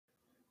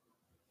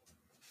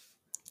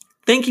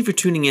Thank you for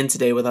tuning in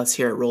today with us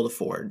here at Roll to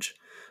Forge.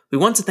 We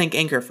want to thank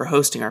Anchor for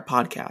hosting our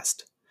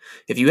podcast.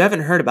 If you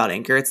haven't heard about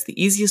Anchor, it's the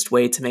easiest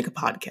way to make a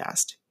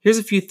podcast. Here's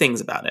a few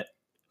things about it.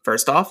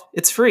 First off,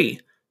 it's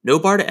free. No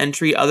bar to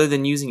entry other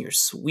than using your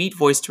sweet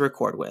voice to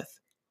record with.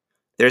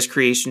 There's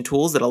creation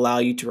tools that allow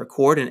you to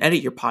record and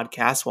edit your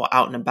podcast while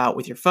out and about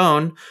with your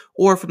phone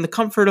or from the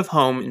comfort of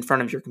home in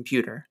front of your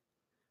computer.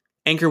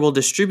 Anchor will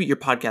distribute your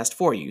podcast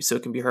for you so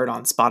it can be heard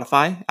on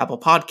Spotify, Apple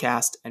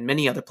Podcast, and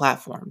many other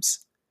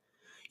platforms.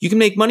 You can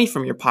make money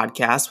from your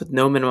podcast with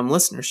no minimum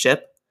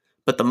listenership,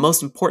 but the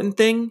most important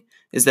thing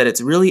is that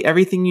it's really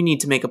everything you need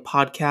to make a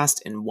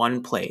podcast in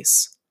one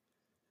place.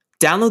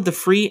 Download the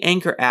free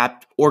Anchor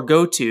app or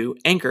go to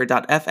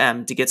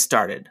anchor.fm to get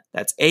started.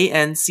 That's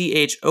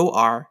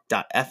ANCHOR.fm.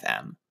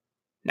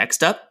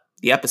 Next up,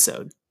 the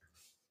episode.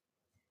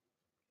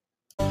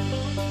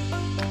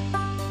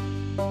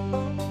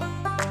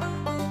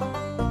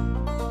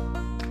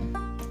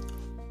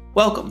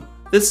 Welcome.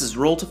 This is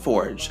Roll to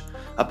Forge,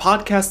 a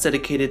podcast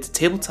dedicated to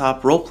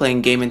tabletop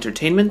role-playing game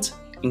entertainment,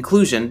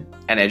 inclusion,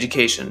 and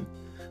education.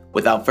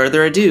 Without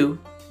further ado,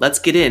 let's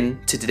get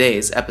into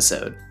today's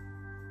episode.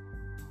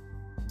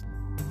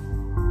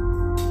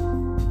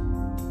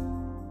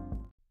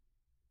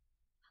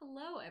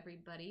 Hello,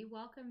 everybody.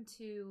 Welcome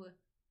to...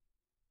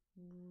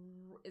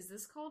 Is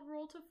this called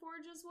Roll to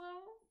Forge as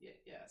well?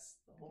 Yes,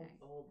 the whole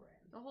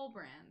brand. The whole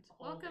brand.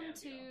 Welcome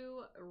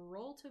to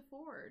Roll to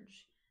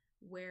Forge,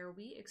 where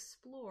we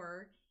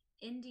explore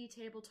indie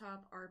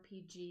tabletop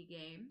RPG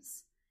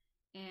games.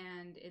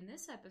 And in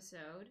this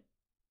episode,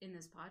 in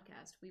this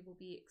podcast, we will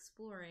be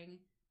exploring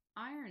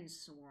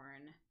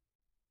Ironsworn,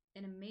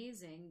 an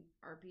amazing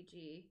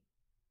RPG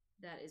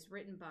that is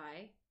written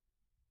by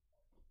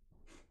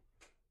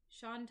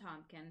Sean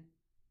Tompkin.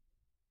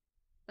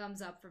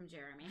 Thumbs up from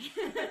Jeremy.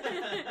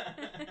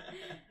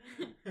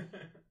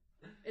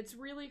 It's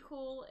really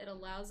cool. It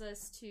allows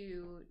us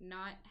to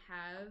not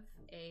have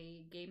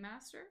a game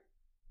master.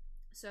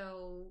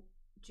 So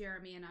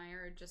Jeremy and I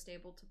are just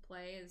able to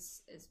play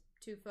as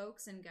two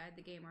folks and guide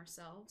the game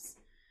ourselves.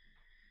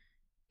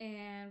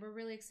 And we're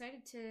really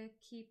excited to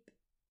keep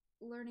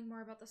learning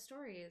more about the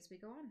story as we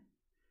go on.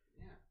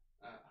 Yeah.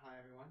 Hi,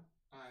 everyone.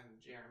 I'm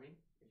Jeremy,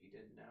 if you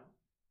didn't know.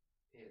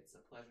 It's a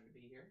pleasure to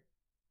be here,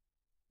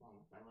 along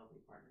with my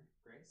lovely partner,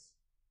 Grace.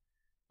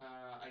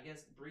 I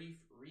guess brief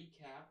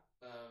recap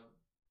of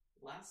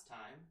last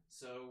time.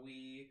 So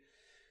we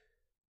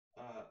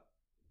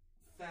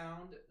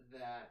found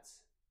that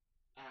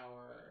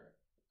our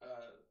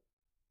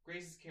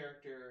Grace's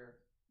character,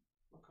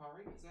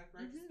 Makari, is that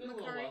correct? It's been a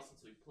little while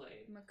since we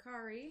played.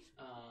 Makari.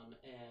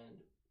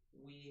 And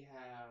we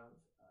have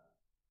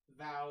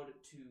vowed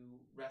to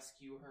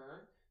rescue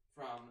her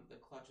from the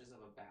clutches of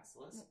a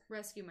basilisk.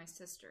 Rescue my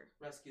sister.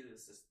 Rescue the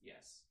sister,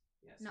 yes.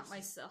 Not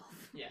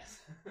myself. Yes.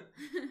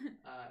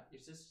 Your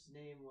sister's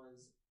name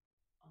was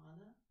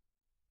Anna?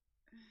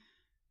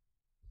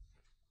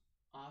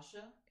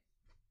 Asha?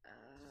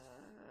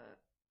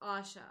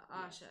 Asha.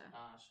 Yes,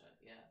 Asha,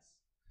 yes.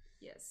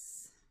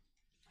 Yes.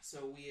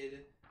 So we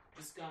had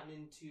just gotten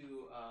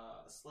into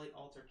a slight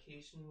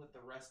altercation with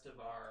the rest of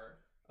our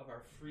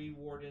free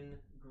warden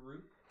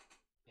group,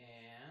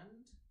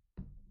 and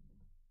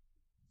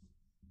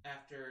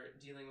after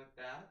dealing with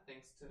that,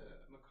 thanks to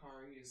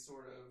Makari's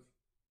sort of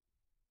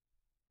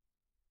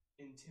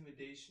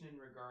intimidation in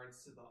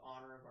regards to the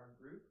honor of our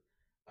group,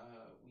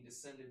 we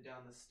descended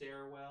down the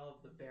stairwell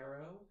of the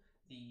barrow,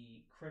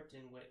 the crypt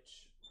in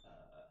which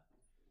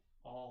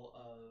all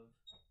of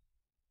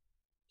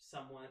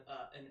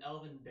an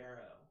elven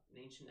barrow, an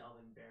ancient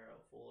elven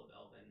barrow full of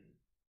elven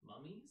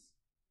mummies.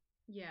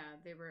 Yeah,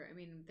 there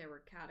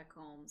were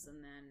catacombs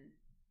and then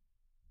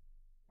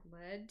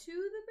led to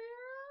the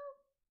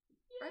barrow?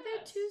 Yes. Are they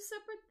two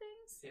separate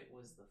things? It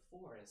was the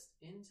forest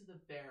into the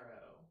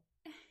barrow.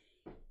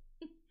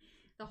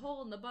 The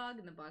hole in the bog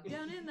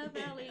down in the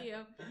valley.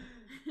 Yes.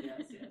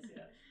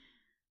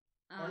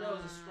 Or no,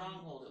 it was a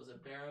stronghold. It was a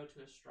barrow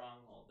to a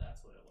stronghold.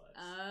 That's what it was.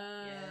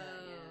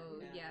 Oh,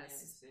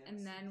 yes.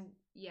 And then,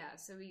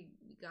 so we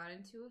got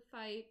into a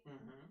fight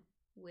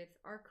with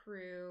our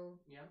crew.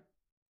 Yep.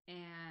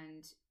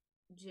 And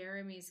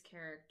Jeremy's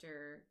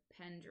character,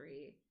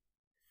 Pendry,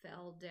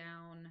 fell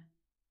down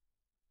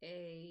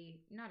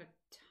not a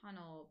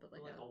tunnel, but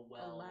like a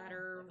well. A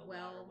ladder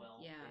well.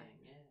 Yeah.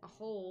 A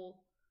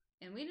hole.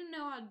 And we didn't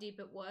know how deep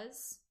it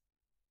was.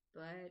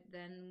 But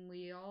then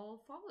we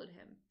all followed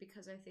him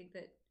because I think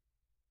that...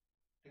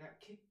 I got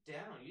kicked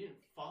down. You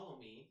didn't follow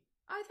me.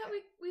 I thought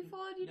we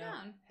followed you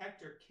down.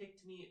 Hector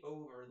kicked me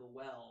over the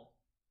well.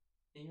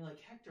 And you're like,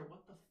 Hector,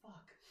 what the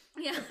fuck?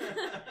 Yeah.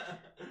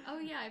 Oh,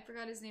 yeah, I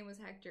forgot his name was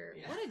Hector.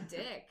 Yeah. What a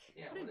dick.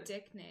 Yeah, what a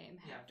dick name,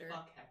 Hector. Yeah,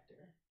 fuck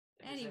Hector.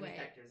 If anyway. There's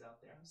any Hectors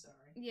out there, I'm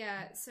sorry.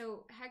 Yeah,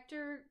 so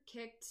Hector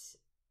kicked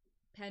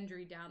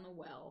Pendry down the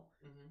well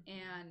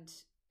and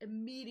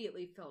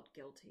immediately felt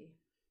guilty.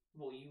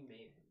 Well, you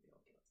made him feel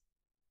guilty.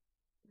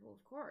 Well,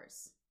 of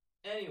course.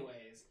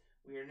 Anyways,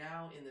 we are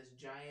now in this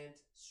giant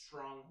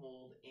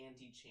stronghold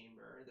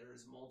antechamber.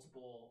 There's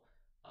multiple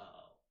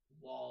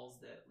walls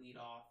that lead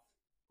off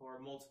or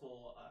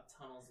multiple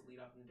tunnels that lead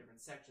up into different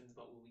sections,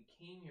 but what we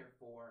came here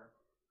for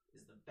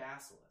is the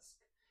basilisk.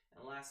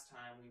 And last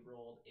time we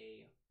rolled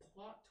a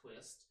plot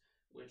twist,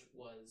 which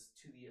was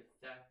to the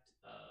effect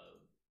of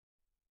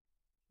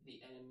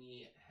the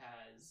enemy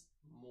has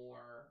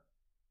more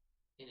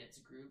in its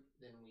group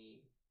than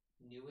we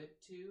knew it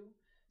to.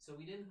 So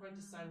we didn't quite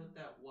decide what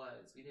that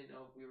was. We didn't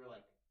know if we were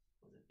like,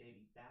 was it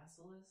baby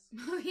basilisk?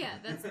 Oh yeah,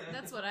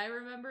 that's what I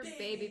remember.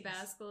 Baby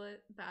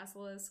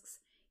basilisks.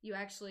 You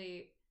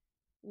actually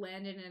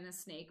landed in a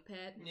snake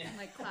pit,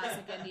 like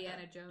classic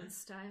Indiana Jones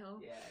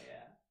style.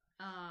 Yeah.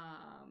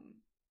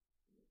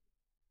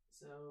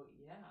 So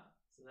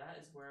that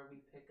is where we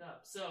pick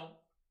up. So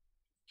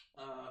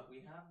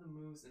we have the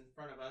moves in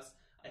front of us.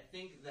 I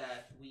think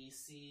that we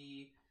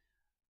see.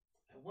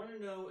 I want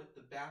to know if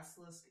the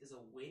basilisk is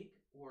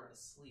awake or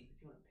asleep.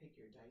 If you want to pick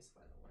your dice,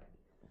 by the way.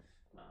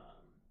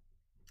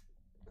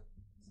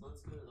 So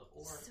let's go to the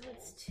oracles. So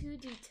it's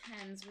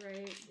 2d10s,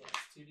 right? Yes,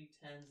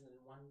 2d10s and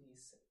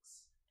 1d6.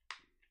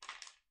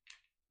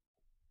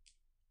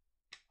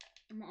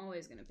 I'm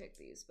always going to pick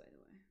these, by the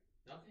way.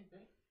 Okay,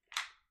 great.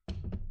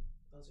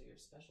 Those are your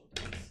special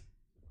dice.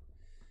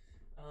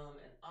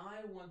 And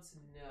I want to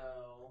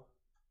know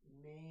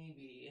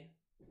maybe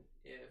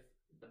if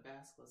the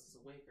basilisk is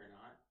awake or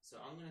not. So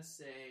I'm going to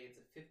say it's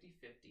a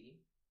 50-50.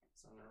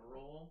 So I'm going to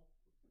roll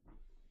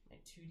my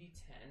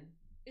 2d10.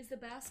 Is the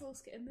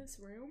basilisk in this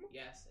room?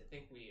 Yes, I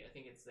think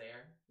it's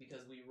there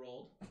because we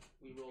rolled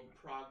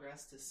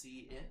progress to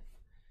see if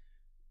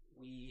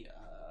we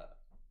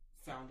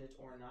found it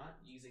or not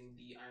using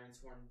the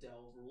Ironsworn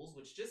Delve rules,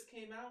 which just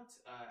came out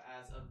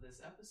as of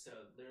this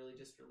episode, literally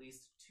just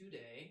released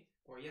today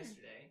or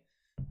yesterday.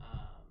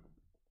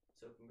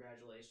 So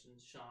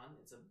congratulations, Sean.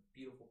 It's a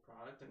beautiful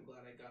product. I'm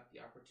glad I got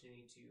the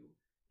opportunity to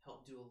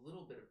help do a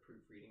little bit of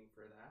proofreading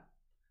for that.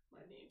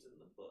 My name's in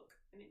the book.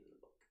 My name's in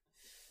the book.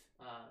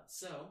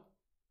 So,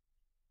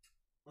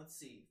 let's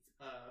see.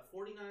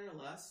 49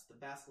 or less, the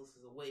basilisk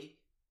is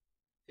awake.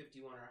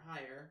 51 or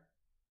higher,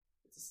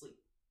 it's asleep.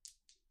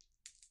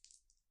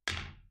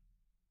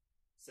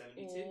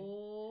 72.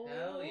 Oh.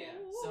 Hell yeah.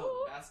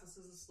 So, the basilisk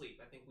is asleep.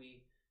 I think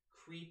we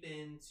creep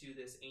into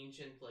this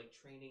ancient, like,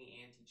 training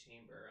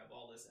antechamber of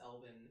all this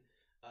elven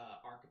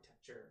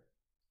architecture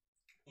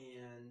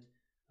and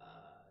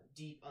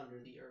deep under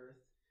the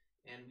earth.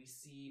 And we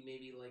see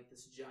maybe like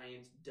this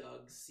giant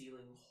dug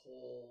ceiling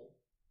hole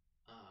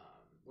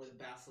where the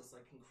basilisk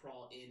like can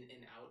crawl in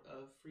and out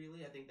of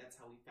freely. I think that's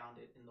how we found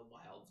it in the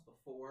wilds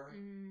before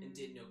and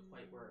didn't know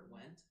quite where it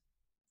went.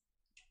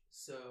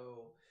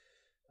 So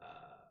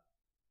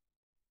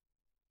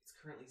it's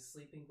currently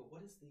sleeping, but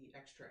what is the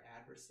extra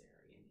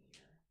adversary in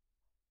here?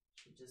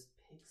 Should we just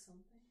pick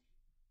something?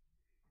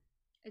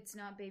 It's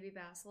not baby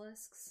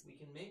basilisks. We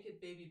can make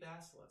it baby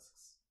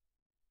basilisks.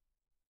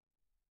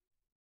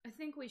 I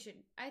think we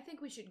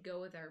should go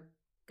with our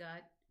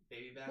gut.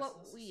 Baby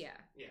basilisks? Well, yeah.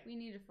 We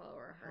need to follow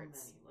our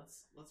hearts. How many?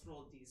 Let's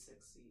roll a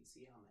d6,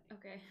 see how many.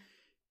 Okay.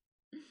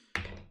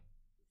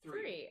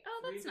 3.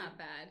 Oh, that's not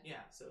bad.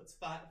 Yeah, so it's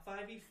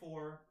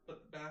 5v4,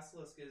 but the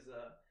basilisk is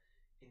a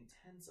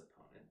intense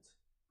opponent.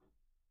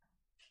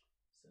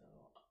 So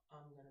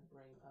I'm gonna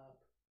bring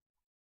up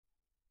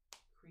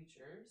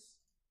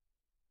creatures.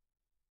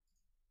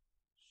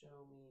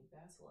 Show me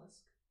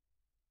basilisk.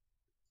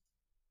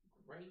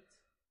 Great.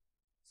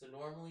 So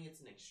normally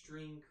it's an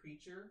extreme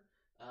creature,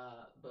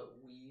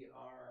 but we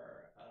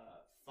are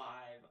 5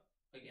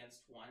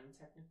 against 1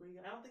 technically.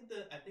 I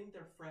think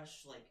they're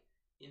fresh, like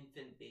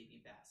infant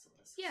baby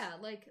basilisks.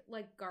 Yeah, like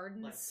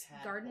gardener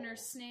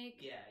snake.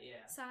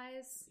 Yeah.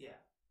 Size.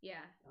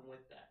 Yeah. I'm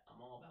with that.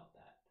 I'm all about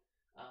that.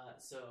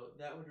 So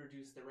that would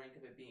reduce the rank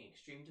of it being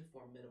extreme to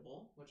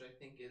formidable, which I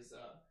think is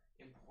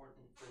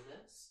important for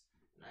this.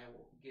 And I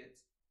will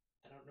get.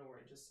 I don't know where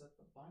I just set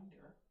the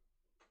binder.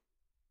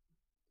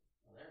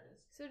 Oh, there it is.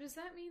 So does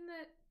that mean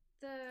that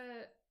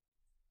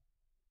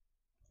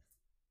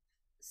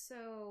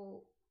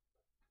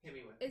Hit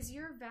me with is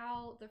your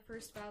vow the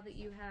first vow that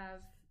you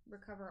have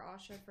recover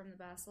Asha from the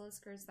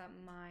basilisk, or is that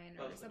mine,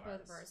 or is that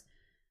both of ours?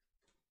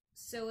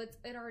 So it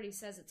already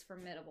says it's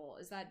formidable.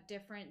 Is that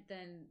different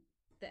than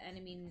the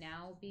enemy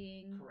now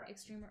being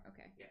extreme?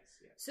 Okay.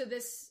 Yes. So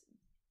this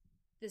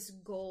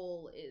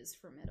goal is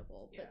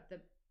formidable, but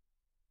the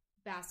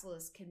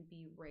basilisk can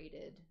be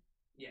rated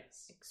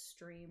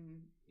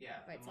extreme.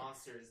 Yeah, the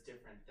monster is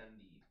different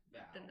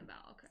than the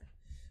vow. Okay.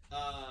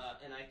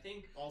 And I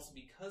think also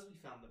because we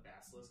found the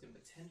basilisk and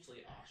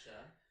potentially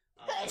Asha,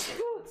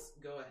 let's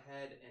go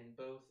ahead and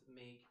both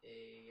make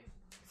a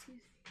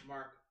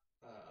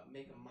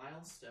make a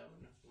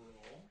milestone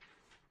roll.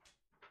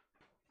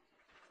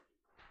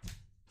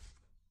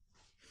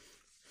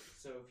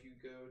 So if you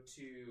go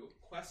to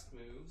quest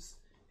moves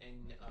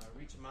and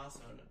reach a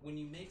milestone, when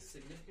you make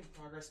significant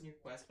progress in your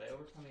quest by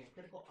overcoming a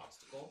critical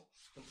obstacle,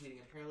 completing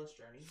a perilous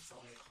journey,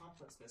 solving a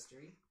complex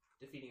mystery,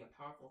 defeating a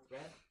powerful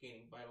threat,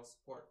 gaining vital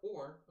support,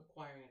 or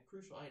acquiring a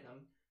crucial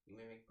item, you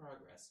may make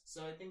progress.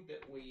 So I think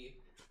that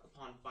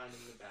upon finding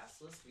the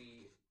basilisk,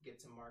 we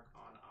get to mark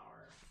on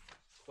our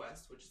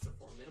quest, which is a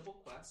formidable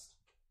quest.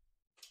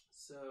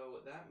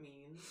 So that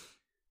means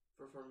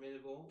for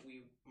formidable,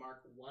 we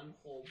mark one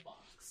whole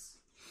box.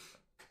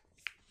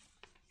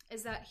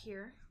 Is that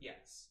here?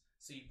 Yes.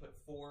 So you put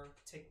 4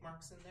 tick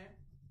marks in there,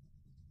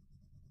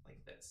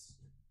 like this.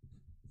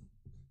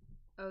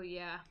 Oh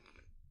yeah.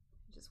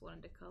 I just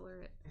wanted to color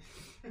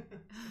it.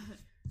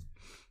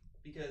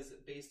 Because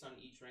based on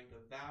each rank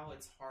of vow,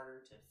 it's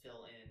harder to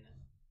fill in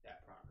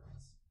that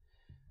progress.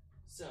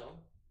 So,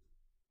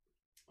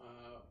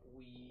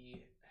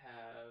 we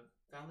have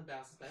found the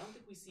basilisk, but I don't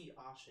think we see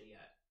Asha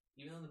yet.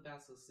 Even though the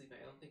basilisk is sleeping,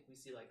 I don't think we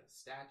see like a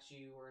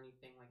statue or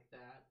anything like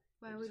that.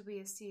 Why would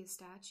we see a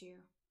statue?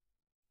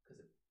 Because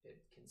it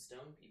can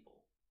stone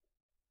people.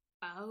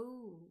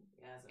 Oh.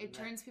 Yeah, it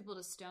turns people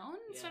to stone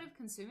instead of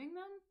consuming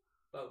them?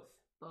 Both.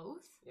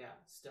 Both? Yeah,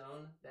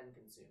 stone, then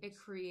consumes. It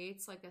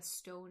creates like a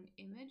stone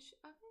image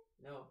of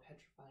it? No, a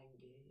petrifying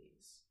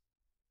gaze.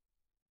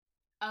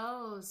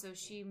 Oh, so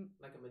she...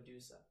 Like a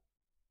Medusa.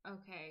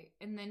 Okay,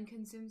 and then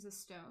consumes a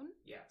stone?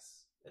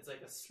 Yes. It's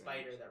like a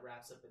spider that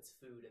wraps up its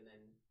food and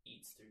then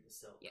eats through the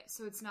silk. Yeah,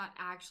 so it's not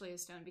actually a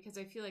stone, because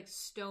I feel like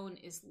stone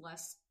is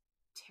less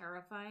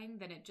terrifying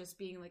than it just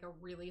being like a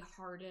really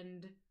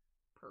hardened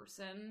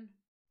person.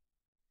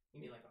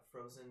 You mean like a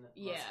frozen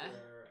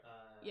muscular...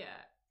 Yeah.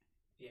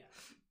 Yeah.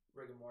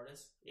 Rigor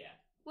mortis? Yeah.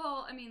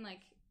 Well, I mean, like,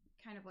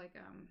 kind of like,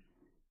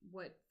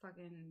 what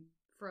fucking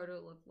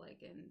Frodo looked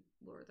like in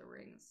Lord of the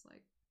Rings,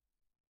 like,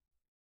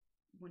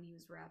 when he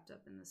was wrapped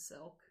up in the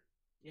silk.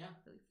 Yeah.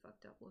 Really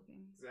fucked up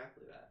looking.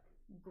 Exactly that.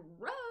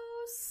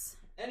 Gross!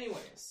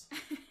 Anyways.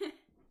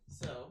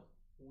 So,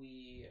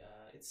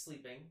 it's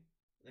sleeping.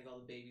 I think all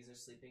the babies are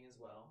sleeping as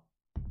well.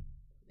 I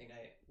think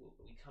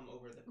we come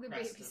over the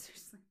crest. Babies are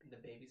sleeping. The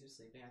babies are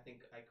sleeping. I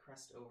think I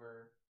crest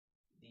over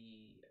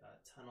the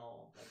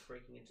tunnel, like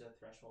breaking into the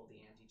threshold of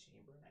the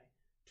antechamber, and I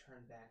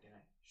turn back and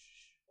I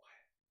shh,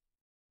 quiet.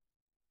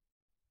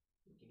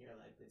 You can hear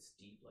like this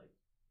deep, like.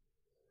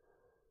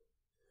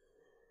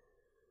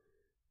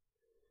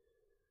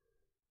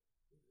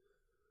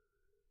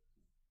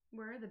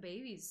 Where are the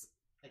babies?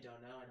 I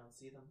don't know. I don't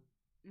see them.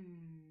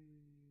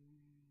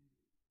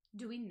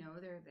 Do we know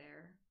they're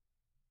there?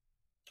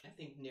 I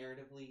think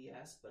narratively,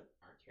 yes, but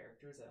our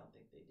characters, I don't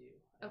think they do.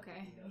 I don't Okay.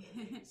 think we know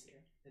they're babies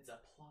here. It's a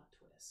plot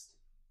twist.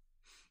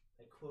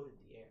 I quoted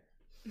the air.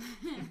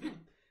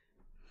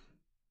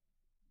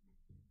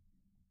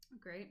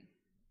 Great.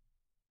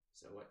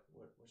 So what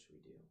should we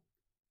do?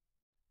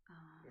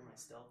 You're my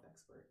stealth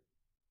expert.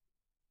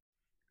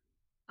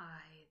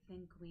 I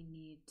think we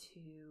need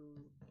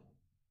to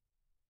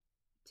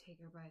take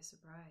her by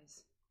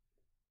surprise.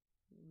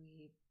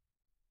 We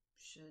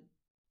should.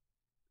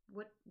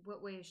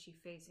 What way is she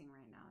facing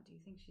right now? Do you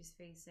think she's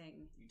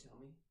facing? You tell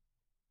me.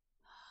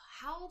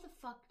 How the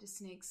fuck do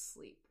snakes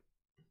sleep?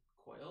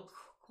 Coiled?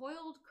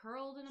 Coiled,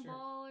 curled in a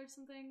ball or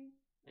something?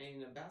 I mean,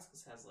 the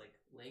basilisk has like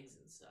legs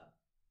and stuff.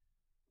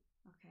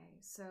 Okay,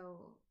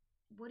 so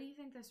what do you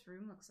think this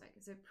room looks like?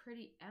 Is it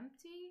pretty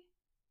empty?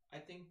 I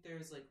think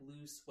there's like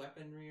loose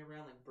weaponry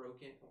around, like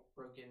broken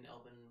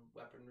elven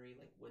weaponry,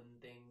 like wooden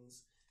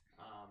things.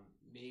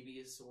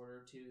 Maybe a sword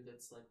or two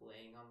that's like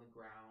laying on the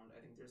ground. I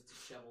think there's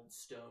disheveled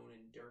stone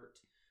and dirt,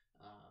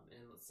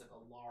 and it's like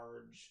a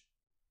large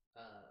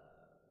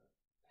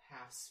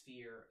half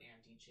sphere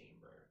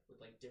antechamber with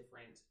like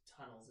different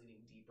tunnels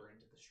leading deeper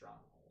into the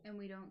stronghold. And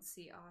we don't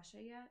see Asha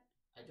yet?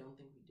 I don't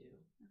think we do.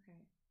 Okay.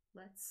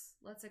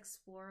 Let's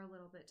explore a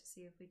little bit to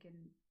see if we can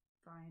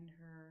find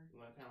her. You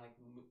want to kind of like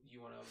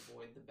you want to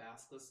avoid the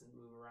basilisk and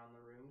move around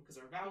the room, because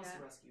our vow is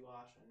to rescue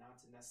Asha,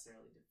 not to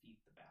necessarily defeat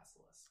the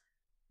basilisk.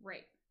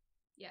 Right.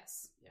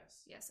 Yes.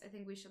 Yes. Yes. I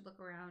think we should look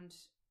around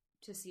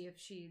to see if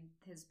she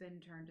has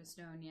been turned to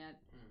stone yet.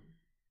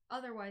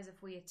 Otherwise,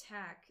 if we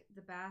attack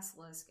the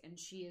basilisk and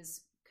she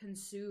is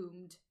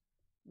consumed,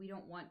 we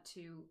don't want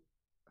to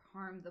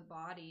harm the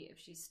body if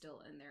she's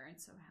still in there and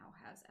somehow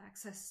has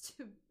access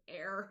to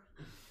air.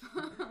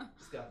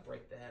 Just gotta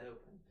break the head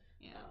open.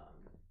 Yeah.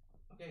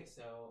 Okay,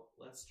 so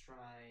let's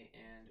try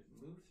and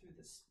move through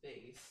the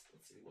space.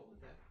 Let's see, what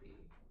would that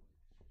be?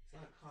 It's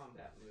not a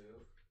combat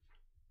move.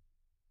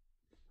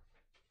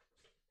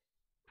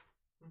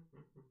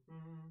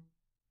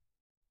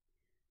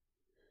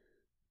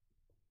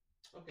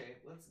 Okay,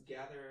 let's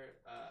gather.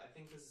 I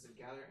think this is a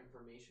gather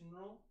information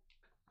roll.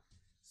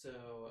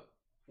 So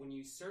when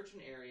you search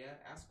an area,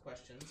 ask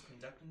questions,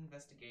 conduct an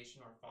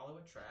investigation, or follow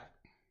a track,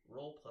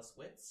 roll plus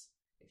wits.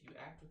 If you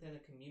act within a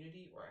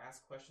community or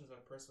ask questions of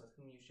a person with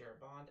whom you share a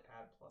bond,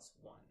 add +1.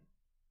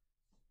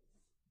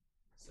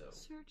 So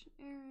search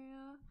an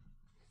area,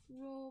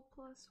 roll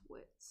plus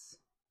wits.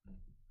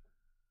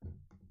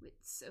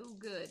 Wit's so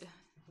good.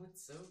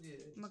 Wit's so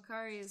good.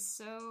 Makari is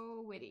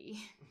so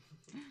witty.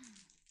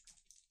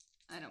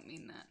 I don't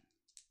mean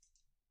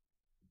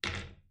that.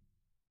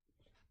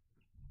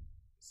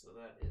 So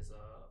that is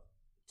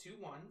 2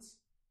 1s,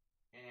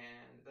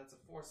 and that's a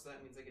 4, so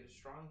that means I get a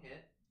strong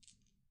hit.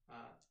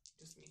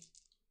 Just me.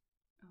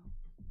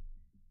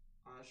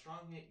 Oh. On a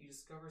strong hit, you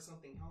discover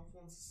something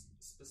helpful and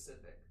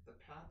specific. The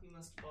path you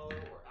must follow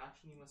or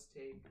action you must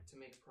take to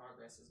make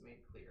progress is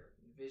made clear.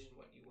 Envision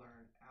what you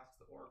learned. Ask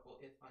the Oracle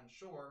if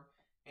unsure,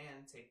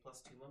 and take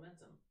 +2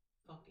 momentum.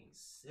 Fucking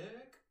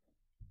sick.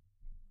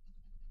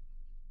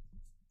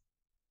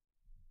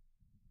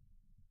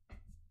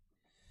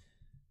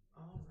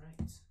 All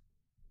right.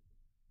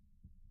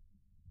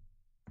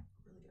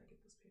 Really gotta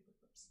get those paper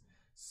clips.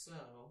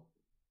 So,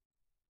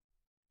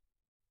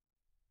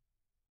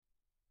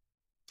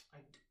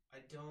 I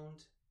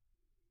don't.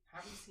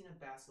 Haven't seen a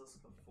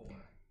basilisk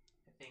before.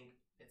 I think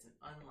it's an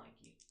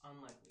unlikely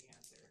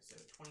answer. So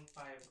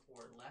 25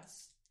 or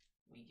less,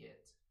 we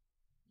get.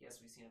 Yes,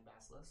 we've seen a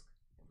basilisk.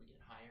 If we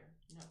get higher,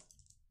 no.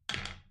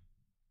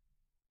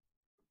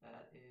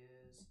 That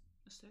is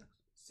a 6.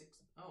 6.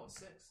 Oh, a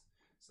 6.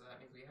 So that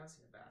means we have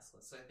seen a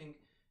basilisk. So I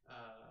think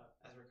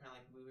as we're kind of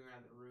like moving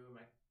around the room,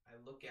 I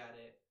look at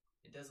it.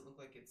 It doesn't look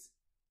like it's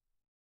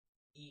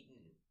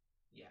eaten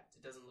yet.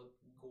 It doesn't look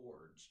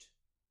gorged,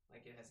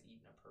 like it has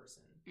eaten a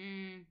person.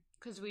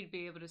 Because we'd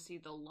be able to see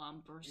the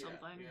lump or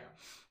something. Yeah.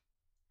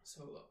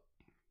 So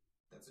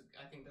I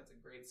think that's a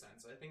great sign.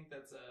 So I think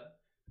that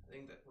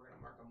we're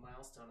gonna mark a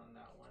milestone on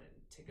that one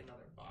and tick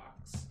another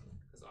box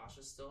because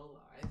Asha's still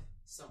alive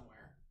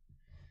somewhere.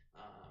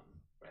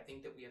 But I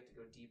think that we have to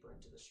go deeper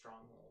into the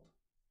stronghold.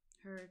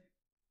 Heard.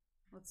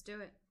 Let's do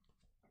it.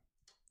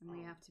 And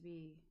we have to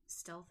be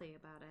stealthy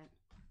about it.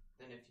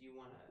 Then if you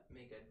want to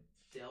make a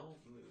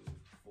delve move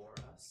for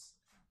us.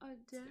 A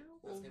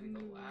delve That's going to be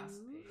the last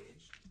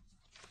page.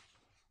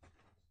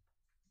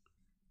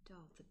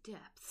 Delve the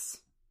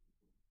depths.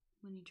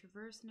 When you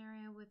traverse an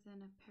area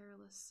within a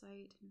perilous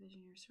site,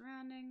 envision your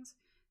surroundings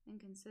and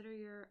consider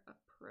your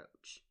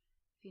approach.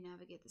 If you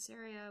navigate this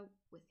area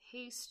with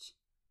haste,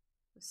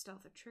 with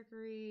stealth or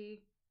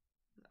trickery,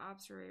 with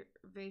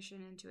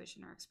observation,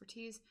 intuition, or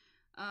expertise,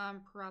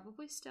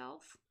 probably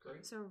stealth.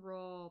 Great. So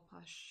roll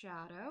plus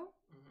shadow.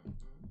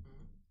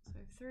 So I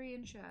have 3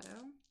 in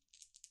shadow.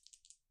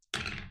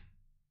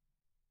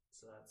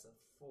 So that's a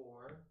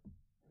 4,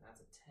 and that's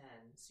a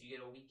 10. So you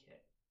get a weak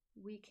hit.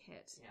 Weak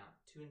hit. Yeah,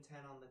 2 and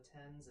 10 on the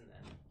 10s, and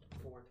then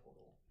 4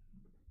 total.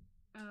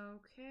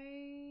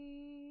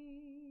 Okay.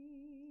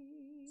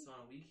 So on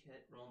a weak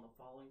hit, roll on the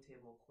following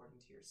table according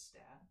to your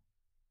stat.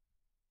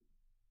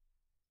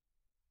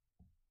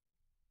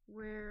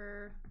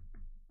 Where...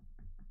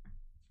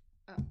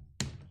 Oh.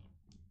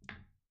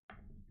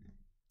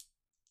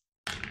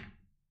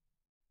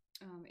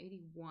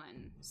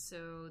 81.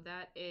 So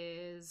that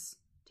is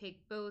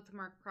take both,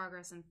 mark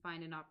progress, and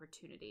find an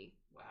opportunity.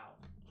 Wow.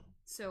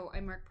 So I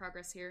mark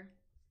progress here.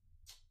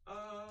 You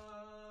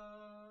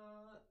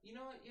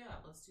know what? Yeah,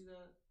 let's do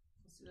that.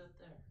 Let's do that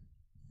there.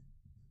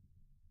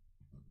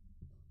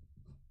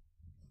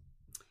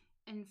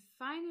 And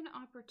find an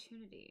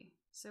opportunity.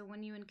 So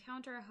when you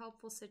encounter a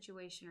helpful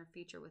situation or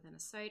feature within a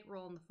site,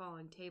 roll on the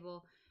following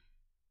table.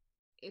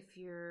 If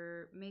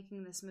you're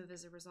making this move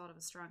as a result of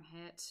a strong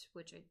hit,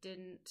 which I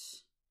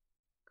didn't,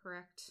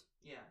 correct?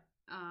 Yeah.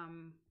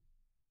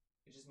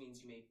 It just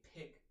means you may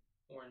pick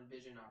or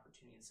envision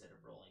opportunity instead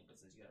of rolling, but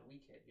since you got a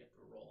weak hit, you have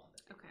to roll on the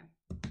table.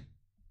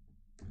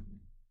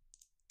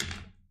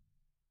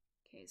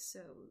 Okay,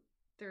 so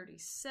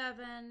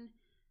 37.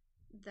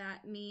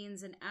 That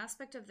means an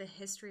aspect of the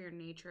history or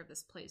nature of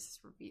this place is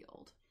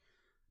revealed.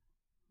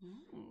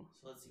 Ooh.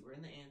 So let's see, we're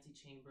in the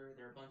antechamber.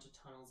 There are a bunch of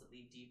tunnels that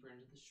lead deeper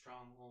into the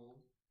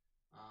stronghold.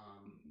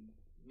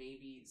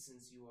 Maybe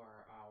since you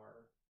are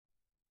our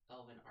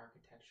elven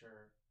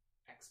architecture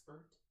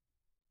expert,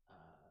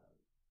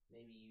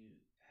 maybe you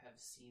have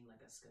seen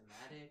like a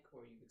schematic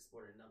or you've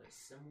explored another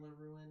similar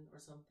ruin or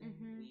something.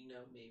 You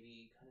know,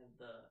 maybe kind of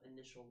the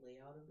initial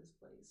layout of this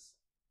place.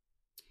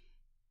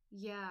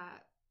 Yeah,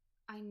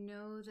 I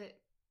know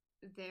that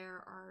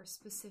there are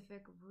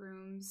specific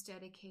rooms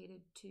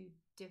dedicated to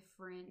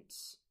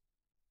different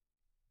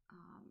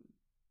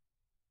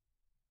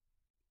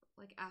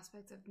like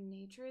aspects of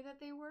nature that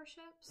they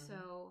worship.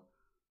 So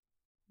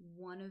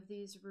one of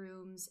these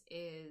rooms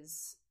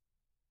is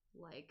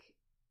like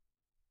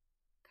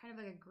kind of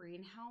like a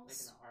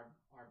greenhouse, like an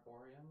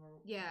arboreum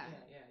or yeah.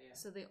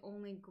 So they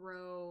only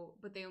grow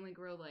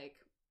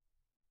like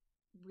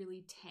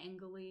really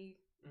tangly.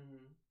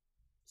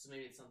 So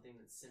maybe it's something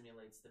that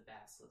simulates the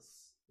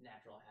basilisk's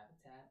natural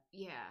habitat.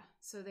 Yeah,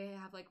 so they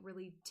have like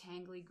really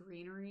tangly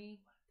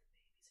greenery. What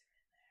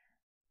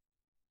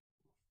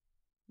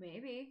if the babies are in there?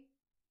 Maybe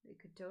they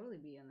could totally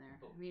be in there.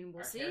 But I mean,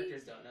 we'll see.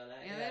 Characters don't know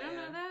that. Yeah, they don't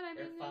know that. I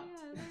mean,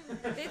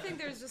 fucked. They think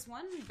there's just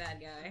one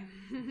bad guy.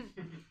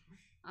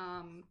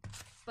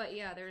 But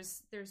yeah,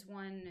 there's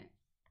one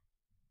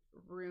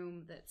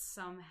room that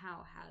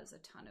somehow has a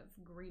ton of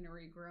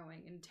greenery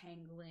growing and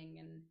tangling,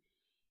 and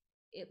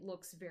it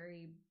looks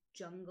very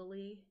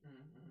jungly.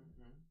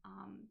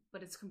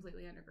 But it's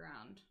completely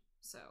underground.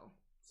 So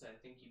I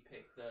think you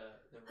pick the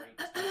right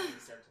time to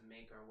start to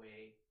make our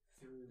way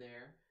through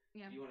there.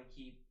 Yeah. You want to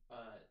keep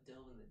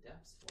delving the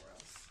depths for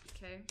us.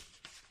 Okay.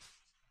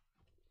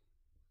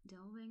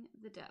 Delving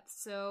the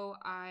depths. So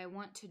I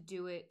want to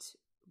do it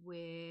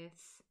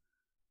with...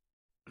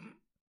 I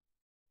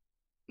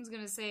was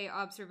going to say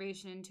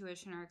observation,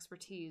 intuition, or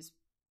expertise,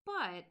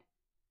 but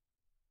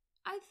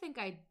I think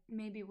I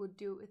maybe would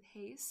do it with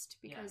haste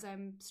because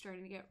I'm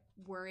starting to get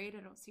worried.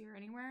 I don't see her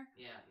anywhere.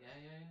 Yeah.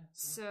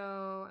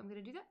 So I'm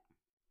going to do that.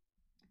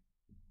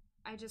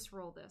 I just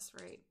roll this,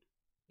 right?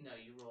 No,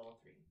 you roll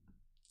 3.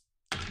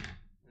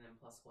 And then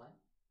plus what?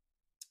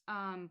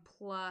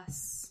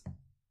 Plus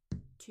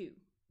 2.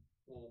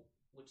 Well,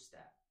 which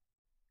stat?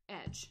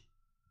 Edge.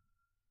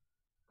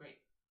 Great.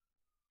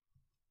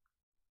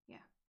 Yeah.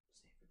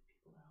 Say for the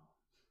people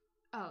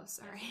at home. Oh,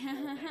 sorry.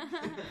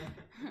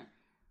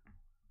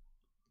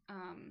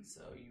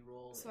 So you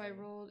rolled. So I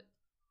rolled.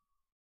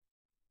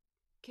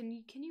 Can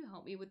you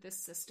help me with this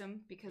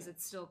system because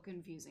it's still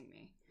confusing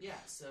me?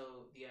 Yeah.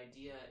 So the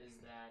idea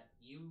is that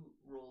you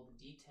roll the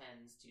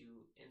d10s to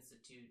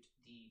institute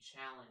the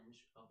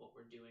challenge of what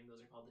we're doing.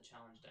 Those are called the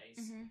challenge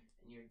dice, and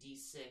your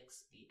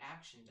d6, the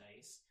action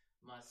dice,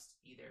 must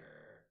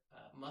either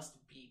must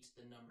beat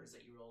the numbers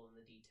that you roll in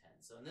the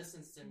d10. So in this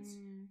instance,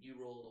 you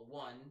rolled a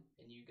 1,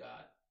 and you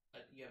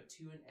have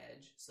 2 in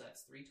edge, so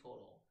that's 3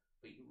 total.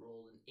 But you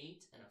rolled an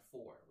 8 and a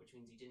 4, which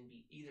means you didn't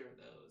beat either of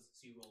those,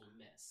 so you rolled a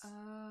miss.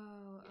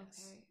 Oh,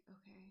 yes.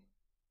 Okay.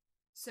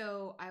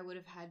 So I would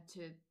have had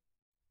to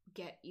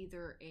get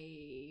either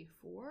a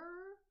 4?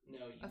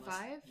 No, a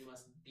 5? You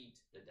must beat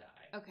the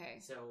die. Okay.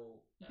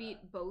 So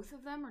beat both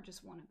of them or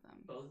just one of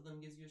them? Both of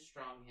them gives you a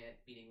strong hit.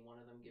 Beating one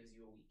of them gives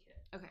you a weak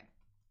hit. Okay.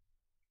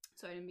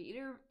 So I didn't beat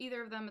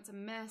either of them. It's a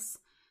miss.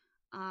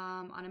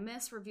 On a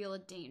miss, reveal a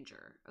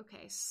danger.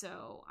 Okay,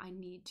 so I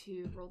need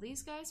to roll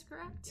these guys,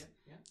 correct?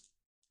 Yep.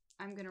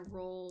 I'm going to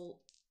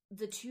roll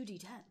the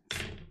 2d10s.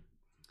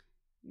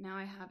 Now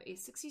I have a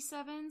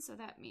 67, so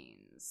that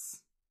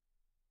means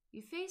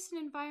you face an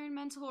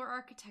environmental or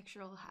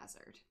architectural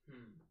hazard.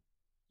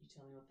 You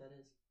tell me what that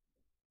is.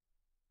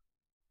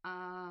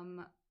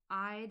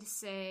 I'd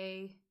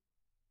say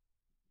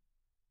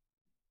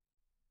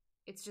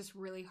it's just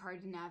really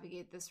hard to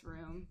navigate this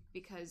room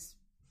because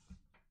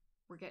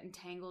we're getting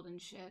tangled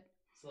and shit.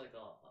 So like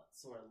a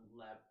sort of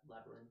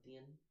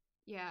labyrinthian?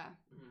 Yeah.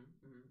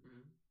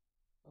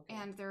 Okay.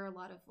 And there are a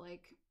lot of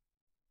like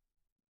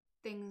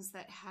things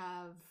that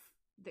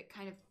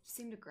kind of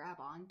seem to grab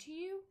onto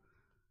you.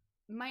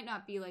 Might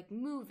not be like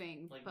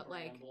moving, like but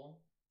bramble?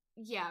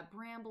 Yeah,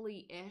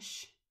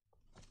 brambly-ish.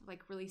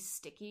 Like really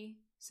sticky,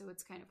 so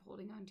it's kind of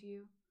holding onto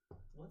you.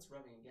 What's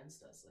rubbing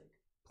against us? Like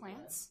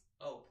plants?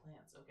 What? Oh,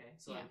 plants. Okay.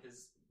 So like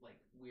this like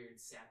weird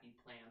sappy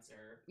plants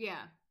are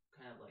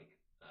kind of like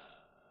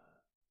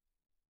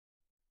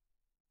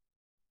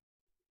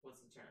what's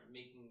the term?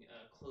 Making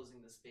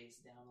closing the space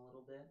down a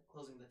little bit,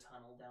 closing the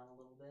tunnel down a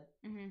little bit.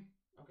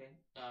 Okay.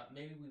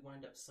 Maybe we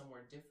wind up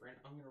somewhere different.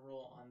 I'm gonna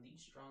roll on the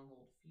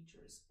stronghold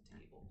features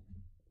table.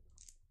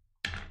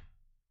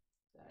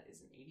 That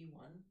is an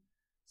 81.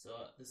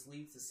 So this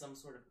leads to some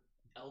sort of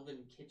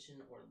elven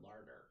kitchen or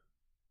larder.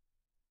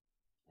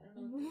 I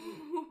don't know what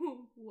that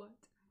means. What?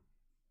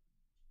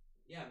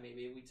 Yeah,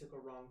 maybe we took a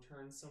wrong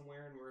turn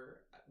somewhere and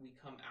we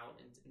come out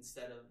and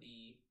instead of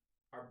the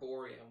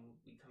arboreum,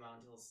 we come out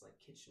into this like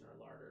kitchen or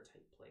larder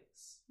type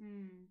place. I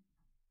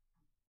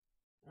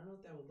don't know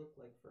what that would look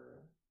like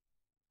for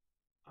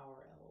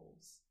our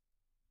elves.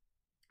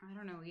 I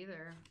don't know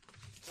either.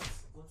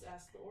 Let's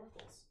ask the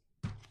oracles.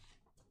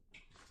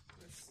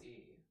 Let's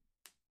see.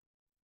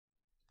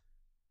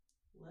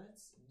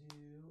 Let's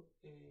do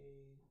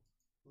a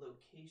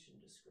location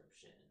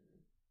description.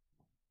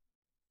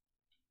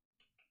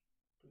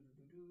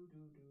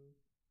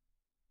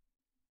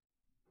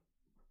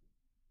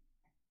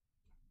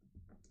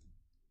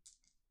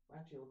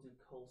 Actually, we'll do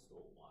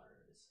coastal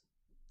waters.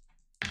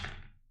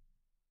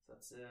 So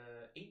that's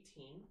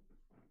 18.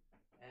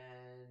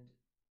 And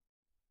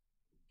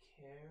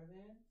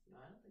caravan? No,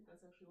 I don't think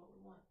that's actually what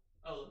we want.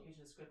 Oh,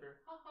 location descriptor.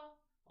 Haha.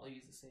 I'll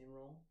use the same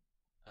roll.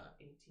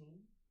 18.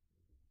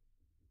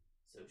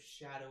 So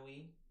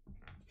shadowy.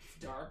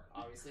 Dark.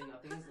 Obviously,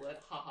 nothing is lit.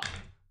 Haha.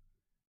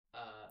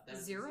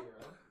 That's 0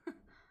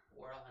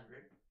 or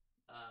 100.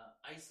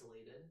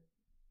 Isolated.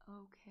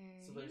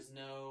 Okay. So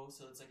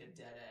so it's like a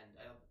dead end.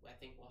 I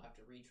think we'll have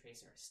to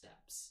retrace our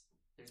steps.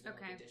 There's no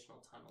like, additional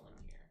tunnel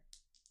in here.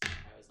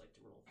 I always like to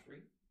roll 3.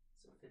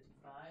 So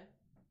 55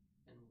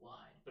 and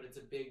wide. But it's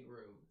a big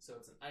room. So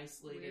it's an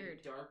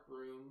isolated, dark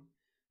room.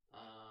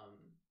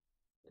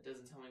 It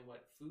doesn't tell me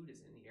what food is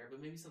in here, but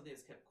maybe something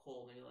that's kept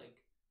cold. Maybe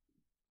like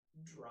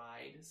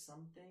dried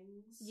some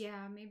things.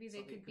 Yeah, maybe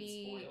they could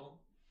be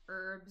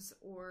herbs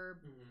or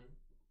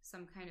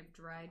some kind of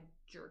dried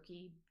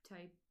jerky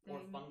type thing.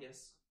 Or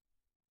fungus.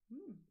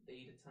 They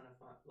eat a ton of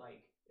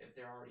like if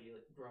they're already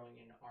like, growing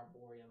in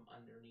arboreum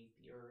underneath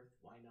the earth,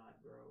 why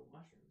not grow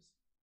mushrooms?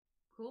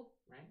 Cool.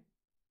 Right?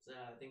 So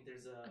I think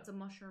there's it's a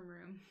mushroom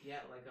room.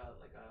 Yeah, like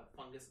a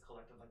fungus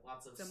collective, like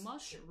lots of. It's a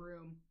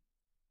mushroom.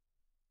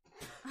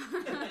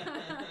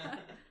 I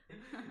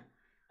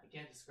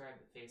can't describe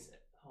the face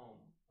at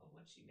home of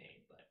what she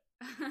made, but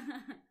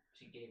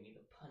she gave me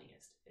the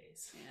punniest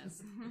face.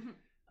 Yes.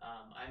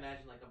 I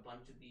imagine like a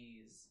bunch of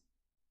these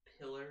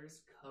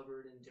pillars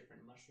covered in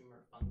different mushroom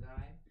or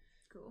fungi.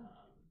 Cool.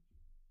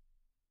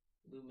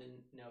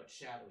 No, it's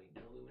shadowy.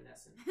 No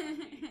luminescent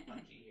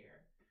fungi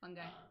here. Fun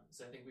guy.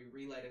 So I think we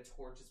relight a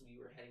torch as we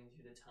were heading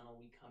through the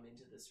tunnel. We come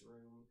into this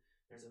room.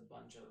 There's a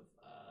bunch of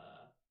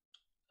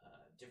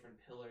different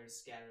pillars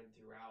scattered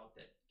throughout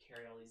that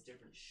carry all these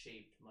different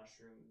shaped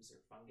mushrooms or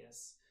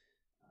fungus,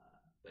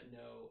 but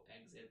no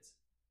exit.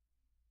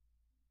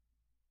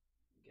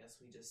 I guess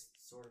we just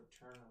sort of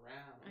turn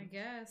around. I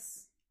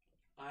guess.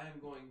 I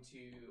want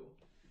to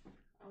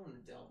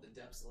delve the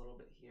depths a little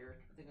bit here.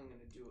 I think I'm going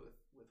to do it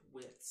with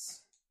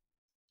wits.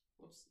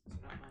 Whoops,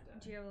 those are not my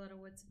die. Do you have a lot of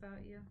wits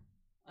about you?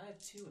 I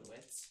have 2 in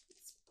wits.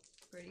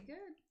 Pretty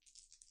good.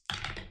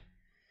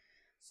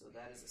 So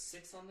that is a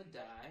 6 on the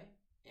die,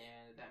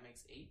 and that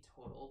makes 8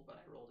 total,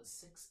 but I rolled a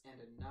 6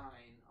 and a 9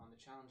 on the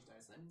challenge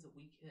dice. That means a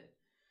weak hit.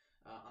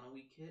 On a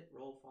weak hit,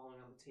 roll following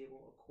on the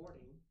table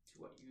according to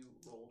what you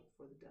rolled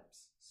for the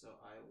depths.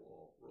 So I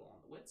will roll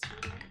on the wits.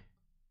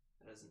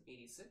 That is an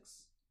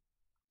 86.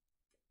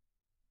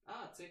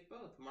 Take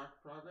both.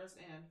 Mark progress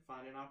and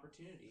find an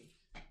opportunity.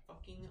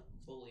 Fucking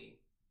bully.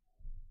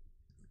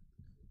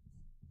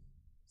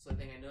 So I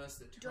think I noticed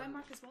the turn. Do I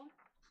mark as well?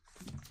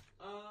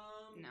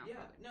 No.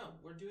 Yeah, no,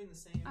 we're doing the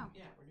same. Oh.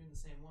 Yeah, we're doing the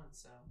same one.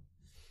 So,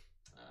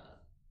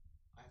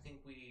 I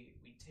think we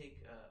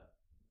take.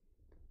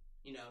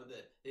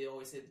 They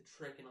always say the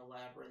trick in a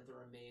labyrinth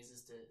or a maze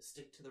is to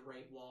stick to the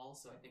right wall.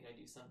 So I think I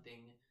do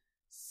something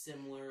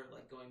similar,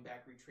 like going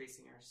back,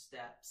 retracing our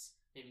steps,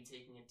 maybe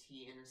taking a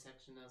T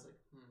intersection. I was like,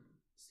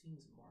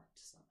 seems marked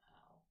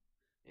somehow.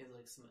 Maybe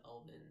like some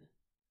elven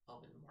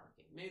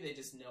marking. Maybe they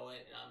just know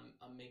it, and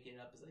I'm making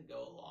it up as I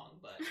go along.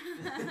 But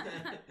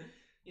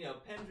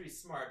Pendry's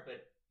smart,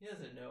 but he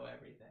doesn't know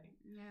everything.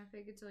 Yeah,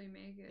 fake it till you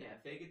make it. Yeah,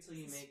 fake it till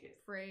you make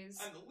it. Phrase.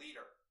 I'm the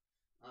leader.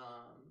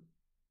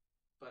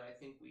 But I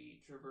think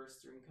we traverse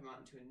through and come out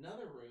into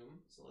another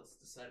room. So let's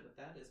decide what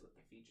that is with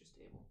the features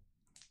table.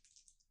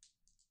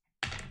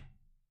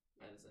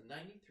 That is a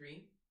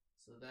 93.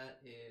 So that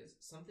is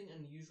something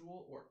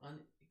unusual or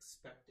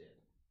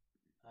unexpected.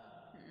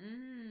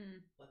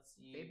 Let's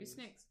use... Baby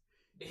snakes.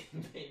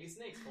 Baby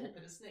snakes. Whole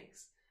pit of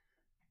snakes.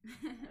 I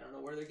don't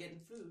know where they're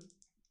getting food.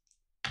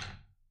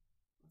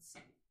 Let's see.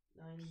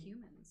 98.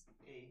 Humans.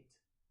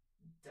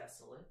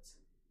 Desolate.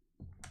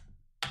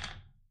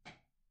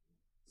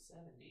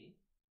 70.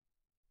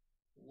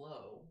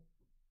 Low.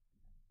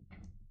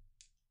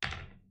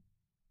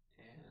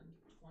 And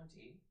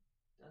 20.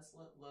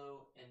 Desolate,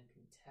 low, and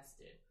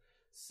contested.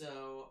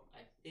 So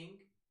I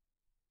think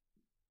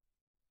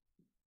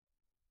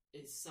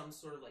it's some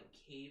sort of like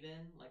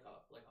cave-in, like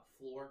a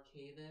floor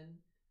cave-in,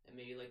 and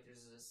maybe like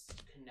there's this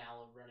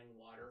canal of running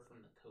water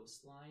from the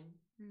coastline.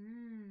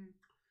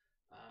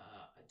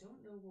 I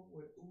don't know what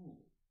would.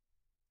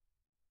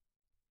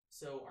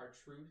 So our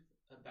truth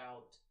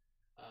about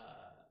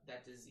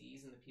that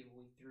disease and the people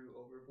we threw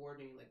overboard,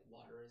 maybe like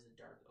water is a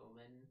dark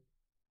omen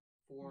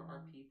for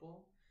our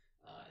people,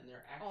 and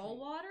they're actually all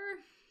water.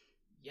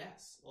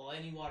 Yes, well,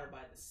 any water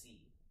by the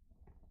sea.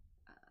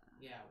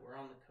 Yeah, we're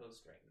on the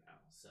coast right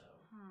now,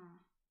 so.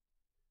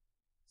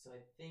 So I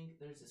think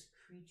there's this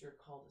creature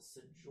called a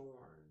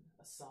sojourn.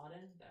 A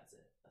sodden? That's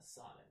it. A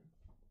sodden.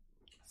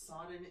 A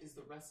sodden is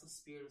the restless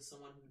spirit of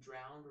someone who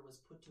drowned or was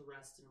put to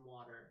rest in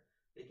water.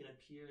 They can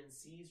appear in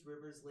seas,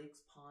 rivers,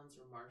 lakes, ponds,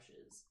 or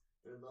marshes.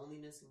 Their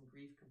loneliness and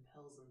grief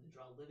compels them to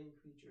draw living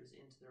creatures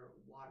into their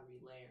watery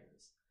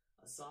lairs.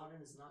 A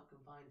sodden is not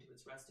confined to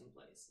its resting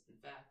place. In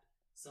fact,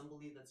 some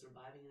believe that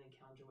surviving an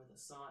encounter with a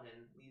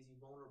sodden leaves you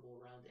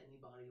vulnerable around any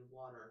body of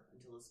water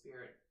until the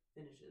spirit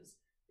finishes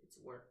its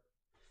work.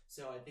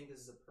 So I think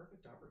this is a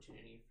perfect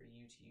opportunity for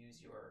you to use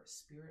your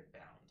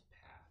spirit-bound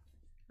path.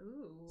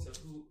 Ooh. So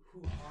who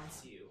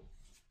haunts you?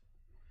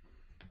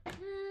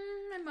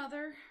 My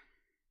mother.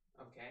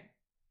 Okay.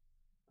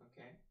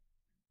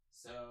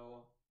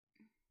 So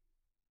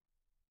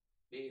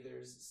maybe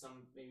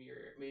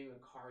maybe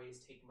Makari is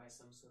taken by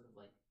some sort of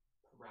like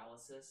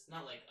paralysis,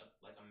 not like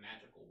a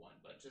magical one,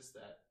 but just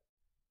that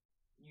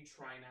you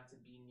try not to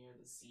be near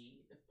the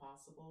sea if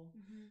possible.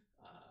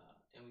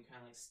 And we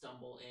kind of like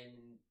stumble in,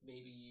 and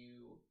maybe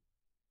you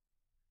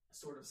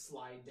sort of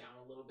slide down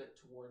a little bit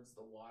towards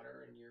the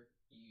water, and you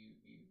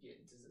get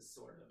into this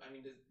sort of,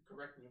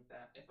 correct me if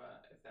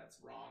that's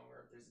wrong,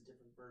 or if there's a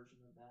different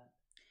version of that.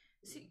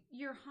 So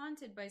you're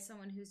haunted by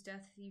someone whose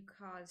death you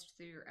caused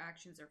through your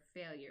actions or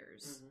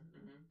failures.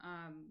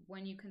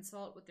 When you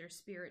consult with their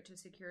spirit to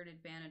secure an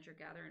advantage or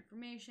gather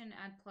information,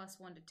 add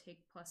 +1 to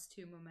take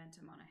 +2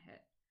 momentum on a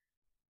hit.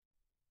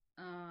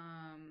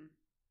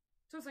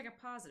 So it's like a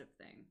positive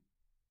thing.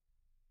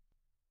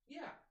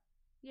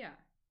 Yeah.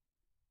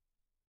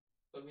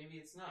 But maybe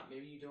it's not.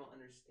 Maybe you don't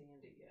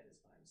understand it yet,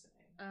 is what I'm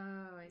saying.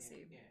 Oh, I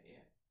see.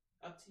 Yeah.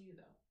 Up to you,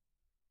 though.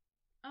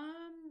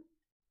 I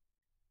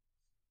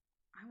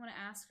want to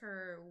ask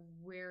her,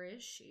 where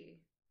is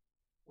she?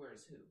 Where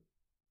is who?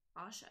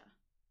 Asha.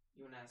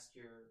 You want to ask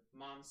your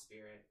mom's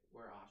spirit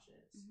where Asha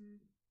is?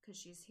 Because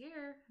she's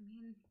here.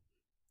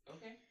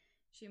 Okay.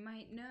 She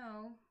might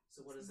know.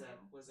 So what does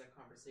that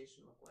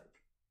conversation look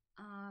like?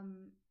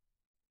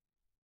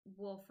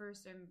 Well,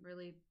 first I'm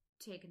really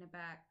taken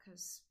aback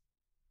because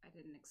I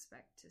didn't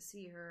expect to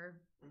see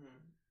her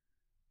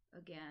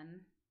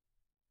again.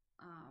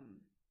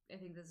 I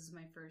think this is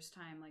my first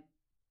time, like,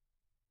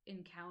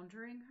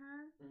 encountering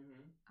her.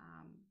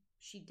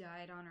 She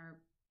died on her...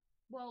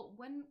 Well,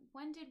 when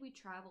did we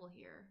travel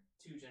here?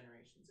 2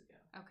 generations ago.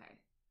 Okay.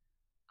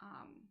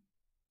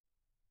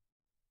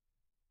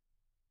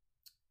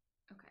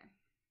 Okay.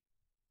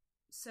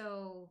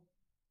 So,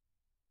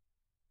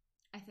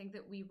 I think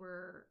that we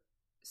were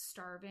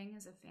starving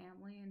as a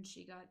family, and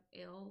she got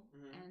ill,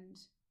 and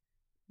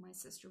my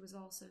sister was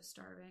also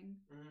starving.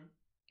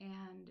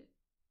 And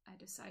I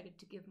decided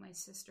to give my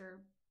sister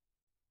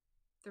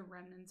the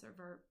remnants of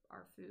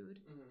our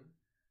food.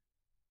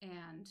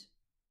 And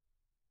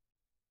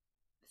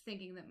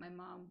thinking that my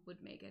mom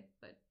would make it,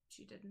 but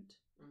she didn't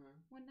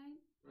one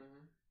night.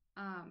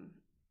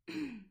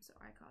 So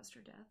I caused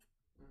her death.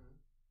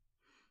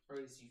 Or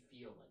at least you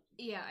feel like you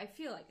did. Yeah, I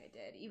feel like I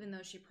did, even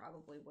though she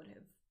probably would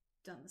have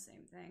done the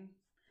same thing.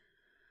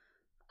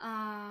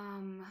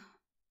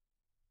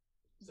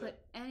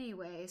 But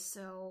anyway,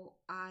 so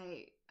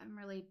I'm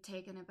really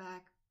taken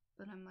aback,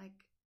 but I'm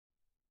like,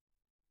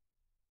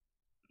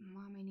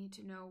 Mom, I need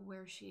to know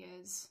where she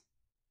is.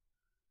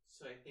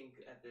 So I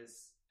think at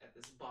this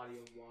body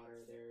of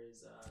water, there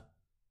is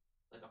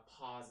like a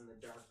pause in the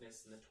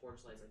darkness, and the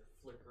torchlight's like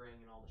flickering,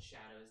 and all the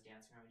shadows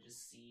dancing around. We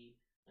just see,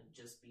 like,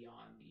 just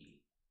beyond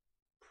the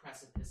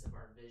precipice of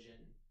our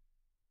vision,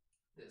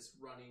 this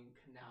running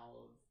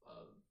canal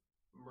of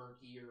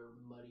murkier,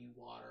 muddy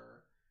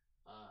water,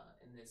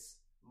 and this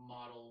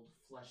mottled,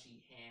 fleshy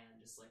hand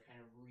just like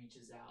kind of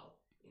reaches out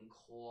and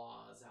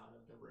claws out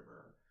of the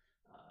river.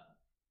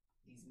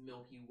 These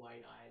milky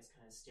white eyes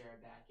kind of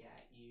stare back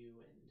at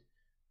you, and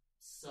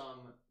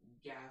some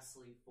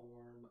ghastly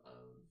form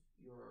of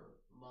your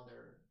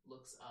mother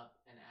looks up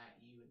and at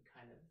you and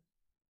kind of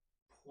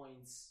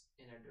points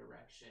in a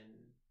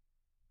direction.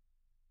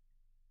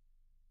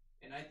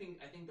 And I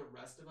think the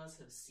rest of us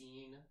have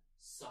seen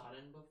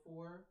Sodden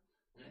before,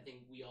 and I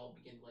think we all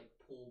begin to like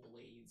pull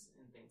blades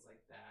and things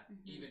like that.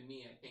 Even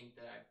me, I think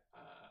that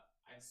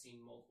I've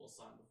seen multiple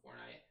Sodden before,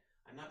 and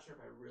I'm not sure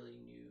if I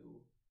really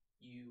knew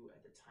you at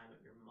the time of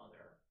your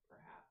mother,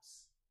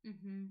 perhaps.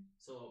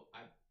 So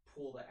I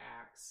pull the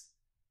axe.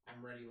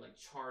 I'm ready to like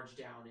charge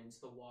down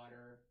into the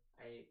water.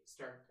 I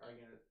start. Are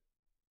you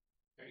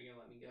gonna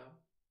let me go?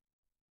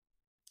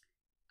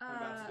 I'm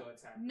about to go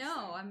attack.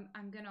 No,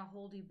 I'm gonna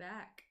hold you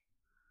back.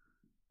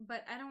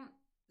 But I don't.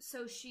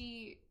 So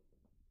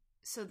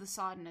the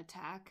Sodden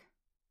attack.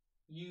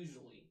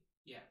 Usually,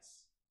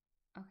 yes.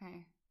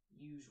 Okay.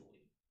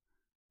 Usually.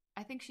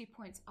 I think she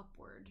points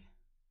upward.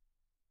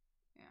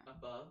 Yeah.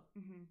 Above?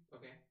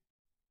 Okay.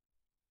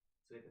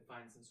 So we have to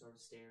find some sort of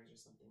stairs or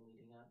something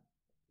leading up.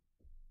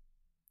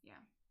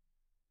 Yeah.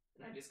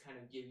 And I just kind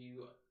of give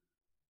you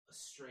a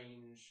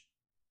strange,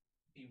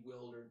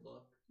 bewildered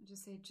look.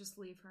 Just say, just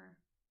leave her.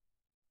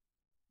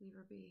 Leave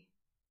her be.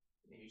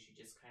 Maybe she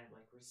just kind of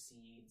like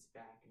recedes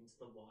back into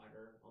the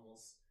water,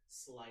 almost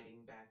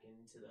sliding back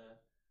into the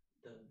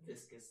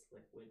viscous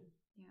liquid.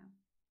 Yeah.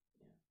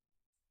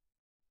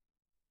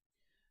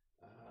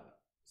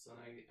 So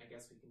I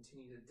guess we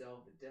continue to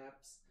delve the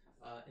depths.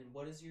 And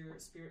what does your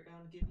spirit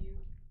bound give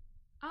you?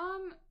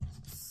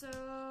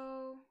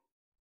 So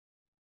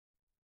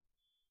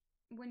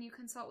when you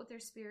consult with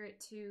their spirit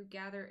to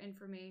gather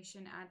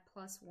information, add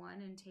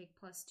 +1 and take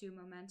 +2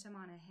 momentum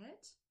on a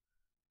hit.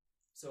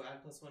 So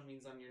add +1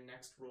 means on your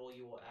next roll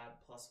you will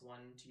add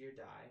 +1 to your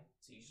die.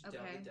 So you should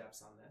delve the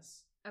depths on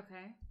this.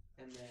 Okay.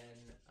 And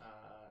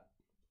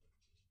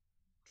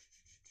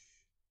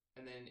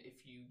then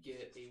if you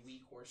get a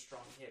weak or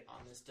strong hit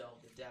on this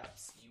delve the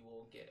depths, you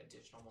will get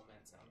additional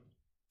momentum.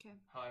 Okay.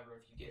 However,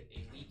 if you get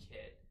a weak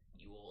hit,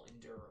 you will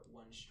endure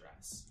 1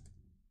 stress.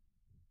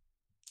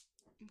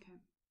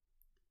 Okay.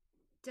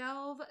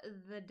 Delve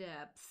the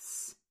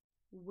depths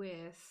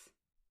with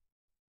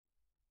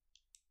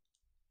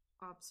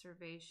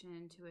observation,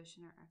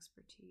 intuition, or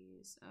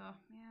expertise. Oh,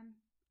 man.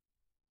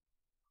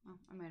 Well,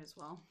 I might as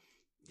well.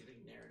 You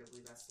think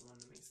narratively that's the one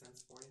that makes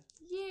sense for you?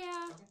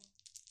 Yeah. Okay.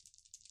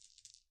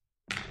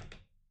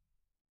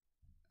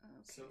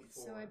 Okay,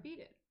 so I beat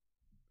it,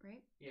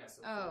 right? Yeah,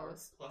 so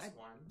 4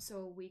 +1.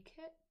 So a weak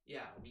hit?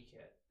 Yeah, a weak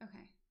hit.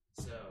 Okay.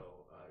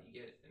 So you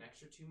get an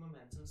extra 2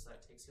 momentum, so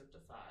that takes you up to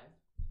 5.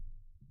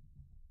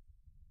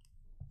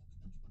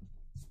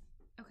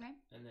 Okay.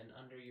 And then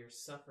under your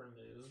suffer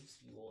moves,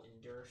 you will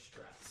endure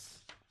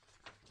stress.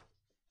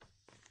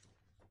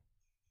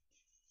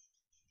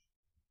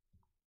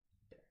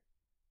 There.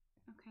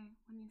 Okay.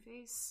 When you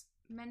face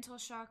mental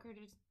shock or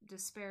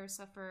despair,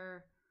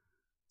 suffer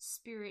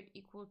spirit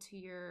equal to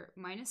your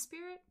minus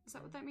spirit. Is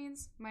that what that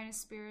means? Minus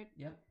spirit.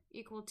 Yep.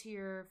 Equal to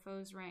your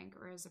foe's rank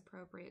or as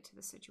appropriate to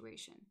the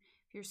situation.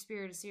 If your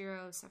spirit is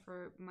 0,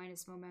 suffer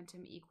minus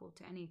momentum equal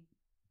to any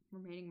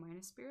remaining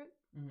minus spirit.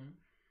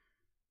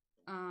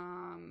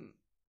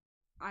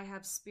 I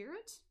have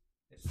spirit.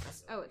 It's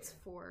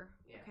 4.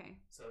 Yeah. Okay.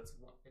 So it's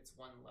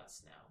 1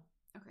 less now.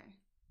 Okay.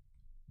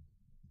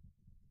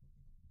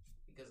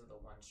 Because of the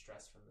 1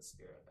 stress from the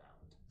spirit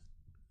bound.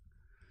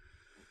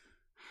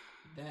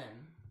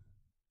 Then.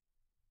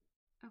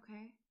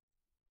 Okay.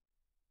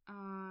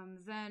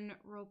 Then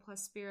roll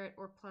plus spirit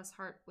or plus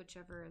heart,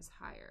 whichever is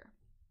higher.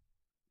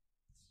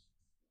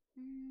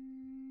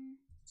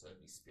 So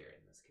it'd be spirit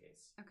in this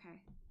case.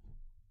 Okay.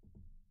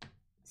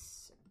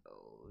 So,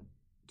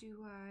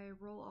 do I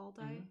roll all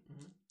die?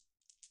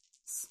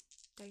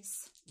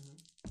 Dice.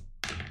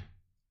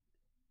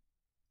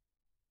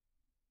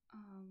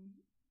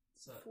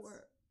 So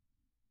 4.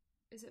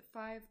 Is it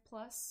 5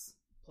 plus?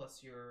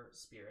 Plus your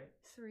spirit.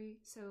 3,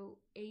 so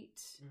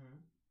 8.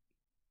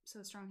 So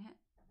a strong hit.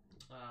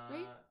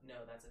 Right?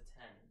 No, that's a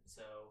 10.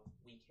 So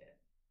weak hit.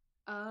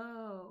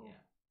 Oh. Yeah.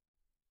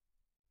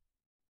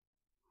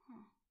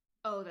 Huh.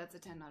 Oh, that's a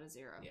 10, not a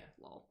 0. Yeah.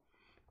 Lol.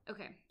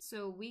 Okay,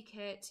 so weak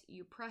hit,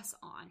 you press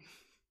on.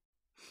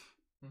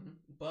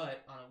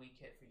 But on a weak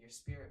hit for your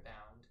spirit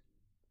bound,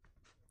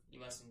 you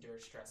must endure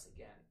stress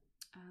again.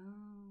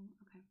 Oh,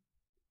 okay.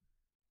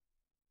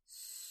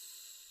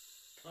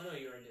 Oh no,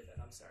 you already did that.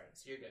 I'm sorry.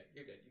 So you're good.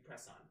 You're good. You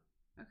press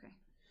on. Okay.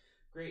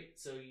 Great.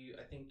 So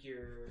I think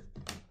you're.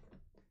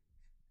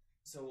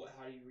 So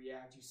how do you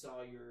react? You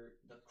saw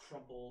the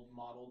crumpled,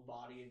 mottled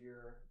body of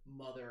your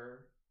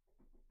mother.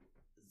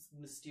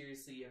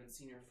 Mysteriously, you haven't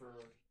seen her for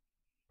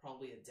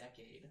probably a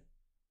decade.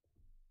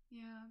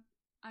 Yeah,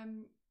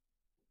 I'm.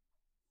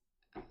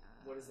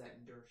 What does that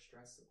endure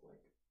stress look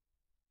like?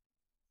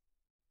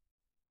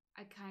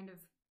 I kind of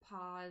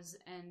pause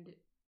and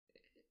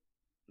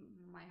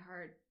my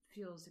heart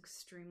feels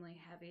extremely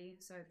heavy,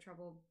 so I have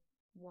trouble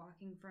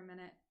walking for a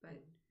minute,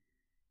 but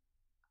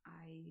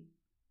I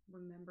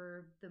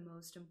remember the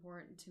most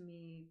important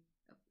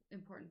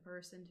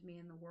person to me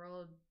in the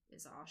world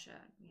is Asha.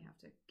 We have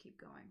to keep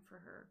going for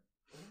her.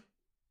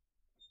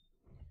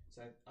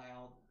 So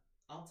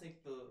I'll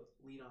take the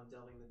lead on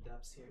delving the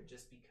depths here,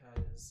 just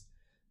because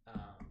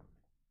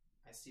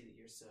I see that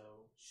you're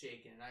so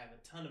shaken, and I have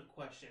a ton of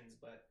questions,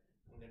 but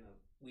I'm gonna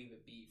leave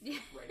it be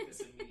for right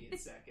this immediate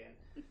second.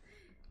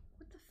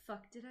 What the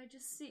fuck did I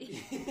just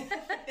see?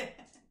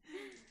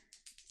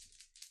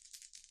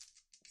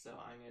 So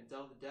I'm gonna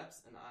delve the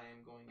depths, and I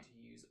am going to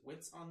use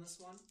wits on this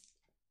one.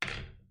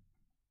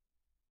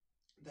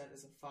 That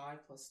is a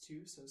 5 plus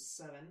 2, so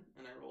 7,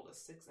 and I rolled a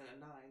 6 and a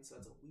 9, so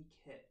that's a weak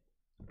hit.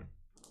 On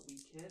a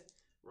weak hit,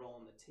 roll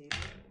on the table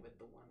with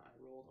the one I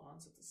rolled on,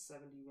 so it's a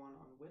 71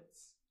 on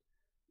wits.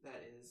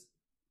 That is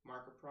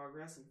mark of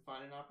progress and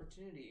find an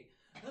opportunity.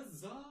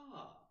 Huzzah!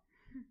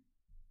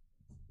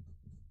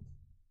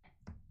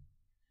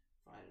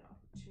 Find an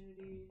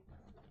opportunity.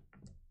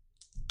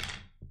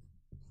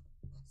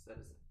 So that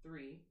is a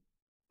 3.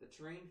 The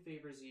terrain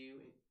favors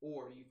you,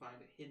 or you find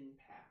a hidden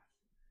path.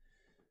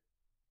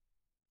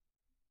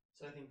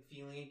 So I think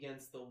feeling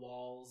against the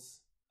walls,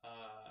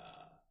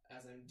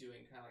 as I'm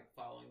doing, kind of like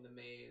following the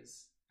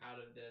maze out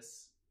of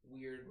this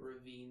weird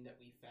ravine that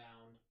we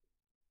found,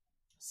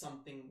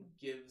 something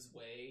gives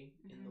way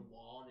in the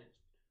wall, and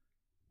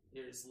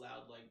there's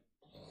loud, like,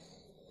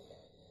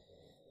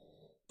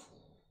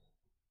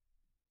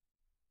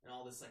 and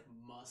all this like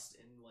must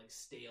and like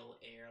stale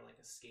air like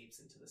escapes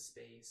into the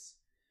space.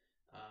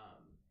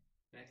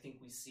 And I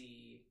think we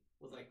see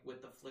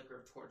with the flicker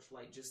of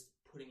torchlight, just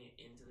putting it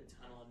into the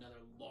tunnel,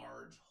 another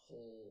large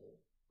hole,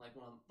 like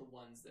one of the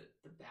ones that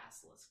the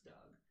basilisk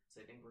dug.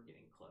 So I think we're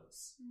getting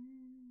close.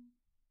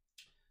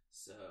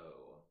 So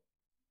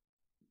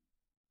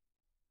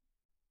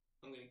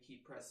I'm going to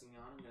keep pressing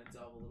on. I'm going to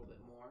delve a little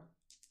bit more.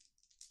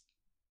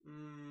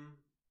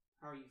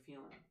 How are you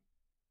feeling?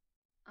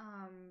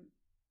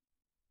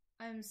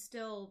 I'm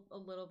still a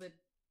little bit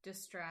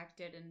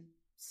distracted and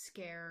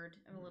scared.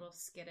 I'm a little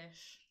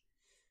skittish.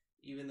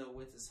 Even though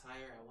wits is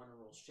higher, I want to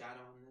roll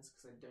shadow on this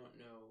because I don't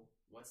know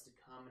what's to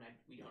come, and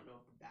we don't know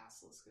if the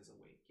basilisk is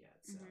awake yet.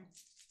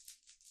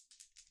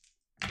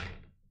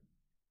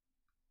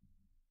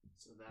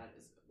 So that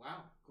is,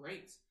 wow,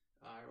 great.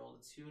 I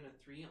rolled a 2 and a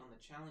 3 on the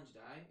challenge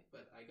die,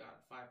 but I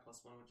got 5 plus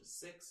 1, which is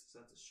 6,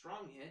 so that's a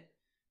strong hit.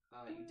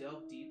 You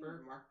delve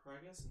deeper, mark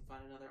progress, and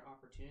find another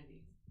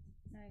opportunity.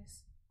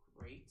 Nice.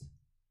 Great.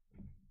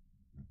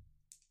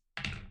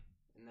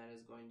 And that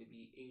is going to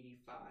be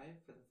 85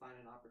 for the find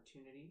an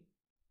opportunity.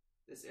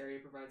 This area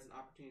provides an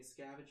opportunity to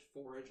scavenge,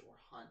 forage, or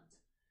hunt.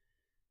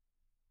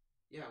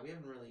 Yeah, we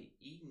haven't really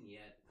eaten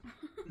yet.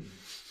 We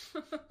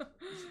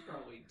should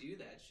probably do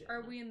that shit. Are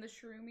we in the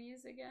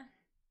shroomies again?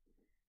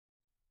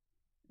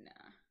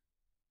 Nah.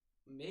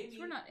 Maybe.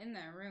 We're not in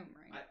that room,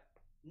 right?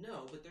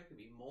 No, but there could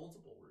be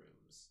multiple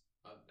rooms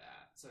of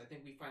that. So I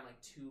think we find like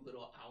 2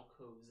 little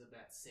alcoves of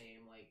that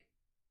same, like,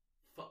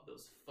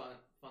 those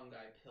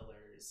fungi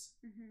pillars.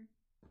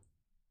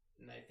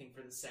 And I think for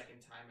the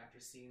second time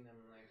after seeing them,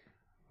 I'm like,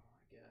 oh,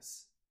 I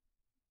guess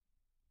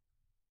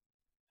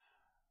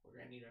we're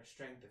going to need our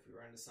strength if we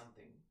run into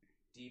something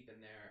deep in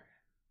there.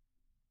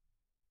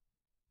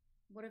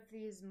 What if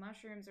these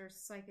mushrooms are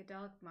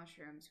psychedelic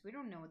mushrooms? We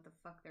don't know what the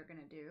fuck they're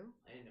going to do.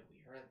 I didn't know we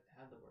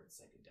had the word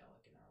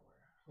psychedelic in our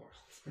world.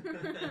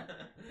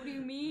 What do you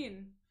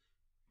mean?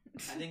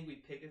 I think we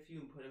pick a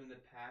few and put them in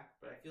the pack,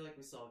 but I feel like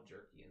we still have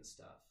jerky and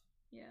stuff.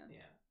 Yeah.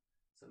 Yeah.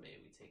 So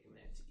maybe we take a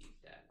minute to eat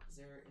that. Is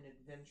there an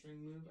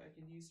adventuring move I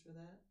could use for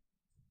that?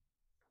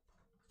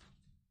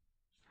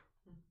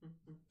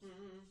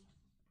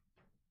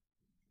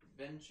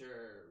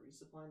 Adventure.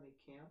 Resupply, make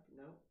camp.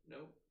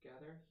 Nope.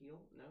 Gather,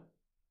 heal. Nope.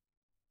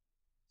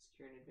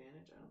 Secure an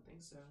advantage. I don't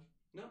think so.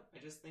 Nope. I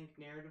just think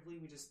narratively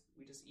we just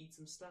eat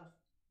some stuff.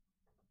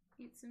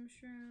 Eat some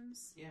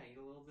shrooms. Yeah, eat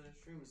a little bit of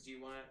shrooms. Do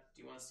you want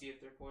to see if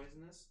they're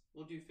poisonous?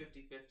 We'll do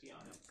 50-50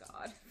 on it. Oh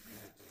God.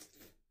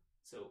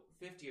 So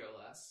 50 or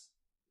less,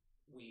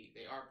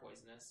 they are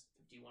poisonous.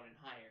 51 and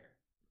higher,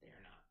 they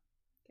are not.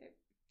 Okay.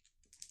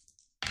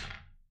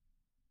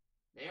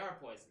 They are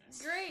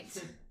poisonous.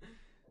 Great.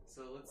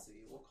 So let's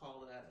see. We'll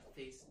call that a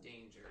face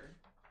danger.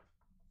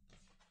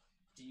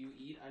 Do you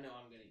eat? I know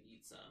I'm going to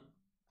eat some.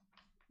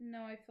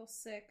 No, I feel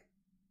sick.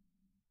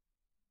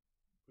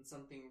 And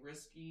something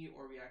risky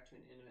or react to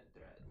an intimate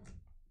threat.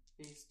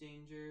 Face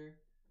danger.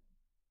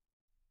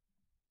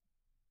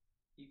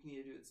 You can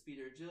either do it with speed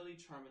or agility,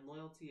 charm and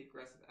loyalty,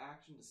 aggressive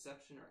action,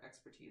 deception, or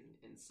expertise and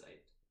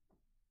insight.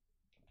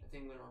 I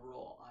think I'm going to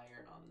roll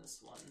iron on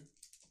this one.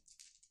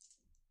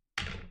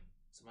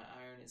 So my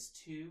iron is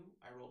 2.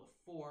 I rolled a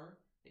 4.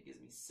 It gives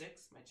me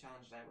 6. My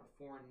challenge die were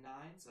 4 and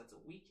 9, so that's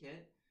a weak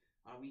hit.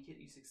 On a weak hit,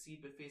 you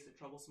succeed but face a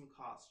troublesome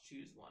cost.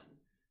 Choose one.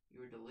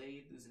 You are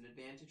delayed, lose an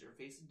advantage, or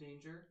face a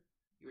danger.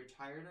 You are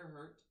tired or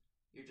hurt.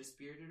 You're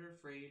dispirited or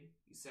afraid.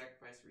 You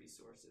sacrifice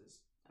resources.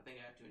 I think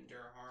I have to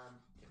endure harm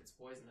if it's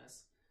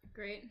poisonous.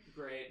 Great.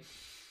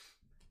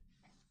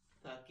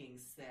 Fucking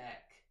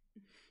sick.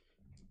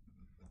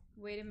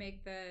 Way to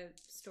make the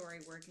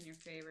story work in your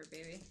favor,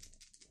 baby.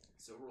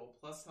 So roll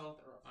plus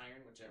health or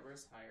iron, whichever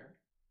is higher.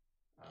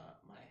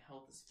 My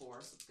health is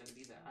 4, so it's going to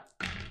be that.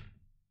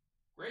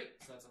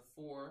 Great. So that's a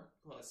 4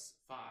 plus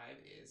 5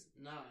 is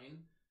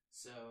 9.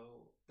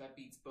 So that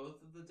beats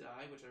both of the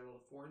die, which I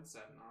rolled a 4 and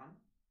 7 on.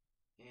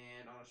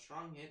 And on a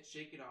strong hit,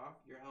 shake it off.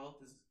 If your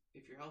health is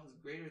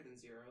greater than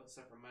 0,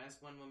 suffer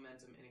 -1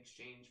 momentum in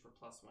exchange for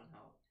 +1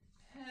 health.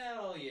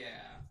 Hell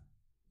yeah.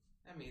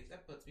 That means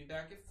that puts me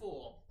back at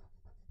full.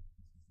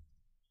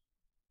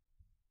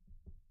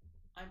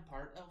 I'm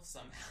part elf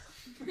somehow.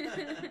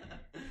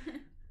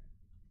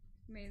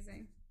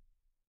 Amazing.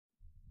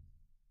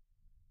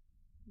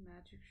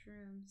 Magic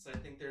shrooms. So I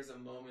think there's a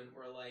moment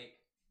where, like,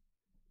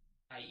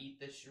 I eat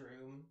the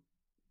shroom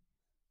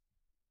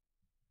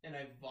and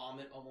I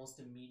vomit almost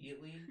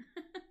immediately.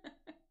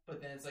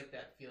 But then it's like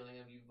that feeling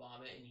of you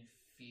vomit and you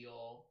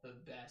feel the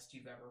best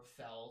you've ever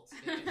felt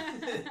in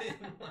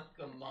like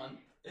a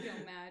month. Feel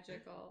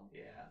magical.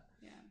 Yeah.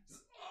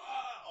 Just,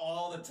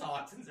 all the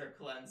toxins are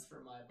cleansed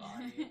from my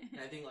body.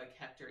 And I think like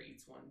Hector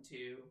eats one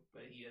too,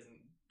 but he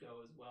doesn't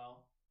go as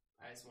well.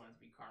 I just want it to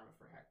be karma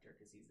for Hector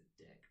because he's a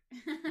dick.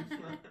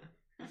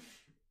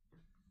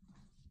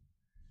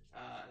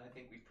 And I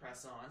think we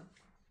press on.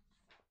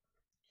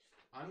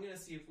 I'm going to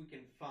see if we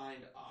can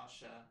find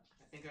Asha.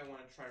 I think I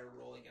want to try to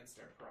roll against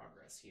our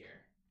progress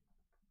here.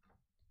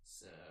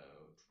 So...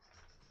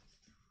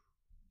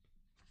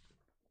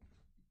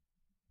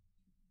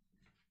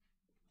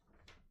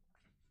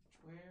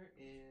 where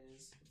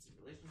is... let's see,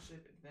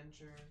 relationship,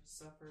 adventure,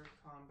 suffer,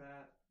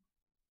 combat,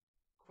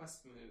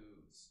 quest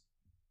moves.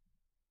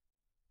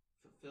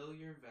 Fulfill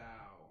your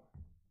vow.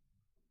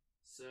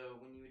 So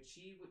when you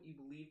achieve what you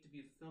believe to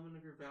be the fulfillment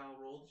of your vow,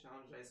 roll the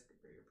challenge dice to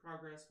compare your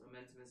progress.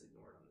 Momentum is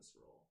ignored on this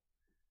roll.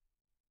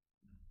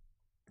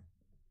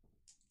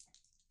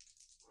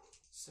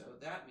 So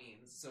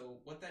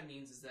what that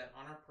means is that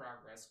on our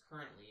progress,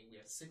 currently, we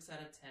have 6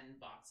 out of 10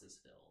 boxes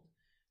filled.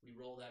 We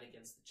roll that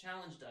against the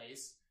challenge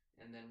dice,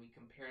 and then we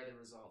compare the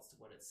results to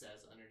what it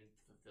says underneath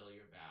the fulfill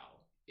your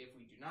vow. If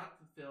we do not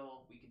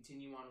fulfill, we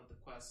continue on with the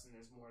quest, and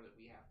there's more that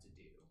we have to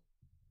do.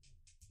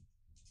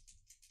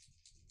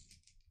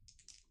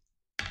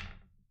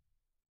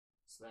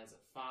 So that's a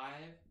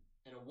 5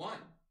 and a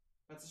 1.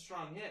 That's a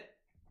strong hit.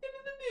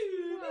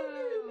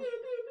 Whoa.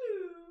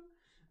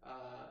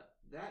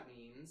 That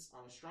means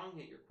on a strong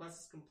hit, your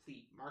quest is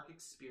complete. Mark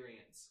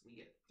experience. We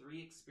get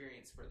 3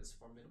 experience for this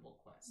formidable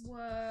quest.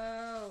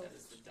 Whoa. That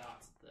is the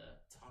dots at the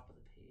top of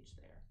the page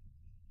there.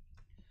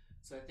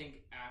 So I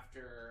think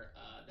after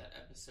that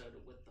episode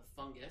with the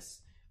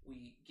fungus,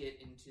 we get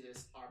into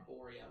this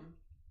arboreum.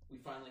 We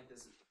find like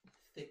this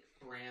thick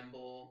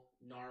bramble,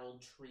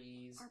 gnarled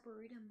trees.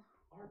 Arboretum.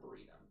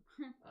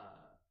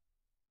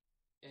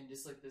 And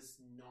just like this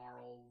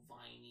gnarl,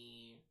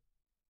 viney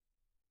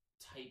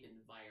type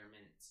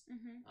environment,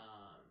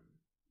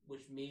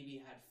 which maybe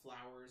had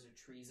flowers or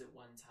trees at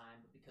one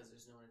time, but because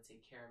there's no one to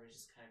take care of it,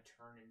 it's just kind of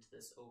turned into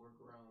this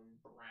overgrown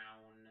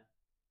brown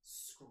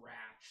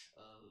scratch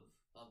of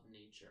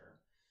nature.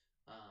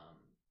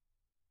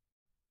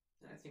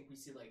 And I think we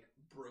see like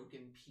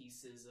broken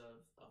pieces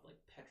of like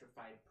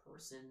petrified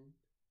person,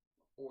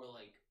 or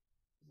like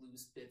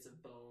loose bits of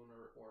bone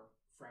or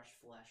fresh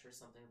flesh or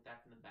something like that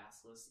from the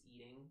basilisk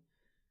eating.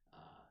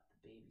 The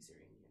babies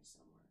are in here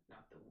somewhere.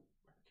 Not the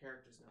our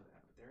characters know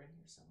that, but they're in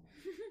here somewhere.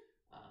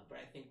 But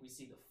I think we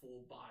see the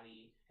full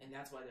body, and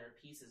that's why there are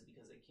pieces,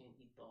 because they can't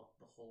eat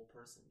the whole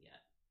person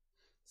yet.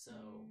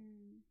 So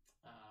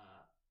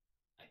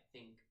I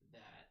think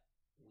that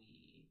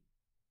we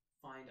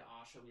find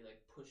Asha, we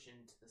like push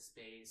into the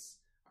space.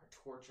 Our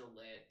torch are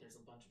lit. There's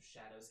a bunch of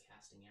shadows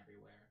casting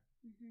everywhere.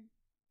 Mm-hmm.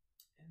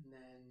 And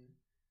then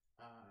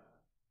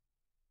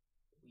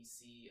we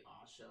see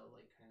Asha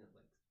like kind of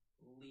like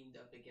leaned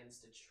up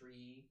against a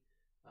tree.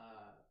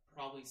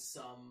 Probably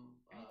some.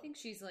 I think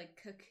she's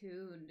like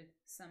cocooned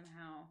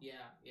somehow.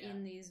 Yeah.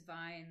 In these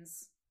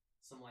vines.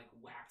 Some like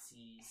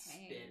waxy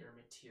spit or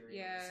material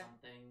or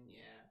something.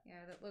 Yeah.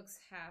 Yeah, that looks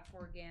half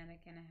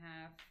organic and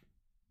half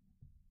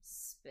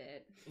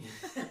spit.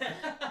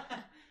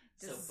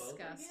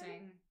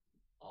 Disgusting.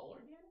 All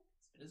organic?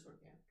 Spit is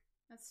organic.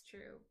 That's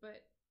true,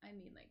 but I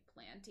mean like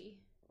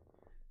planty.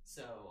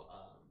 So,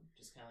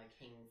 just kind of like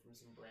hanging from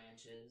some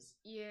branches.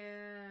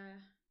 Yeah.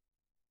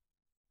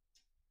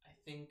 I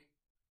think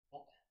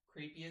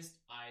creepiest,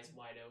 eyes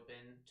wide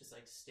open, just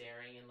like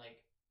staring, and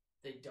like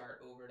they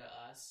dart over to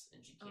us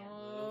and she can't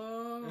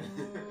move.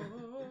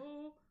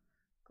 Oh,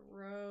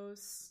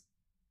 gross.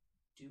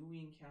 Do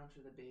we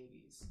encounter the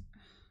babies?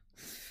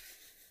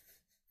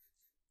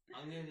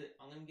 I'm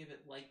gonna give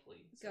it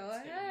likely. So Go it's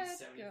ahead. Gonna be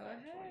 75, Go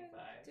ahead.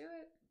 25. Do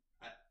it.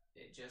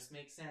 It just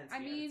makes sense. I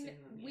mean,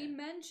 we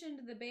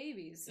mentioned the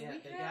babies, so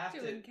we have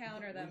to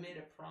encounter them. We made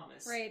a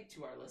promise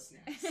to our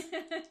listeners.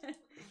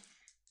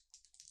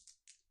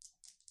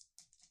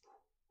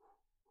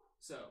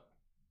 So,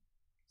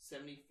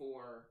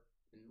 74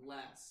 and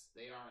less,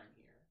 they are in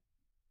here.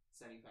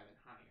 75 and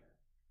higher,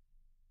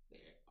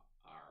 they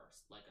are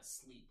like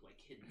asleep, like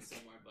hidden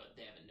somewhere, but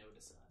they haven't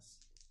noticed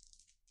us.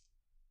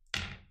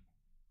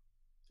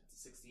 That's a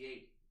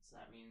 68. So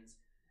that means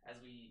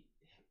as we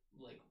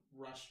like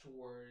rush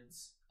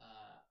towards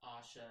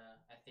Asha,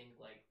 I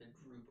think like the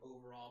group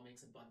overall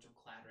makes a bunch of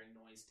clattering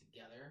noise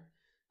together.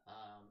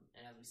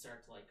 And as we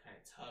start to like kind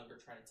of tug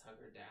or try to tug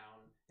her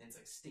down, and it's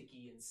like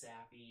sticky and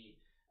sappy,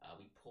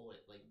 we pull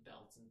it like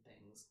belts and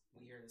things.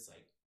 We hear this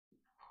like,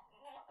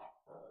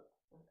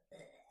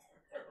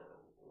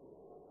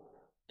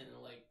 and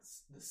like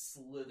the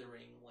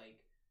slithering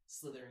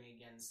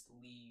against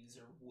leaves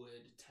or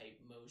wood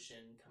type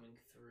motion coming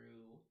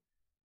through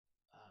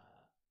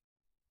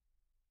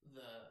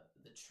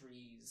the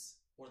trees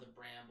or the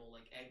bramble,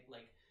 like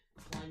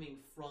climbing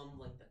from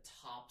like the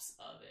tops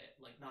of it,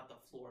 like not the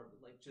floor,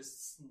 but like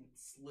just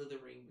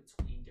slithering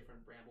between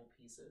different bramble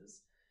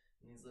pieces.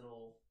 And these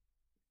little,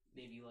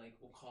 maybe like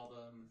we'll call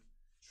them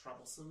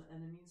troublesome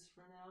enemies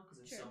for now because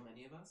there's so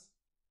many of us.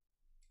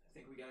 I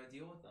think we gotta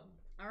deal with them.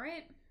 All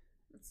right,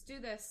 let's do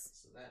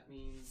this. So that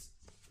means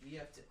we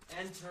have to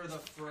enter the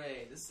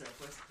fray. This is our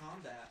first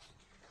combat.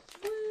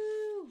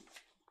 Woo!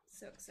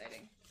 So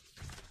exciting.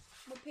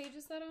 What page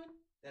is that on?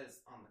 That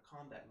is on the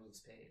combat moves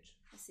page.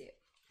 I see it.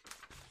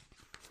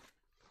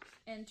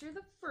 Enter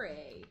the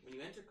fray. When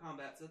you enter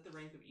combat, set the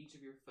rank of each of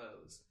your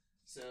foes.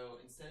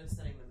 So instead of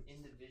setting them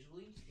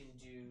individually, you can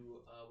do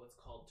what's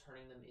called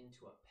turning them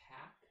into a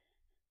pack.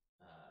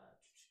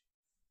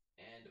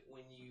 And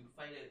when you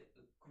fight a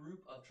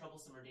group of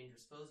troublesome or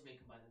dangerous foes, you may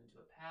combine them into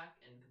a pack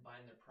and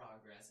combine their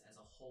progress as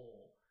a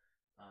whole.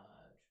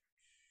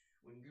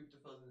 When grouped of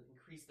foes,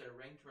 increase their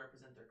rank to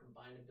represent their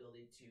combined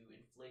ability to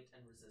inflict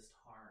and resist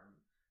harm.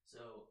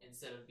 So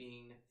instead of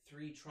being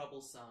 3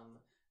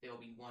 troublesome, there will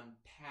be 1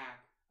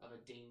 pack of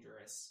a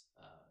dangerous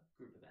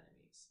group of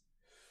enemies.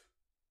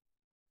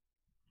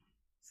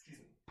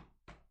 Excuse me.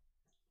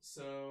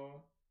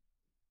 So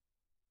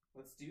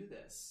let's do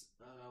this.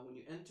 When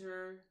you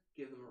enter,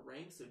 give them a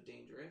rank, so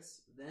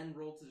dangerous. Then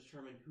roll to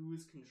determine who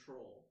is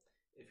control.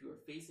 If you are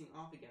facing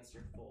off against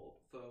your foe,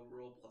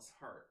 roll plus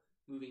heart.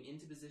 Moving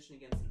into position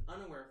against an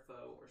unaware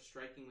foe or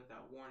striking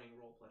without warning,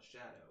 roll plus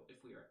shadow.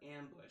 If we are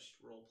ambushed,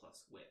 roll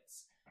plus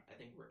wits. I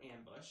think we're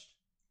ambushed,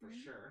 for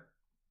sure.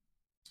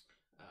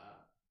 I'm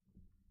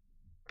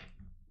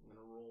going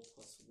to roll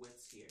plus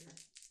wits here.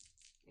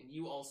 And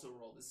you also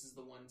roll. This is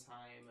the one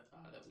time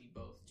that we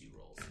both do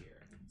rolls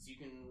here. So you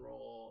can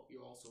roll,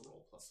 you also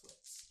roll plus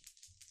wits.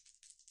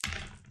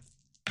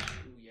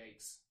 Ooh,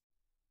 yikes.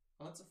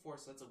 Oh, that's a 4,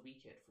 so that's a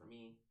weak hit for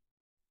me.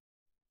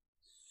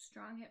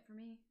 Strong hit for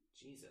me.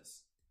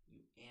 Jesus,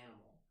 you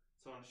animal.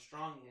 So on a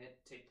strong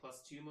hit, take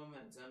plus 2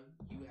 momentum.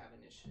 You have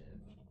initiative.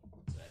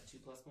 So add 2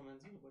 plus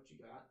momentum of what you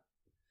got.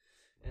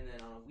 And then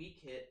on a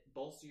weak hit,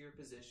 bolster your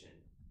position.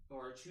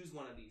 Or choose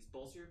one of these.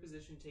 Bolster your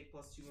position, take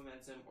plus 2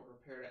 momentum, or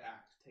prepare to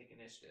act. Take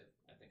initiative.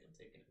 I think I'm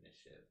taking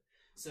initiative.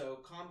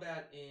 So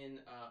combat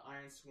in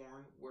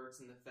Ironsworn works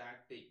in the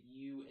fact that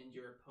you and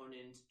your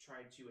opponent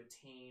try to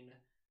attain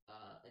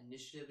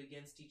initiative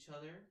against each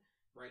other.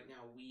 Right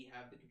now, we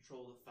have the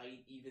control of the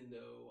fight, even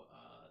though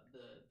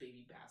the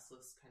baby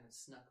basilisks kind of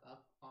snuck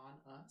up on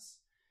us.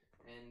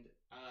 And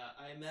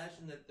I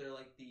imagine that they're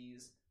like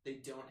these. They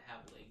don't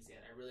have legs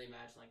yet. I really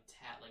imagine like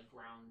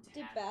ground tadpoles.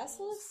 Did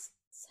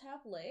basilisks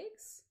have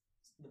legs?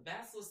 The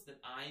basilisks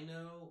that I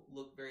know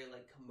look very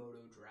like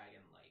Komodo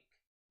dragon-like.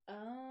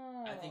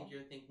 Oh. I think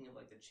you're thinking of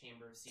like the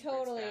Chamber of Secrets.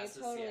 Totally, basilisks.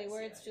 totally. Yes,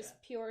 where it's just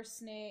pure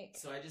snake.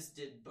 So I just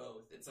did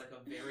both. It's like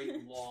a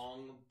very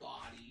long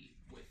body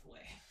with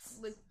legs.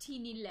 With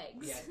teeny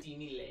legs. Yeah,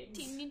 teeny legs.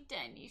 Teeny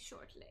tiny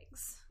short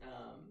legs.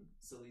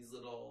 So these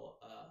little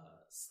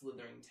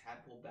slithering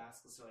tadpole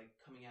basilisks are like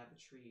coming out of the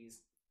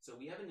trees. So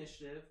we have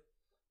initiative,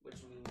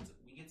 which means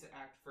we get to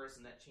act first,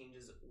 and that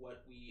changes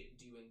what we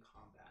do in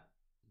combat.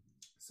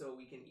 So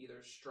we can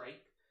either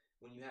strike.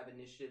 When you have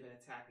initiative and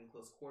attack in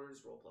close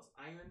quarters, roll plus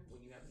iron.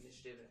 When you have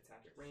initiative and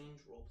attack at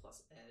range, roll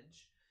plus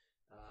edge.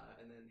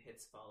 And then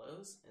hits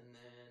follows. And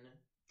then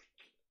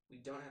we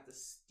don't have to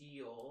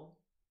steal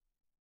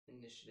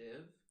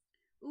initiative.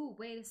 Ooh,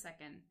 wait a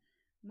second.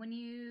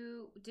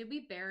 Did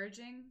we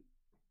barraging?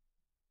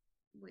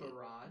 Wait,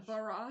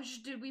 barrage?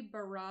 Did we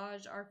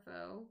barrage our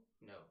foe?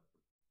 No.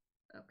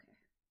 Okay.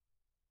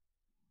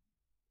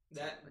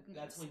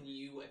 That's when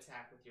you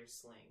attack with your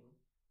sling.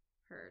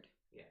 Heard.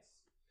 Yes.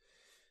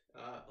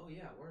 Oh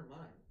yeah, we're in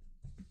line.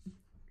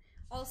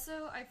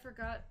 Also, I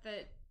forgot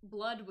that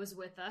Blood was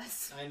with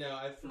us. I know,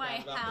 I forgot My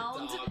about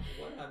hound. the dog,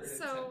 110%.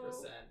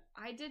 So,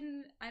 I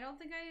don't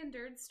think I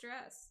endured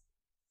stress.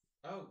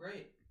 Oh,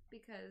 great.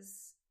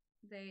 Because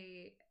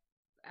they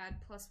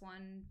add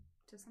 +1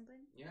 to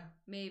something? Yeah.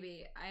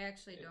 Maybe. I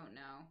actually don't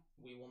know.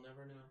 We will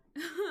never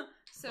know.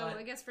 So,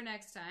 I guess for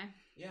next time.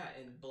 Yeah,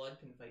 and Blood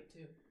can fight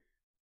too.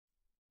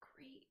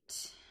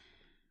 Great.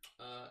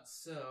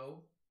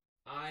 So,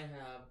 I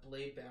have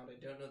Blade Bound. I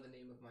don't know the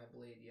name of my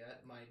blade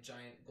yet. My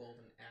giant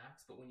golden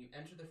axe. But when you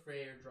enter the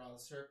fray or draw a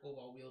circle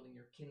while wielding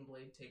your kin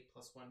blade, take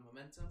 +1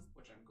 momentum,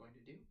 which I'm going to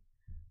do.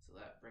 So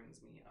that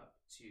brings me up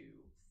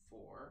to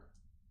 4.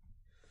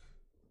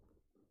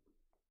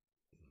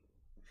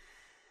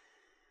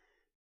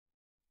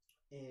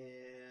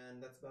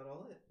 And that's about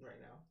all it right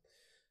now.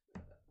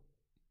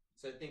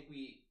 So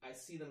I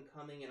see them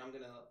coming, and I'm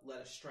going to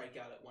let a strike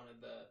out at one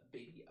of the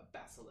baby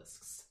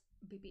basilisks.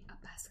 Baby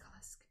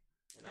basilisk.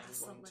 And I'm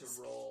going to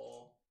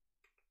roll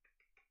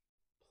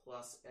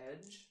plus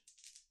edge.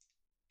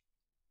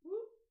 Woo.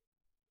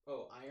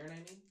 Oh, iron, I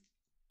mean.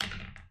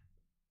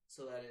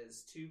 So that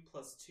is 2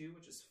 plus 2,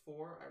 which is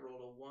 4. I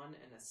rolled a 1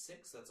 and a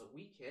 6. So that's a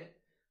weak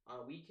hit. On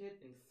a weak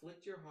hit,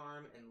 inflict your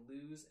harm and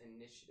lose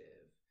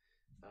initiative.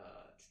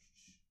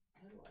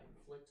 How do I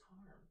inflict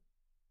harm?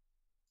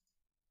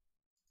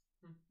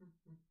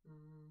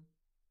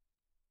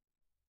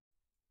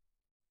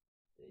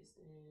 Based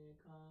in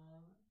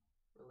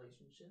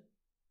relationship.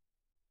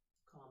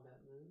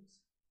 Combat moves.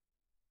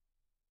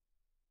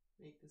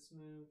 Make this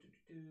move,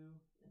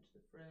 enter the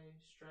fray,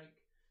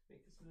 strike,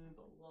 make this move,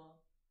 blah, blah, blah.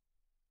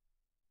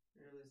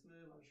 Enter this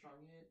move on a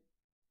strong hit.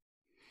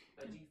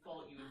 By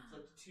default, you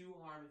inflict 2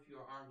 harm if you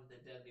are armed with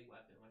a deadly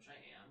weapon, which I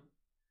am.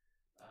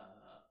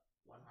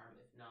 1 harm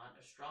if not.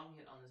 A strong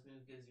hit on this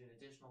move gives you an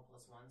additional +1,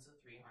 so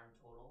 3 harm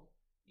total.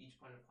 Each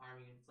point of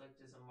harm you inflict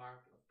is a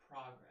mark of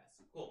progress.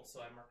 Cool,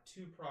 so I mark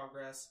 2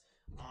 progress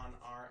on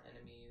our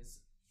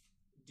enemies'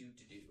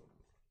 do-to-do.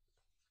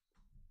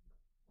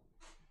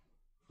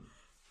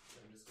 So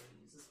I'm just going to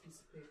use this piece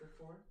of paper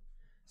for.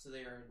 So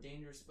they are a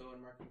dangerous foe,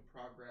 and marking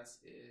progress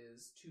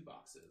is 2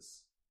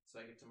 boxes. So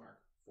I get to mark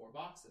 4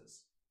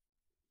 boxes.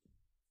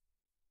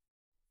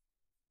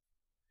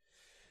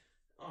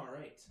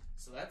 Alright,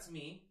 so that's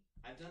me.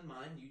 I've done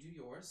mine, you do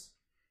yours.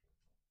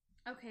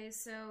 Okay,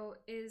 so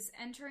is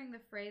entering the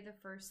fray the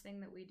first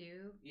thing that we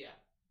do? Yeah.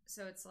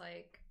 So it's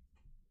like,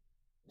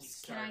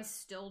 can I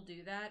still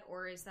do that,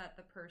 or is that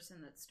the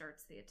person that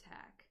starts the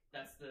attack?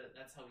 That's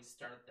how we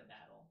start the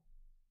battle.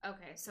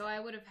 Okay, so I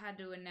would have had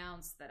to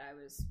announce that I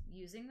was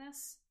using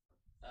this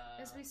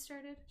as we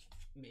started?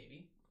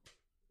 Maybe.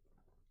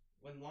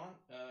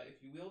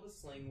 If you wield a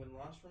sling, when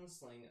launched from a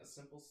sling, a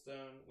simple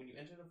stone, when you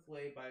enter the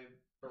fray by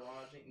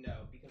barraging,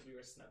 no, because we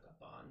were snuck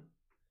up on.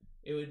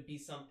 It would be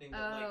something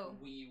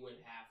that we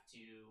would have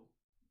to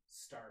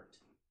start.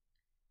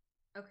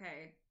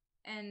 Okay.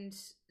 And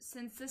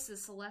since this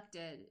is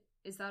selected,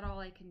 is that all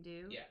I can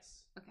do?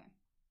 Yes. Okay.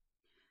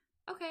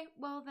 Okay,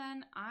 well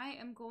then I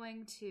am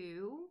going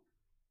to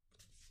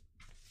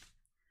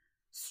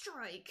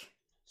strike.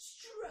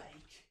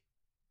 Strike.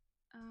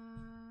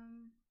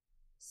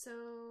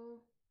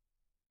 So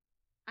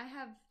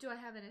do I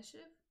have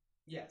initiative?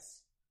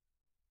 Yes.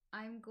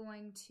 I'm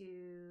going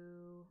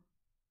to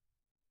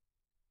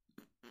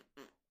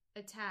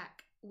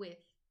attack with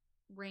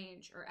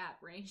range, or at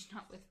range,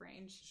 not with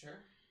range.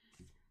 Sure.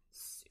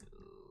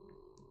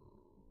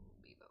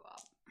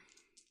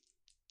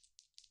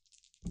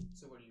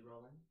 So what are you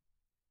rolling?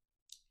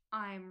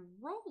 I'm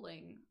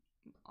rolling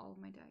all of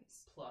my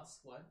dice. Plus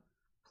what?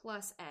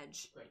 Plus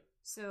edge. Great.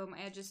 So my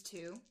edge is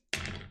 2.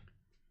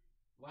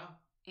 Wow.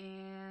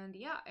 And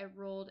yeah, I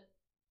rolled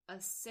a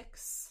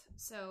 6,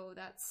 so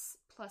that's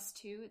plus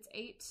 2, it's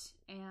 8,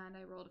 and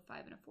I rolled a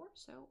 5 and a 4,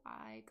 so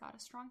I got a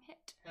strong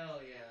hit.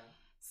 Hell yeah.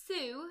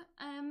 So,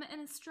 and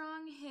a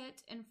strong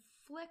hit,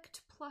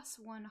 inflict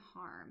 +1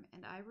 harm,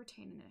 and I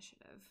retain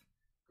initiative.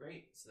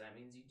 Great, so that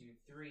means you do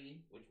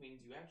 3, which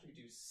means you actually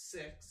do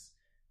 6,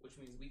 which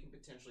means we can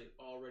potentially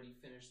already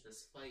finish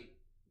this fight.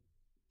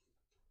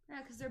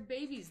 Yeah, because they're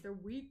babies, they're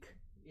weak.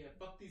 Yeah,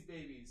 fuck these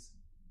babies.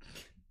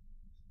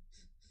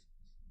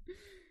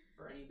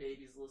 For any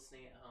babies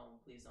listening at home,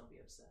 please don't be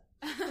upset.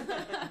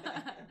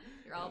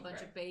 You're all a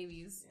bunch of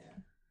babies. Yeah.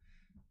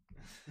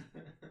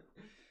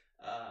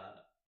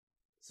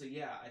 So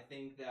yeah, I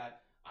think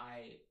that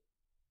I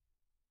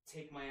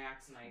take my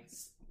axe and I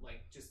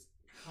just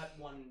cut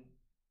one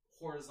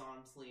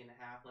horizontally in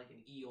half like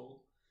an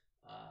eel.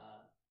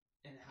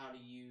 And how do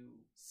you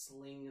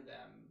sling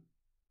them?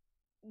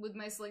 With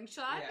my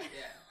slingshot?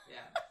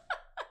 Yeah.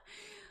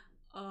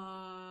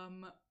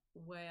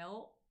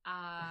 Well,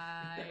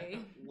 I...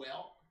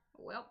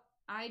 Well,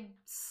 I'd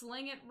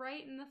sling it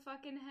right in the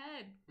fucking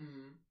head.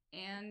 Mm-hmm.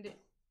 And,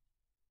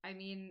 I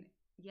mean,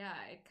 yeah,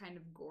 it kind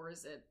of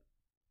gores it.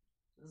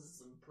 This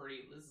is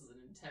an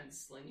intense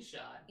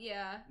slingshot.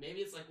 Yeah. Maybe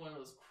it's like one of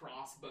those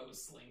crossbow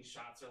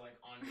slingshots or like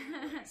on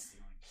your waist.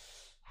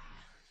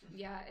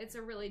 Yeah, it's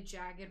a really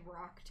jagged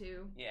rock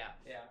too. Yeah.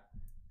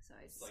 So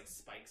it's like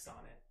spikes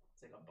on it.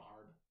 It's like a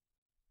barb.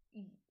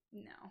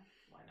 No.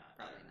 Why not?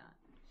 Probably not.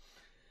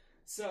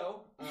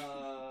 So,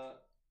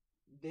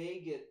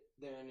 they get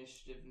their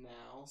initiative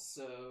now.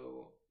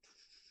 So,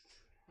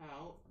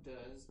 how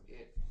does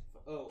it...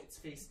 Oh, it's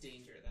face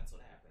danger. That's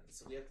what happens.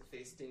 So we have to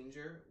face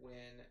danger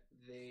when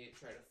they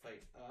try to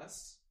fight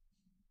us.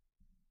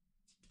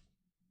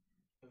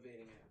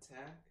 Evading an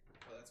attack.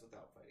 Oh, that's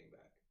without fighting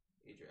back.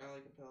 Aid your ally,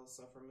 compel,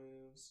 suffer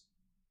moves.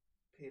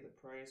 Pay the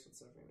price with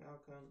suffering the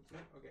outcome.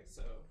 Nope. Okay,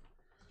 so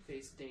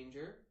face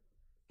danger.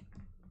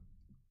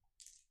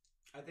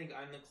 I think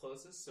I'm the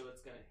closest, so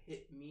it's going to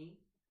hit me.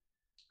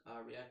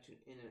 React to an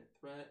imminent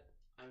threat.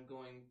 I'm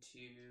going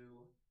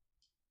to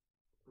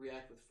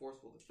react with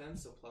forceful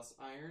defense, so plus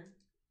iron.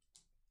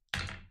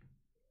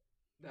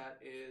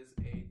 That is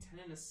a 10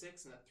 and a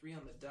 6 and a 3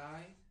 on the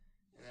die.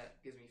 And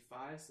that gives me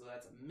 5, so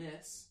that's a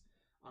miss.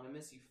 On a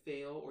miss, you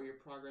fail, or your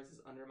progress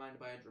is undermined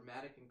by a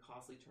dramatic and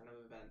costly turn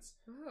of events.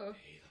 Ooh.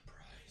 Pay the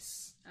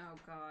price. Oh,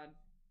 God.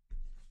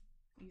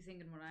 You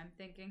thinking what I'm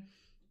thinking?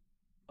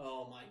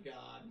 Oh, my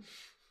God.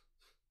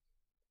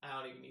 I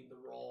don't even need the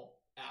roll.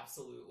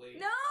 Absolutely.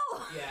 No!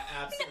 Yeah,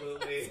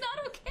 absolutely. It's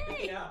not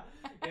okay.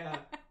 Yeah.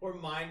 We're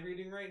mind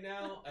reading right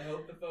now. I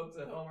hope the folks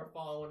at home are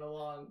following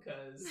along,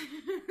 because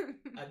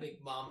I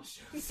think Mama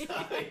shows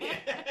up.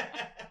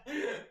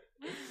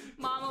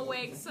 Mama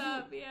wakes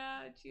up.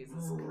 Yeah,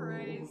 Jesus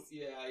Christ.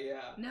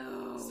 Yeah.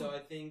 No. So I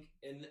think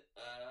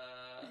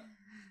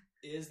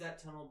is that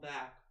tunnel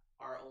back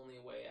our only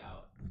way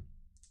out?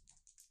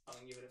 I'm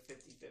going to give it a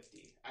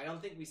 50-50. I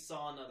don't think we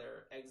saw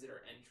another exit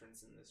or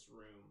entrance in this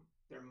room.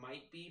 There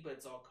might be, but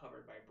it's all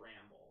covered by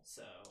bramble.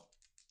 So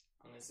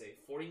I'm going to say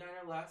 49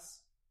 or less.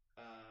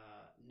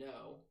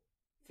 No.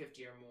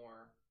 50 or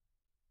more.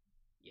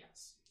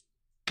 Yes.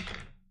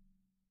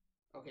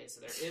 Okay,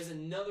 so there is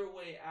another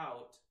way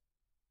out.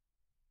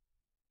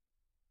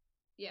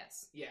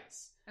 Yes.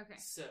 Okay.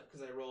 So,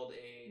 because I rolled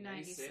a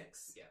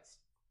 96. Yes.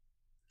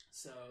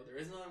 So there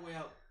is another way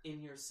out in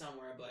here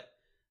somewhere, but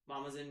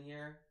Mama's in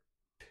here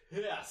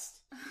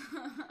pissed.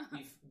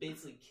 We've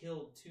basically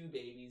killed 2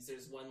 babies.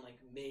 There's one like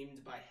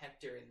maimed by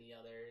Hector and the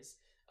others.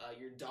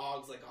 Your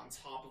dog's like on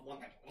top of one,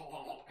 like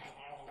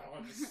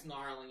just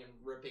snarling and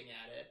ripping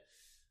at it.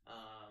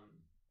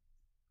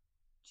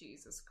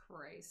 Jesus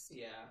Christ.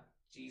 Yeah,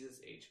 Jesus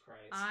H.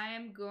 Christ.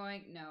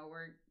 No,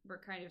 we're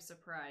kind of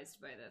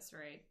surprised by this,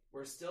 right?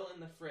 We're still in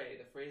the fray.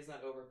 The fray's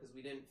not over because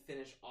we didn't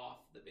finish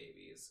off the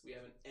babies. We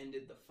haven't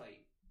ended the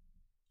fight.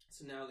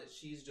 So now that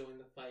she's joined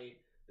the fight,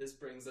 this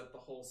brings up the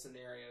whole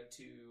scenario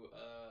to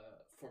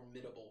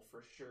formidable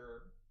for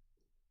sure.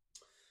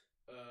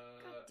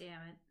 God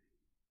damn it.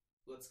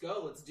 Let's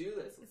go. Let's do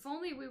this. If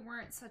only we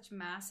weren't such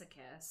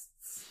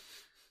masochists.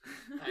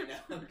 I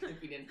know.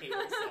 If we didn't hate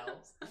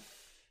ourselves.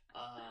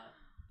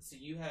 So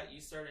you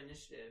start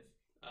initiative.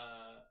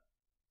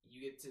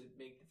 You get to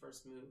make the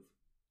first move.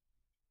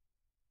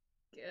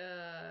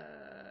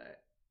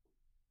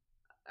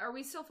 Are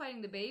we still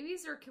fighting the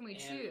babies, or can we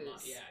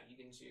choose? Yeah, you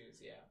can choose.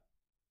 Yeah.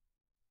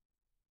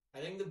 I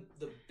think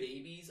the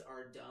babies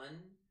are done.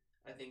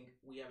 I think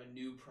we have a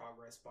new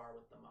progress bar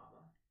with the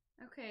mama.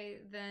 Okay,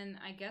 then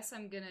I guess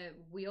I'm gonna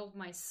wield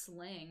my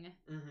sling.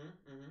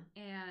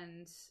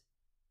 And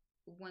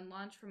when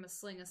launched from a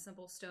sling, a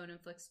simple stone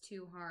inflicts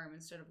 2 harm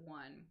instead of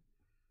 1.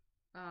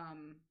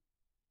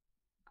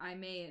 I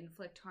may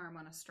inflict harm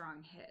on a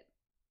strong hit.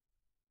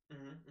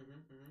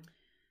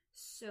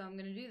 So I'm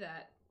gonna do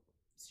that.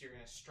 So you're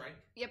gonna strike?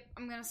 Yep,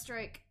 I'm gonna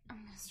strike.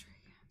 I'm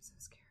so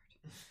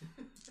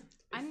scared.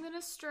 I'm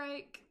gonna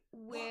strike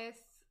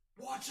with...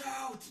 Watch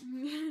out!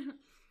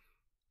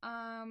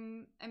 I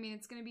mean,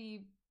 it's gonna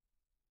be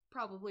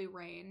probably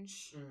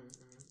range.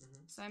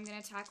 So I'm gonna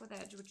attack with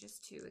edge, which is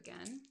 2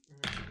 again.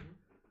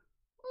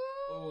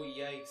 Oh,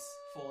 yikes.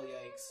 Full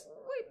yikes.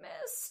 We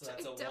missed. So I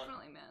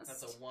definitely missed.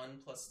 That's a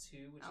 1 plus 2,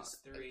 which is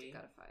 3. I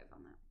got a 5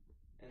 on that.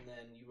 And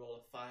then you rolled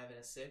a 5 and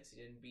a 6.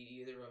 You didn't beat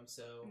either of them,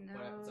 so no.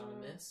 What happens on a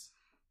miss?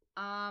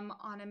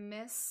 On a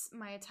miss,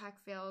 my attack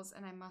fails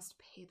and I must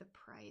pay the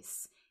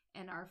price.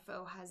 And our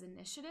foe has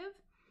initiative.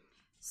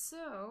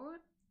 So...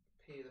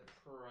 Pay the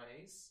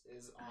price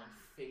is on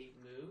fate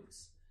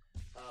moves.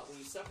 When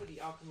you suffer the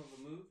outcome of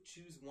a move,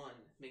 choose 1.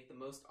 Make the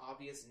most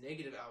obvious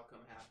negative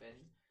outcome happen.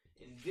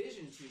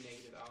 Envision 2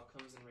 negative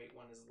outcomes and rate 1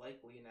 one is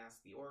likely and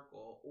ask the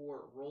oracle,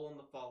 or roll on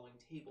the following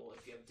table.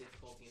 If you have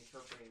difficulty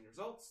interpreting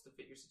results to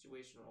fit your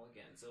situation, roll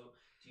again. So,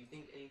 do you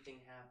think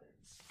anything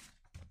happens?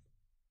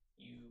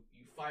 You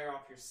fire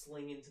off your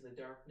sling into the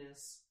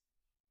darkness.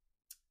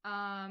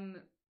 I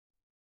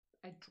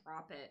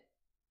drop it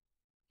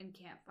and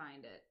can't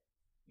find it.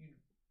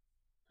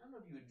 I don't know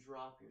if you would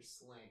drop your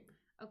sling.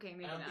 Okay,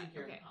 maybe not. I don't not. think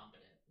you're okay.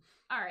 incompetent.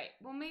 All right.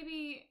 Well,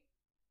 maybe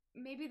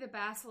the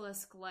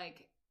basilisk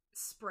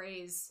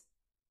sprays.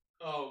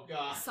 Oh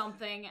God!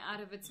 Something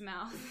out of its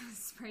mouth,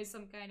 sprays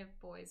some kind of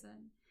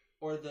poison.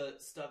 Or the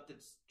stuff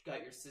that's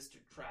got your sister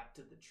trapped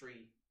to the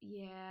tree.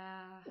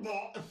 Yeah.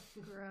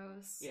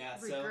 Gross. Yeah.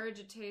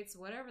 Regurgitates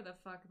whatever the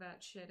fuck that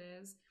shit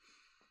is.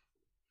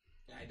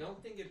 I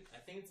don't think it. I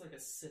think it's like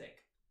acidic.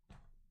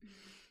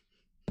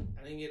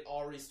 I think it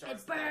all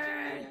restarts. It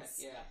burns.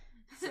 Yeah.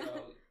 So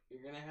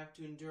you're gonna have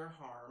to endure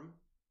harm,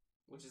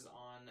 which is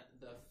on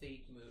the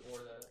fate move or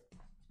the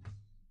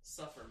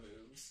suffer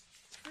moves.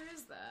 Where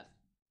is that?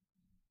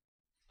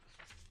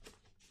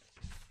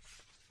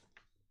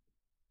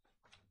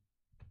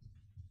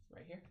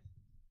 Right here.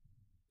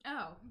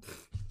 Oh,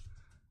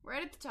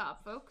 right at the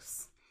top,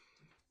 folks.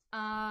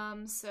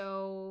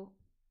 So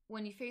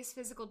when you face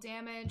physical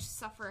damage,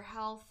 suffer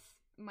health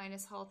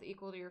minus health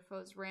equal to your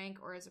foe's rank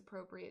or as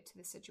appropriate to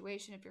the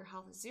situation. If your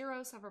health is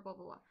 0, suffer blah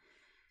blah blah.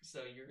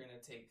 So you're gonna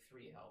take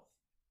 3 health.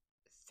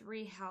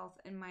 3 health,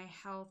 and my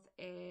health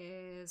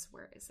is,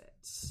 where is it?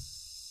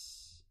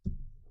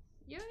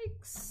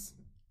 Yikes!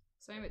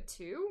 So I'm at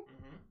 2.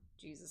 Mm-hmm.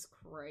 Jesus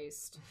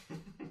Christ!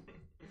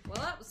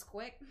 Well, that was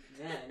quick.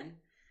 Then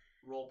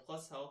roll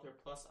plus health or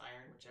plus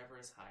iron, whichever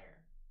is higher.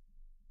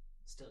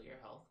 Still your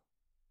health.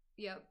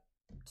 Yep,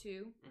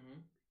 2. Mm-hmm.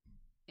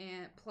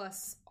 And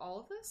plus all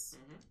of this?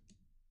 Mm-hmm.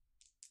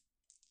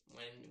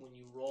 When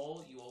you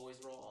roll, you always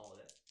roll all of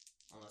it.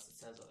 Unless it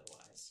says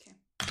otherwise. Okay.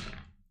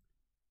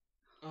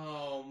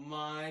 Oh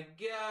my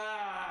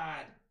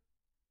God!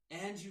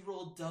 And you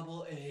rolled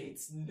double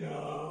 8s.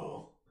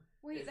 No!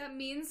 Wait, that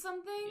means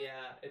something?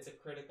 Yeah, it's a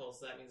critical,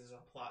 so that means there's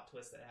a plot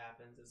twist that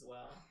happens as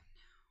well. Oh,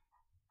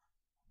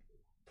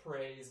 no.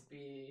 Praise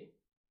be.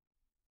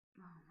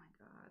 Oh my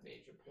God.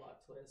 Major plot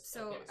twist.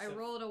 So, okay, I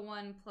rolled a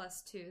 1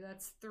 plus 2.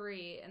 That's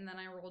 3. And then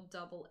I rolled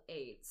double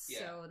 8s. Yeah.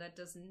 So that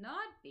does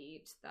not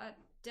beat. That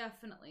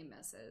definitely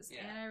misses.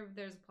 Yeah. And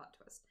there's a plot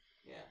twist.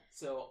 Yeah.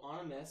 So on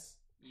a miss,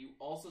 you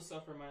also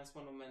suffer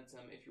 -1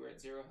 momentum. If you are at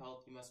 0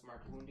 health, you must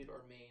mark wounded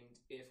or maimed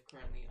if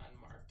currently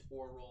unmarked,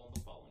 or roll on the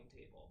following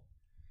table.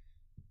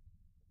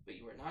 But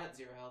you are not at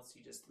 0 health, so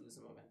you just lose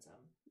the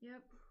momentum.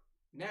 Yep.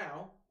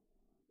 Now,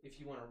 if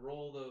you want to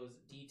roll those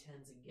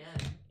d10s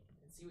again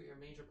and see what your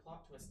major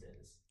plot twist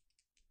is.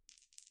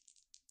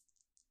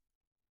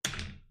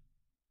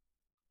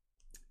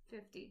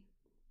 50.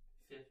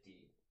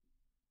 50.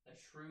 A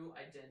true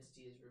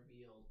identity is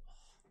revealed.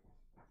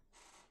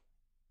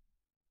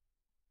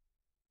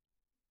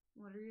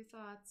 What are your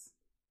thoughts?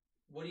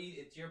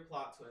 It's your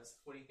plot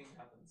twist. What do you think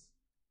happens?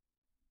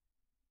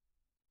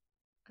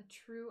 A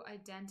true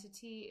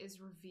identity is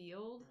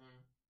revealed?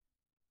 Mm-hmm.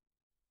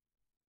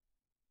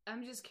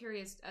 I'm just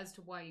curious as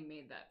to why you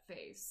made that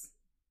face.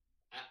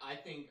 I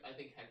think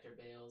Hector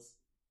bails.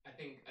 I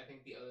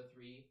think the other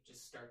 3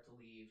 just start to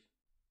leave.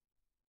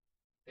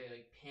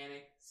 They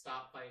panic,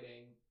 stop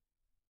fighting,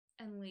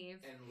 and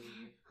leave.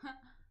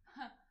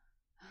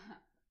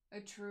 A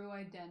true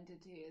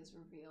identity is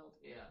revealed.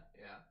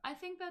 Yeah. I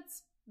think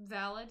that's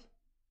valid.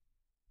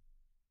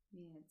 I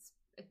mean, it's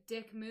a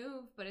dick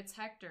move, but it's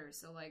Hector,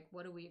 so,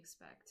 what do we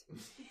expect?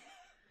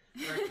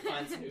 We're going to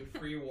find some new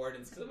free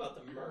wardens because I'm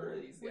about to murder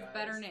these guys. With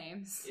better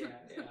names.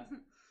 Yeah.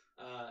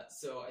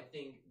 So I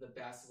think the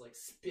basilisk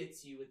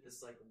spits you with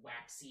this,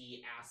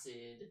 waxy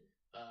acid,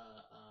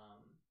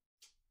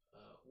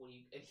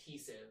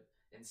 adhesive,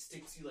 and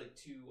sticks you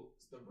to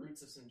the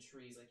roots of some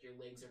trees. Your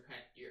legs are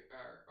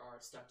are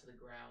stuck to the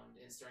ground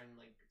and starting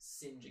to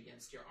singe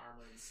against your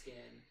armor and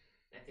skin.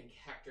 And I think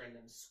Hector and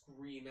them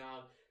scream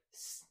out,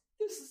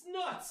 "This is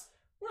nuts!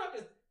 We're not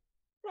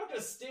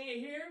gonna stay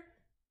here.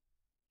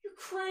 You're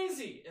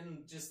crazy!"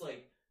 And just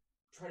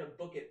try to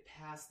book it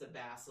past the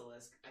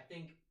basilisk. I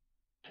think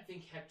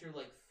Hector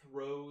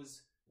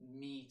throws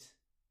meat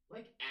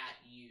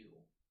at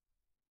you.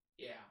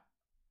 Yeah.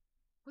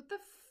 What the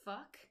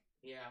fuck?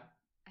 Yeah.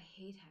 I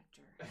hate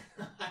Hector.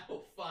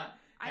 Oh, fun.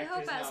 I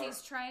hope as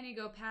he's trying to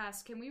go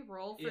past, can we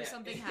roll for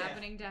something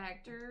happening to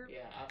Hector?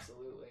 Yeah,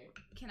 absolutely.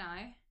 Can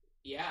I?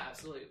 Yeah,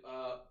 absolutely.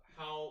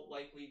 How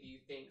likely do you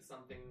think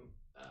something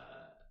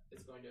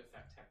is going to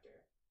affect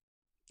Hector?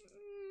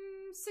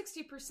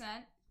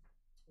 60%.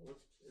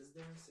 Is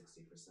there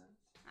 60%?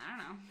 I don't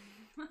know.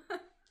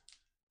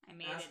 I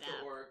made Ask it up.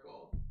 the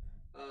Oracle.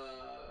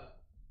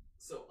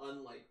 So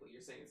unlikely.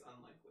 You're saying it's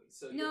unlikely.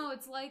 So no,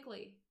 it's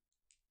likely.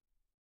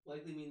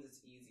 Likely means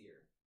it's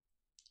easier.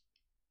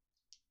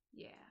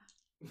 Yeah.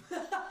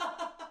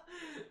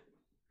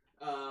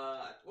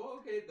 Well,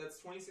 okay, that's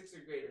 26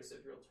 or greater, so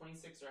if you roll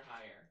 26 or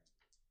higher.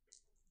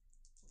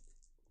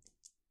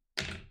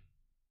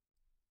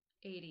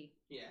 80.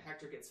 Yeah,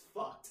 Hector gets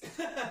fucked.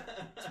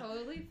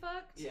 Totally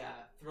fucked? Yeah.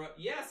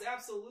 Yes,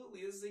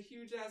 absolutely. This is a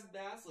huge ass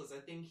basilisk. I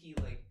think he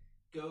like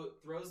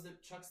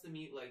chucks the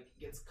meat, like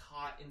gets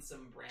caught in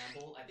some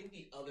bramble. I think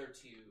the other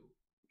two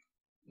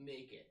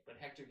make it, but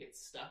Hector gets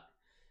stuck,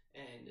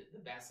 and the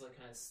basilisk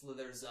kind of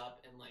slithers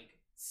up and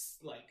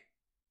like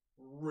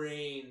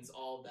rains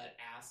all that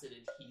acid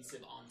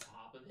adhesive on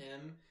top of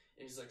him,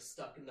 and he's like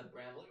stuck in the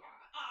bramble.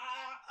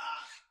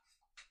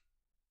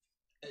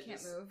 Like,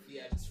 Can't move.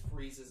 Yeah, it just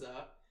freezes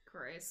up.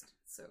 Christ,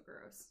 so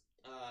gross.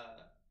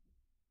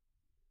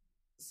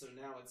 So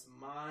now it's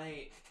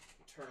my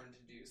turn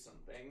to do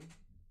something,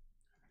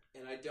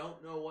 and I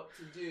don't know what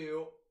to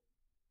do.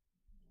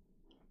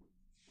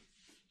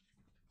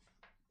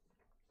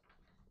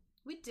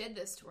 We did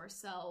this to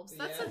ourselves.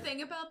 That's the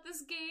thing about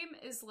this game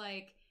is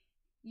like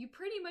you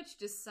pretty much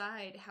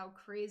decide how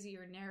crazy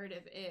your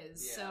narrative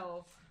is. Yeah.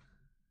 So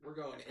we're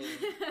going in.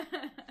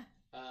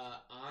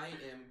 I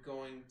am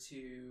going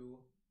to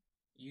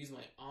use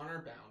my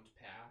honor-bound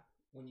path.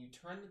 When you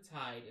turn the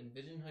tide,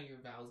 envision how your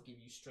vows give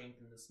you strength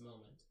in this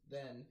moment.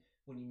 Then,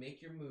 when you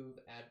make your move,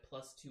 add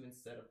 +2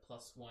 instead of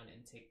 +1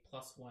 and take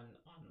 +1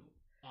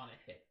 on a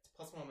hit.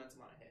 +1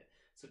 momentum on a hit.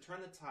 So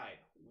turn the tide.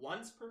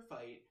 Once per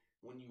fight,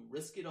 when you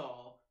risk it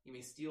all, you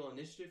may steal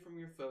initiative from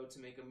your foe to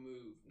make a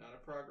move, not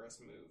a progress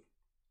move.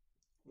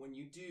 When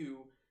you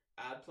do,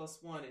 add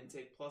 +1 and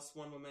take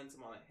 +1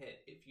 momentum on a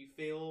hit. If you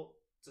fail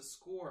to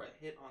score a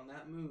hit on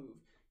that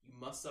move, you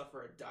must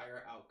suffer a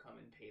dire outcome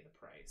and pay the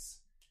price.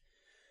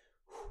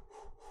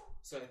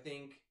 So I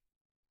think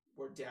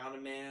we're down a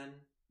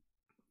man.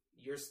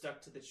 You're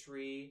stuck to the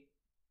tree.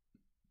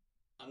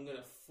 I'm going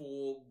to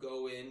full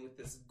go in with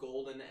this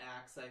golden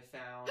axe I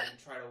found and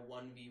try to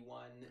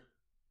 1v1.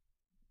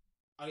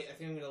 I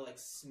think I'm going to like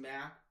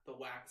smack the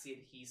waxy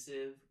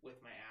adhesive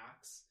with my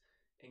axe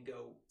and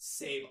go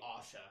save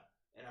Asha.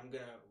 And I'm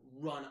going to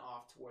run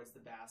off towards the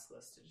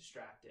basilisk to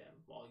distract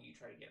him while you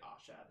try to get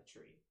Asha out of the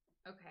tree.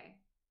 Okay.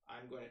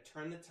 I'm going to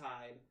turn the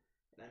tide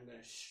and I'm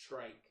going to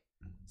strike.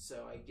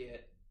 So I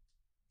get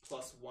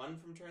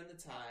 +1 from turn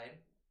the tide.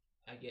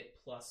 I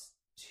get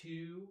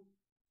 +2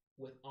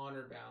 with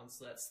honor bound,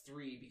 so that's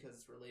 3 because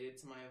it's related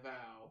to my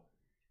vow.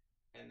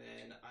 And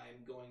then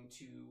I'm going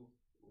to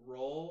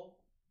roll.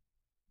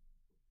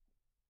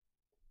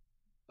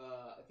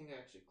 I think I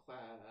actually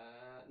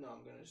no,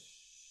 I'm going to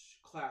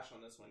clash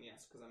on this one,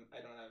 yes, because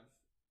I don't have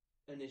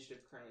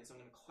initiative currently, so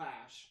I'm going to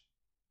clash.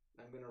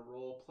 I'm going to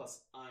roll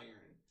plus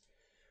iron.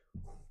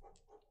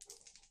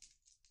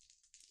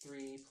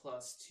 3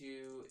 plus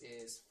 2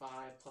 is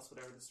 5 plus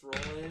whatever this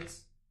roll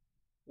is,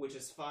 which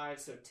is 5,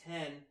 so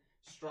 10.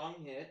 Strong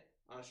hit.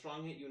 On a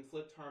strong hit, you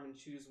inflict harm and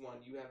choose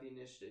 1. You have the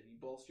initiative. You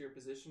bolster your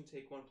position,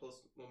 take 1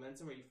 plus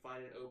momentum, or you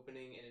find an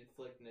opening and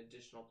inflict an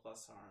additional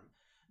plus harm.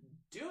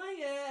 Doing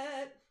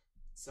it!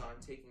 So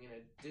I'm taking an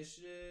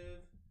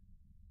initiative,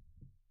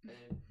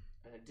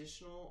 an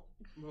additional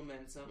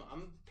momentum.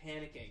 I'm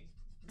panicking.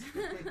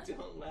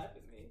 Don't laugh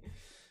at me.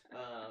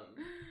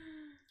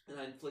 And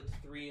I inflict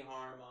 3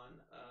 harm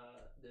on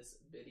this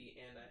biddy,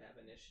 and I have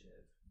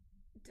initiative.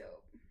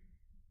 Dope.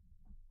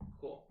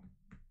 Cool.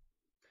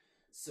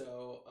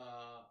 So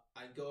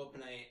I go up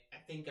and I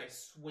think I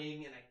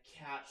swing and I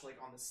catch like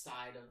on the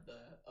side of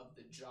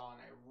the jaw,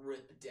 and I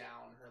rip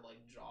down her like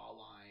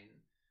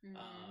jawline.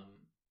 Mm-hmm.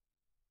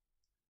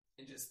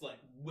 And just like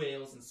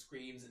wails and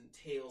screams and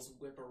tails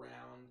whip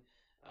around.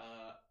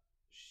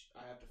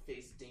 I have to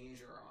face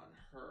danger on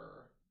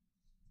her.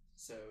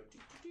 So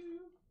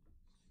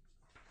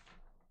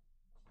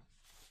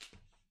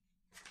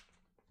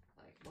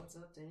like, what's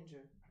up,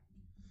 danger?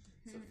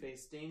 So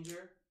face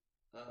danger.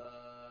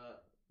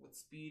 With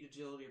speed,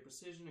 agility, or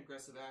precision,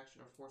 aggressive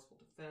action, or forceful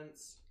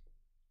defense.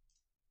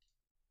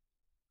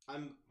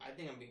 I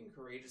think I'm being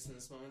courageous in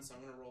this moment, so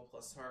I'm going to roll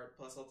plus heart.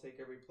 Plus, I'll take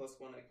every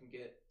 +1 I can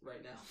get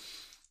right now.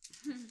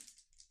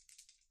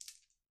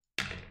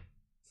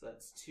 So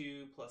that's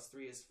 2 plus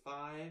 3 is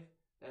 5.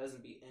 That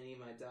doesn't beat any of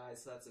my die,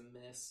 so that's a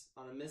miss.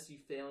 On a miss, you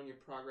fail and your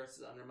progress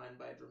is undermined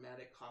by a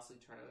dramatic, costly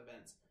turn of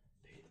events.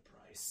 Pay the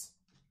price.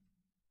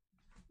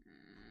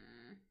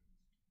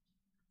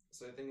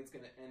 So I think it's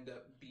going to end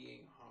up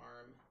being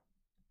harm.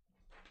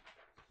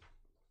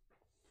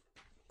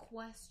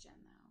 Question,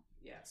 though.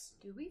 Yes.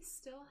 Do we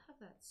still have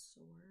that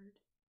sword?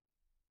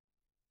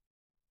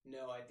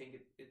 No, I think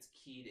it's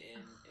keyed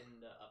in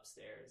the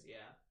upstairs,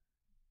 yeah.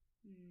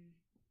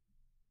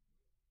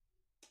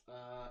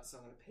 So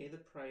I'm going to pay the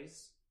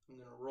price. I'm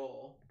going to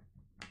roll.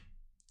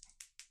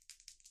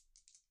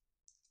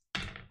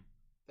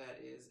 That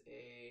is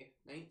a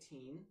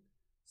 19.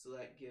 So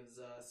that gives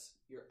us,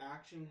 your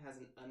action has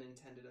an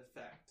unintended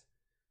effect.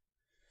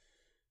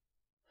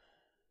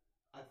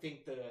 I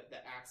think the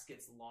axe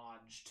gets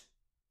lodged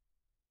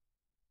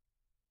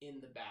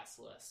in the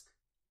basilisk.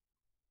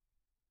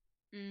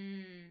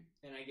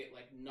 And I get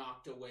like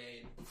knocked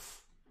away and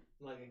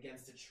like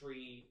against a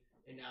tree,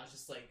 and now it's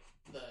just like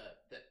the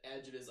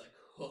edge of it is like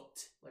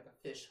hooked, like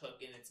a fish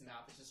hook in its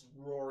mouth. It's just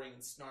roaring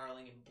and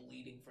snarling and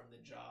bleeding from the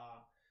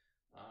jaw.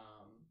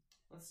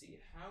 Let's see.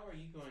 How are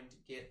you going to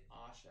get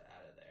Asha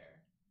out of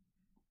there?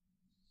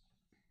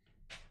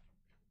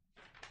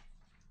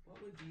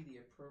 What would be the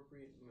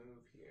appropriate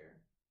move here?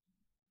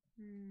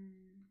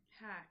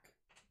 Hack.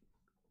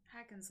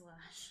 Hack and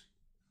slash.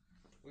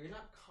 Well, you're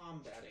not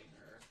combating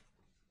her.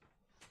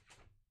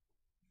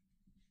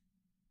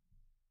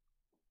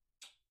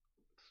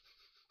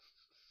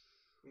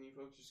 When you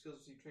focus your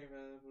skills, you train.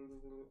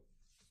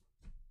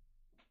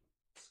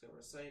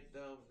 Discover sight,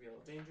 delve, reveal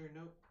danger.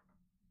 Nope.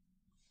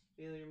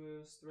 Failure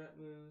moves, threat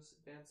moves,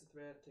 advance the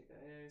threat, take the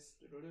ice.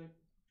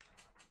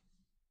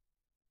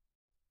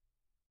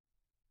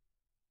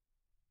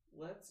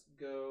 Let's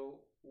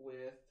go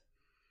with.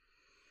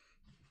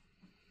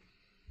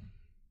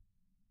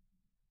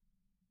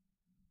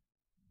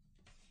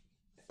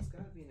 It's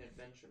gotta be an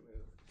adventure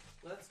move.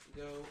 Let's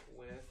go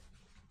with.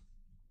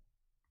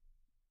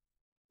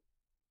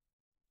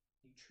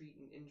 You treat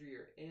an injury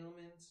or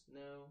ailment.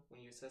 No.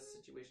 When you assess the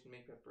situation,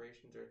 make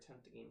preparations or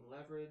attempt to gain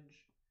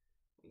leverage.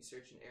 When you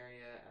search an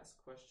area,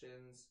 ask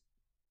questions.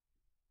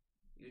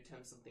 You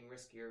attempt something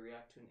risky or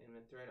react to an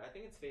imminent threat. I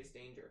think it's face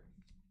danger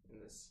in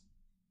this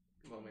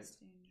moment. Face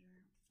danger.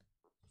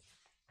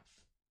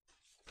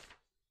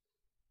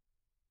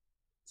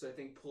 So I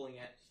think pulling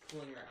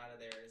her out of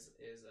there is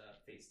a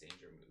face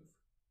danger move.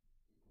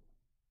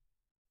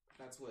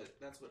 That's what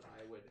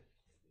I would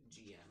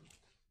GM.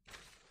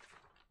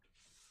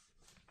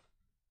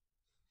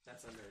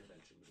 That's under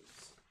adventure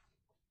moves.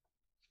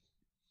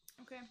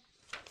 Okay.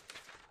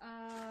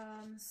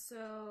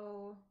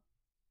 So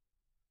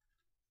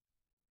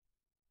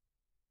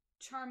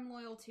charm,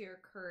 loyalty, or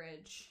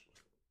courage,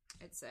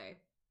 I'd say.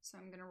 So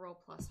I'm gonna roll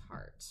plus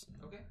heart.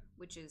 Okay.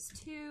 Which is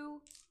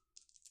 2.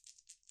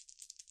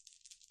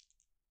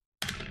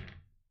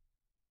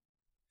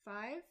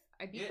 5.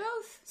 I beat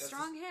both.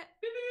 Strong hit.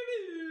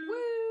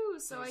 Woo!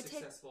 So I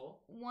take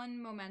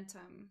 1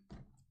 momentum.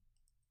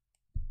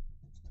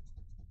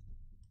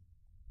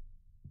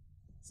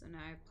 So now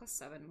I have plus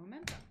 7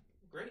 momentum.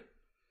 Great.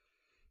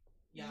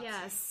 Yahtzee.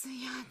 Yes,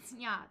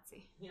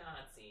 Yahtzee.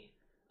 Yahtzee.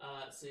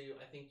 So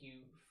I think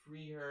you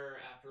free her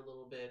after a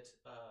little bit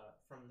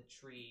from the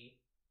tree.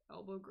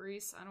 Elbow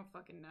grease? I don't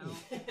fucking know.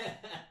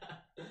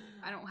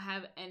 I don't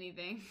have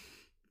anything.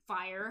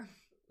 Fire.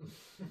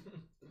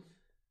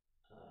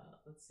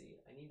 Let's see.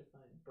 I need to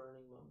find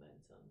burning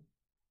momentum.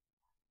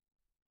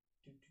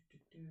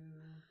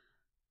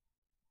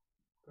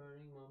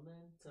 Burning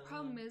momentum.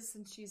 Problem is,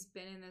 since she's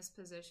been in this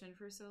position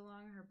for so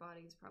long, her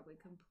body's probably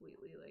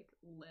completely like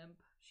limp.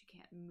 She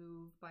can't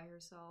move by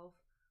herself.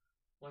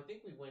 Well, I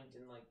think we went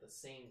in like the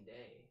same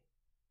day.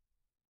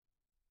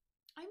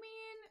 I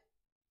mean,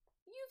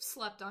 you've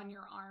slept on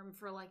your arm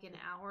for like an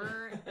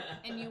hour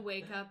and you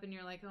wake up and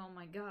you're like, oh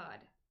my god,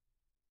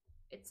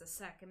 it's a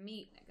sack of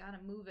meat. I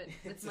gotta move it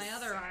with my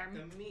other arm. It's a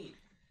sack of meat.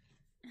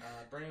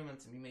 Burning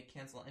momentum. You may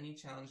cancel any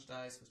challenge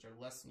dice which are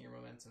less than your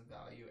momentum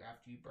value.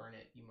 After you burn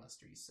it, you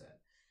must reset.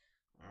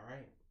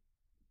 Alright.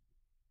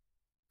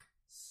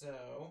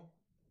 So,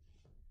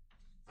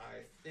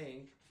 I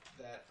think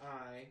that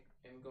I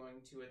am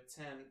going to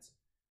attempt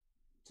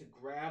to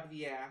grab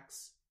the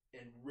axe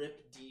and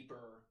rip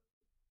deeper,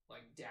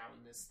 like,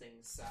 down this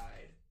thing's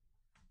side.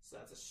 So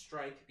that's a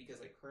strike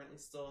because I currently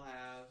still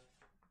have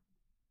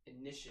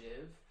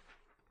initiative.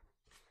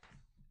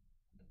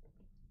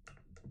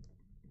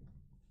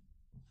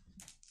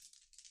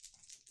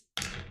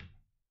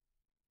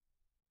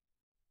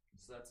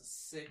 So that's a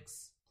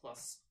 6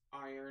 plus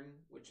iron,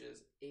 which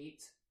is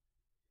 8.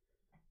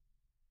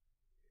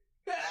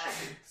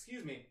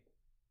 Excuse me.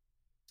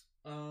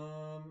 Do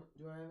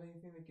I have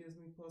anything that gives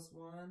me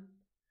 +1?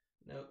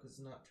 No, because it's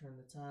not turn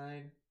the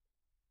tide.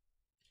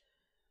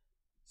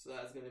 So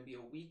that's going to be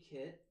a weak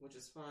hit, which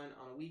is fine.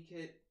 On a weak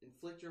hit,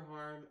 inflict your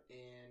harm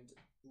and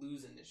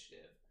lose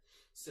initiative.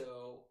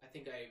 So I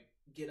think I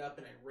get up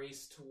and I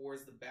race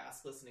towards the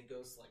basilisk, and it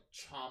goes to like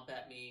chomp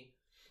at me,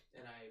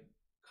 and I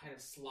kind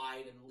of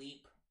slide and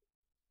leap,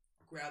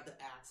 grab the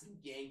axe and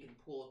yank and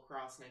pull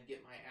across, and I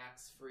get my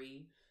axe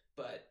free.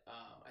 But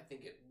I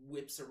think it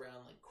whips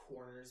around, like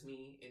corners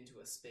me into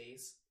a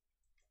space.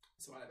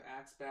 So I have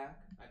axe back.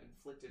 I've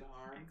inflicted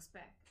harm. Axe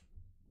back.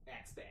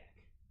 Axe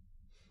back.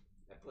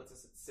 That puts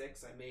us at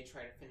 6. I may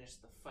try to finish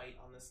the fight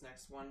on this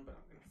next one, but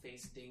I'm going to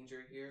face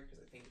danger here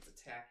because I think it's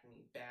attacking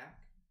me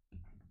back.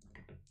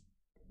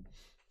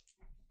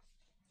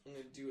 I'm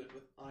going to do it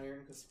with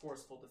iron because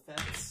forceful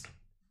defense.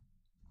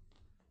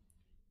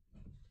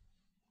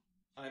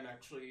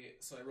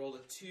 So I rolled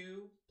a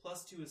 2,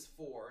 plus 2 is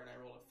 4, and I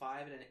rolled a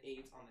 5 and an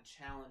 8 on the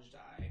challenge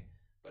die,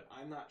 but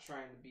I'm not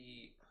trying to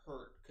be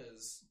hurt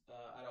because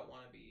I don't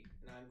want to be,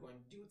 and I'm going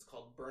to do what's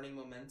called burning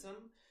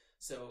momentum.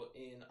 So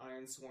in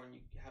Ironsworn,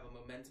 you have a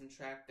momentum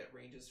track that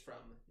ranges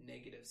from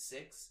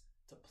 -6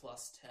 to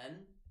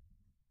 +10.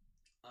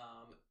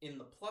 In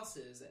the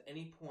pluses, at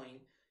any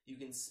point, you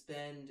can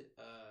spend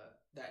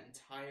that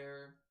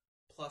entire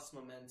plus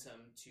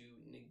momentum to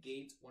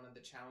negate one of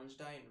the challenge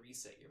die and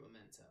reset your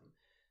momentum.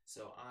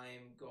 So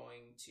I'm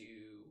going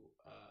to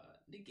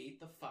negate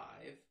the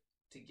 5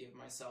 to give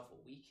myself a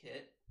weak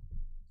hit.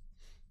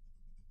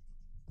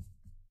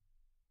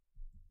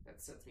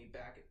 That sets me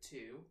back at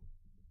 2.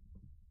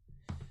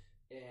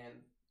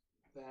 And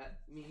that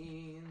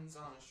means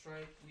on a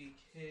strike, weak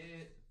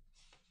hit,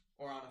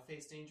 or on a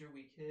face danger,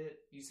 weak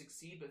hit, you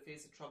succeed but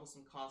face a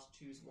troublesome cost,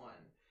 choose 1.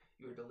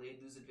 You are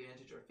delayed, lose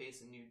advantage, or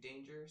face a new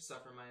danger,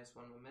 suffer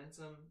 -1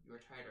 momentum, you are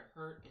tired or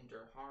hurt,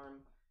 endure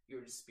harm, you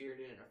are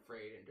dispirited and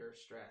afraid, endure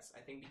stress.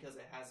 I think because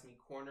it has me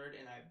cornered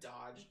and I've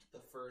dodged the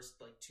first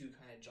 2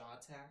 kind of jaw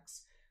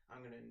attacks, I'm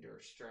going to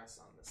endure stress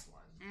on this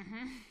one.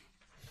 Mm-hmm.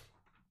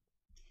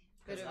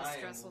 Bit of a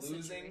stressful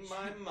situation. I am losing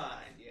my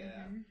mind,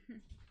 yeah. Mm-hmm.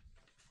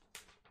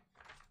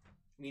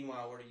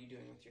 Meanwhile, what are you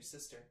doing with your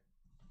sister?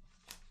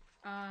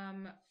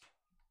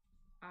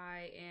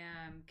 I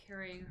am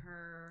carrying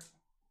her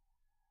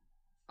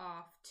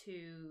off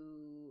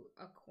to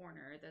a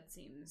corner that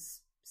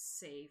seems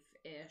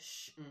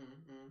safe-ish.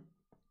 Mm-hmm.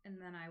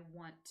 And then I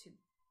want to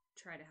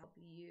try to help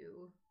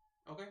you.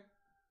 Okay.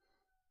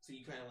 So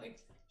you kind of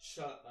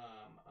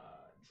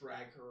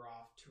drag her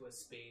off to a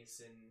space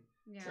and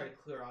try to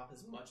clear off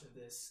as much of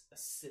this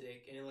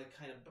acidic, and it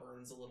kind of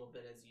burns a little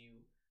bit as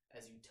you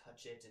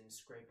touch it and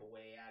scrape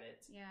away at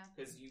it. Yeah.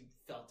 Because you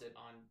felt it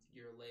on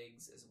your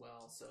legs as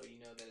well, so you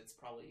know that it's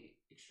probably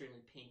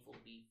extremely painful to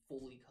be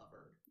fully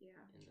covered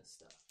in this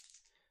stuff.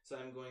 So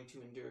I'm going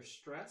to endure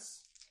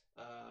stress.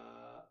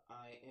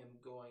 I am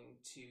going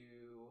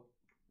to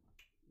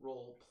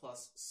roll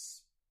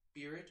plus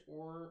spirit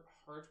or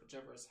heart,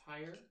 whichever is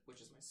higher,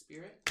 which is my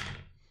spirit.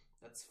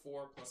 That's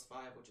 4 plus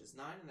 5, which is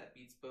 9, and that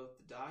beats both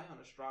the die. On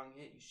a strong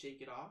hit, you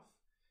shake it off.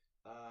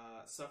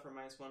 Suffer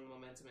 -1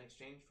 momentum in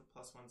exchange for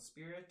 +1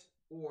 spirit,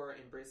 or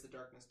embrace the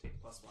darkness,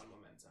 take +1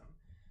 momentum.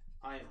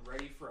 I am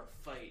ready for a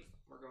fight.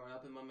 We're going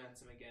up in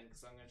momentum again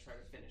because I'm going to try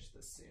to finish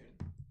this soon.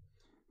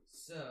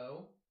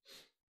 So,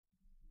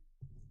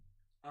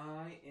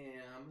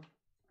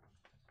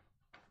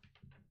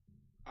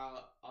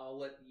 I'll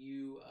let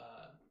you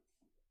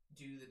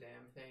do the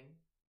damn thing.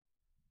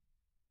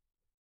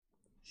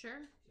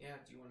 Sure. Yeah.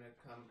 Do you want to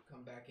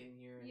come back in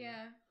here? And...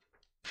 Yeah.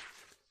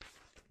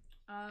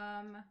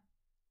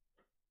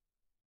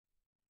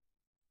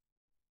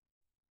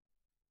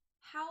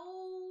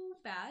 How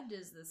bad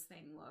does this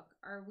thing look?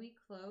 Are we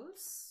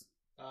close?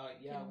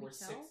 Yeah,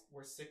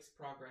 we're 6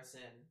 progress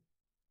in.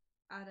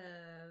 Out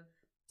of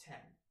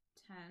 10.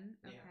 10?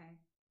 Okay. Yeah.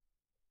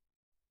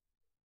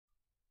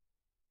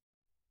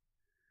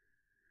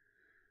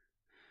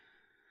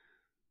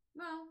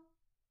 Well,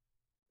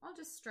 I'll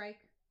just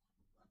strike.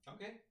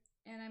 Okay.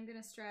 And I'm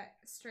gonna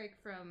strike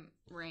from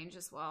range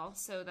as well,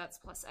 so that's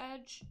plus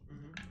edge.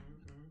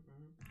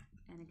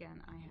 And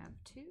again, I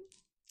have 2.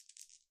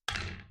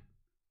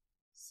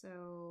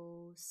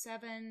 So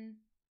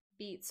 7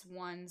 beats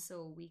 1,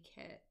 so a weak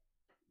hit.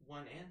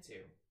 1 and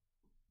 2.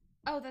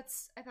 Oh,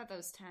 I thought that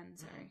was 10,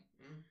 sorry.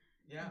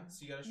 Yeah,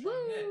 so you got a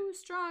strong hit. Woo,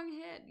 strong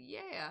hit,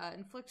 yeah.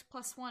 Inflict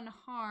 +1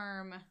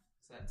 harm.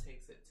 So that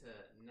takes it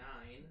to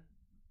 9.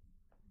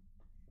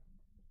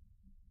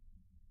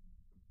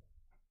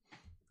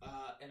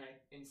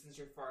 And since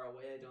you're far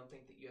away, I don't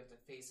think that you have to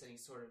face any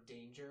sort of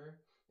danger.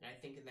 And I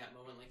think in that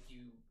moment,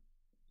 you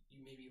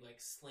maybe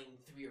sling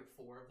 3 or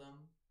 4 of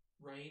them,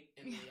 right?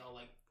 And they all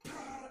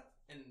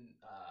and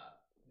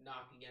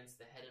knock against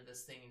the head of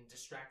this thing and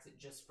distracts it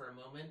just for a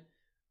moment.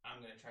 I'm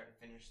gonna try to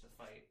finish the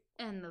fight.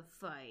 End the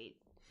fight.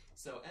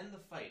 So end the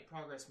fight.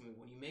 Progress move.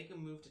 When you make a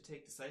move to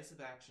take decisive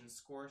action,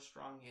 score a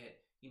strong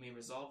hit, you may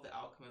resolve the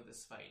outcome of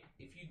this fight.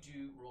 If you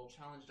do, roll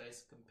challenge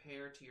dice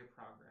compare to your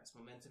progress.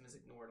 Momentum is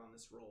ignored on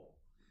this roll.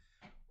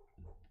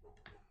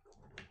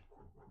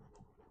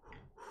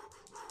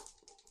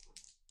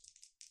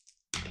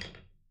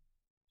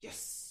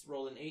 Yes!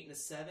 Rolled an 8 and a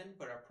 7,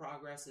 but our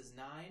progress is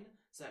 9,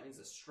 so that means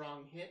a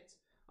strong hit.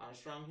 On a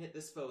strong hit,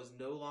 this foe is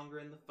no longer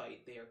in the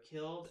fight. They are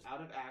killed, out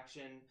of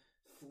action,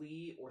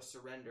 flee, or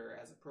surrender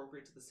as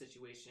appropriate to the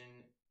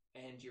situation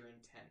and your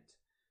intent.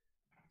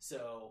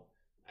 So,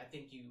 I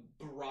think you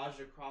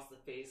barrage across the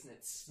face and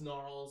it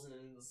snarls, and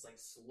in this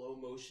slow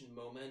motion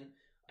moment,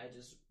 I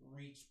just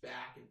reach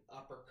back and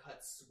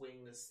uppercut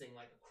swing this thing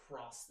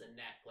across the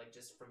neck,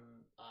 just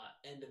from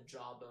end of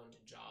jawbone to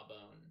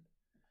jawbone.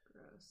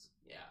 Gross.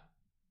 Yeah.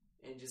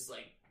 And just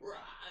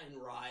and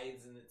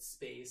rides in its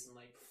space and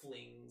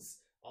flings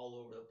all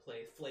over the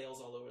place,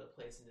 flails all over the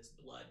place, and just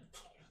blood,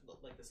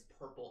 this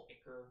purple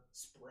ichor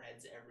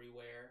spreads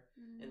everywhere.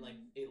 And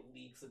it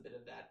leaks a bit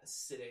of that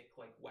acidic,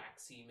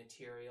 waxy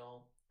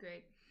material.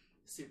 Great.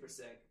 Super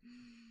sick.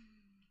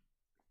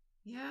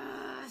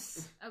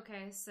 Yes!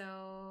 Okay,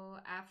 so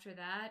after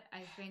that,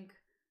 I think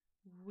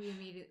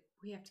we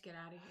have to get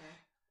out of here.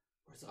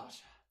 Where's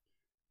Asha?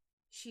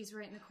 She's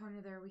right in the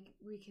corner there.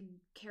 We can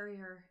carry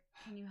her.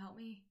 Can you help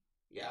me?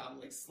 Yeah,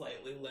 I'm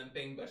slightly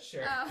limping, but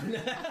sure. Oh.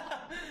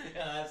 Yeah,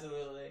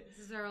 absolutely. This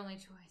is our only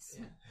choice.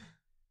 Yeah.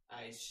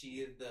 I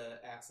sheathe the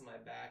axe on my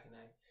back and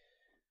I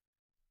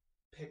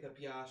pick up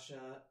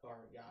Asha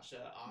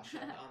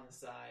on the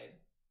side.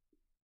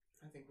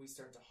 I think we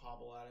start to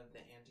hobble out of the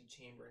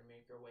antechamber and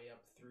make our way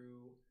up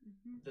through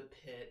the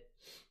pit.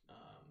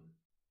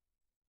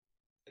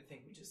 I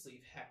think we just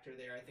leave Hector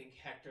there. I think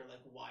Hector,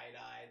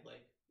 wide-eyed,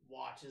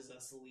 watches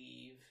us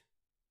leave.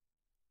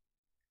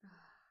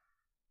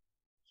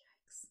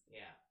 Yikes.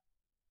 Yeah.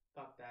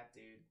 Fuck that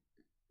dude.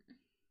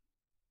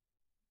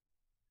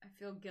 I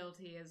feel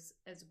guilty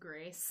as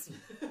Grace.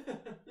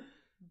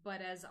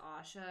 But as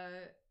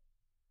Asha...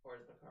 Or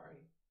as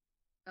Makari.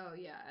 Oh,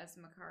 yeah, as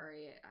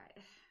Makari,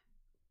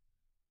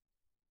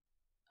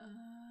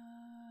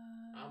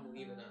 I'm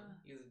leaving him.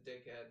 He's a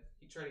dickhead.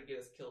 He tried to get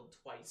us killed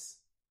twice.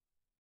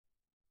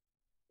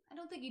 I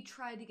don't think he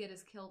tried to get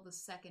us killed the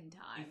second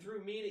time. He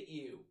threw meat at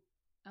you.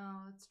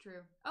 Oh, that's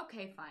true.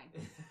 Okay, fine.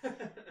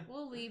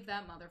 We'll leave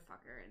that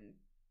motherfucker. And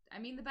I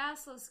mean, the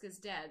basilisk is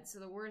dead, so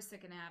the worst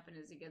that can happen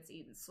is he gets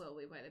eaten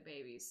slowly by the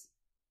babies.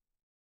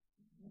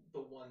 The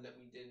one that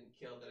we didn't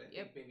kill, that I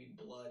think maybe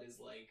blood is,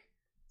 like,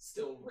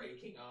 still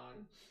raking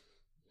on.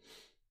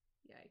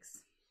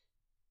 Yikes.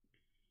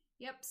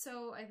 Yep,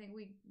 so I think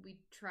we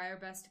try our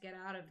best to get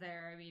out of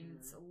there. I mean,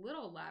 It's a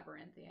little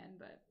labyrinthian,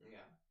 but...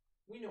 Yeah.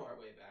 We know our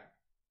way back.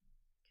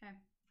 Okay.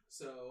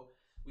 So,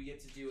 we get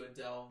to do a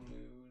delve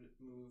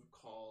move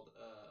called,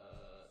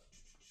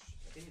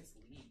 I think it's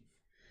leave.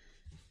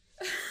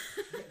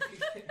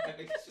 I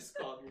think it's just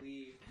called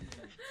leave.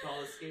 It's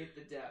called escape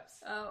the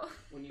depths. Oh.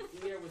 When you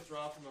flee or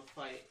withdraw from a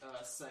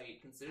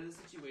site, consider the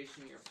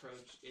situation you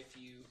approach. If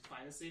you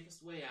find the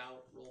safest way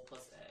out, roll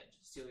plus edge.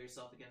 Steel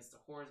yourself against the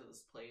horrors of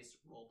this place,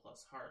 roll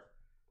plus heart.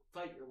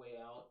 Fight your way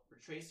out.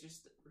 Retrace your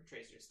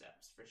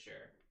steps, for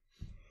sure.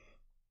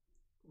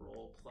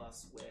 Roll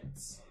plus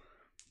wits.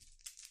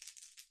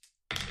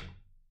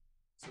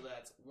 So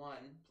that's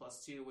 1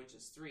 plus 2, which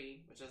is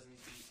 3, which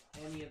doesn't beat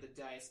any of the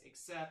dice,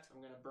 except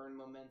I'm going to burn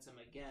momentum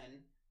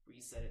again,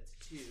 reset it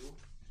to 2,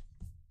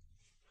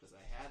 because I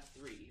had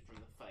 3 from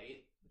the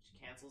fight, which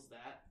cancels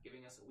that,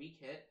 giving us a weak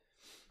hit.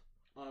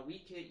 On a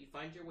weak hit, you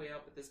find your way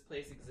out, but this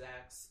place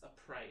exacts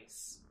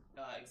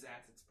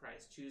its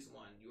price. Choose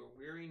one. You are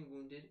weary and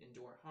wounded,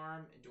 endure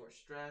harm, endure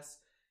stress.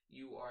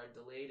 You are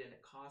delayed and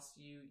it costs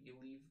you. You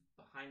leave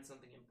behind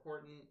something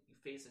important. You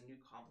face a new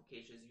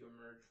complication as you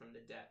emerge from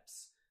the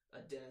depths. A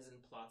denizen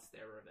plots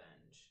their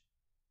revenge.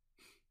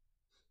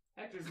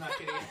 Hector's not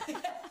getting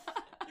it.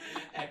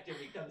 Hector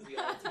becomes the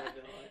ultimate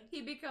villain.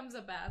 He becomes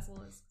a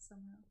basilisk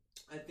somehow.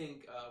 I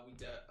think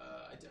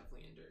I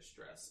definitely endure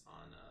stress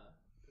on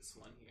this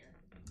one here.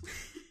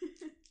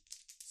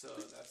 So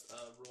that's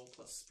roll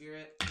plus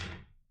spirit.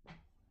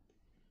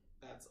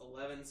 That's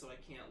 11, so I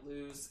can't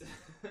lose.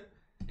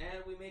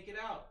 And we make it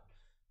out.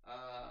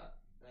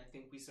 And I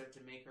think we start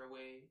to make our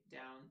way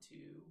down to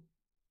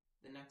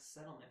the next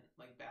settlement,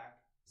 like back,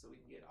 so we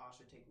can get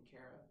Asha taken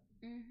care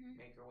of. Mm-hmm.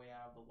 Make our way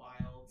out of the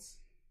wilds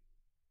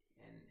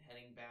and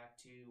heading back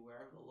to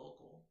wherever the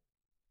local.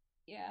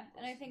 Yeah,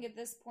 and I think at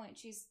this point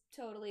she's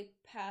totally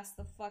passed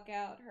the fuck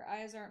out. Her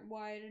eyes aren't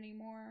wide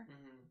anymore.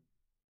 Mm-hmm.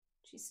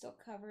 She's still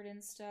covered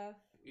in stuff.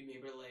 We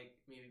maybe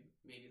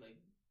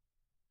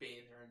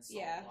bathe her in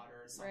salt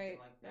water or something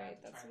like that. Right,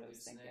 to that's try what to I was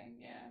loosen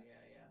thinking. it. Yeah.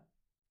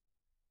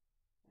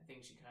 I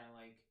think she kind of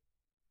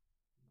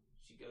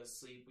she goes to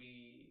sleep.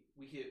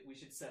 We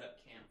should set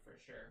up camp for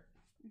sure.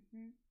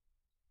 Mm-hmm.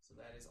 So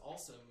that is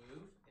also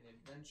move and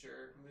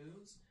adventure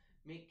moves.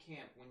 Make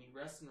camp. When you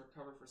rest and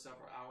recover for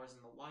several hours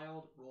in the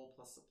wild, roll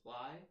plus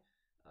supply.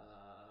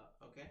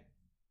 Okay.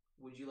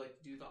 Would you like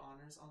to do the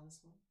honors on this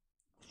one?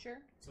 Sure.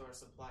 So our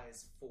supply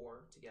is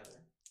 4 together.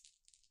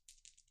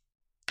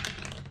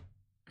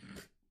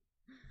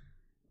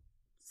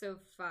 So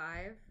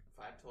 5.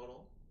 5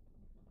 total.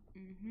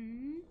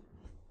 Mm-hmm.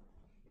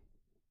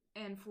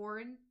 And 4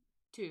 and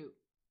 2.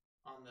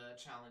 On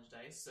the challenge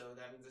dice, so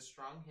that means a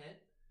strong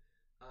hit.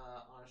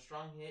 On a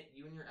strong hit,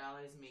 you and your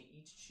allies may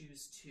each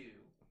choose 2.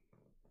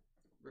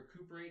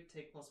 Recuperate,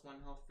 take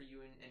 +1 health for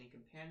you and any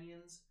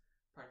companions.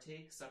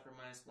 Partake, suffer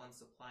 -1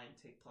 supply and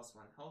take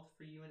 +1 health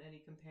for you and any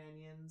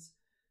companions.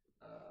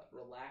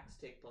 Relax,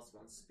 take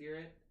 +1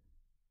 spirit.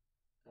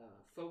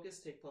 Focus,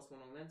 take +1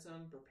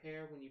 momentum.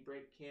 Prepare, when you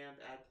break camp,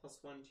 add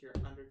 +1 to your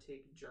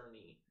undertake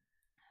journey.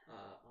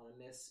 On a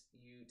miss,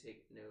 you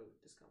take no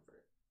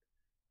discomfort.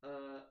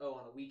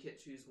 On a weak hit,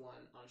 choose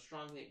 1. On a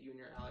strong hit, you and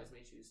your allies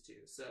may choose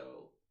 2.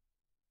 So,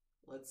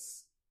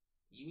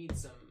 you need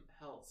some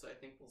health, so I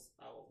think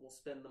we'll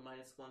spend the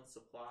 -1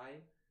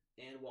 supply,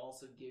 and we'll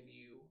also give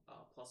you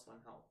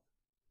 +1 health.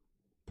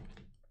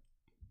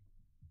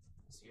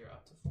 So you're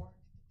up to 4.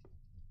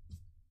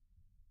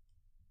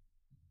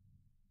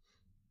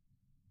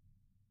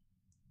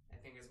 I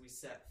think as we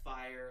set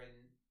fire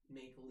and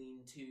make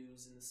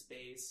lean-tos in the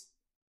space,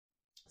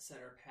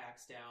 set our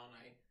packs down,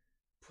 I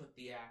put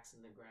the axe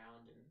in the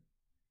ground and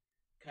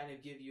kind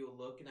of give you a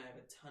look, and I have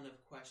a ton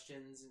of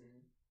questions,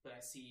 but I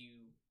see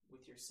you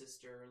with your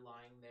sister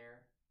lying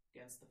there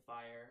against the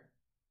fire,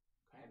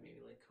 kind of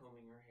maybe like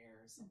combing her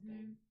hair or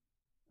something.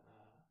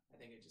 I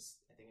think I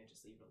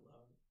just leave it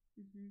alone.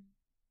 Mm-hmm.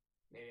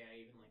 Maybe I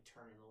even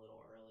turn in a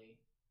little early,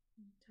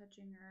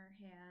 touching her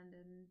hand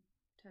and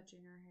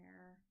touching her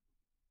hair,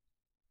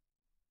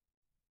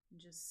 and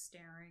just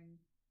staring,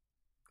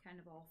 kind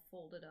of all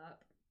folded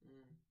up.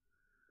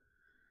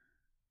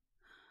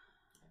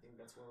 I think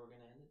that's where we're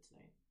gonna end it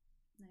tonight.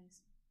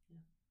 Nice.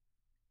 Yeah.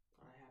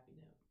 On a happy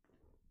note.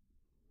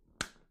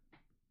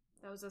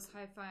 That was us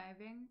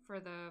high-fiving for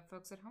the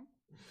folks at home.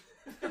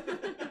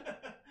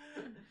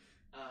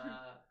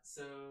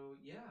 So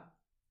yeah,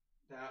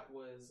 that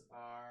was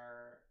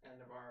our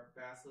end of our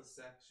Basilisk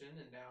section,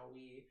 and now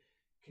we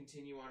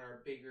continue on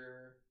our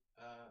bigger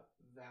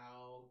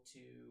vow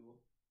to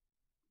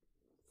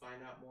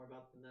find out more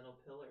about the metal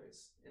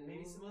pillars and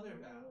maybe some other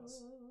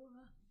vows.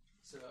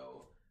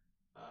 So,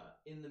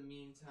 in the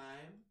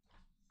meantime,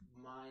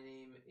 my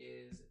name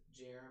is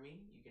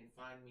Jeremy. You can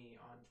find me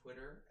on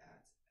Twitter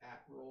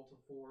at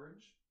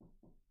Roll2Forge.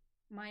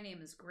 My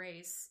name is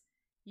Grace.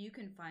 You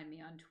can find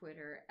me on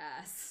Twitter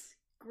as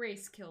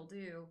Grace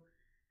Kildew.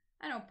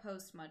 I don't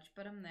post much,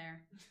 but I'm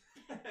there.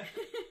 And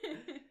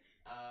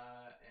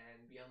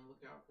be on the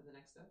lookout for the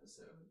next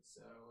episode.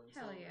 So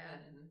until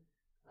then,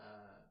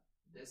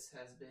 this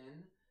has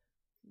been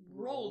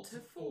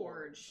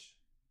Roll2Forge.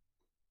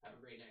 Have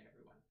a great night,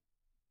 everyone.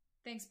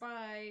 Thanks,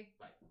 bye.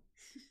 Bye.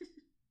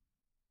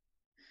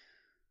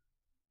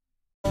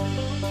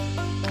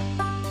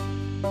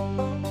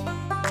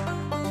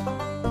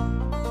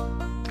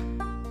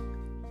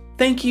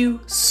 Thank you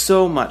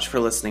so much for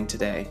listening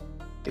today.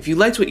 If you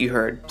liked what you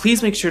heard,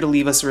 please make sure to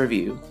leave us a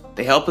review.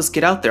 They help us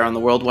get out there on the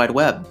World Wide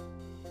Web.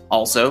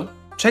 Also,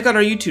 check out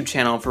our YouTube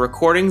channel for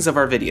recordings of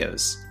our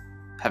videos.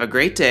 Have a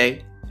great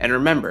day, and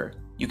remember,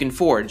 you can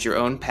forge your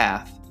own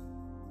path.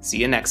 See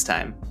you next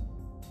time.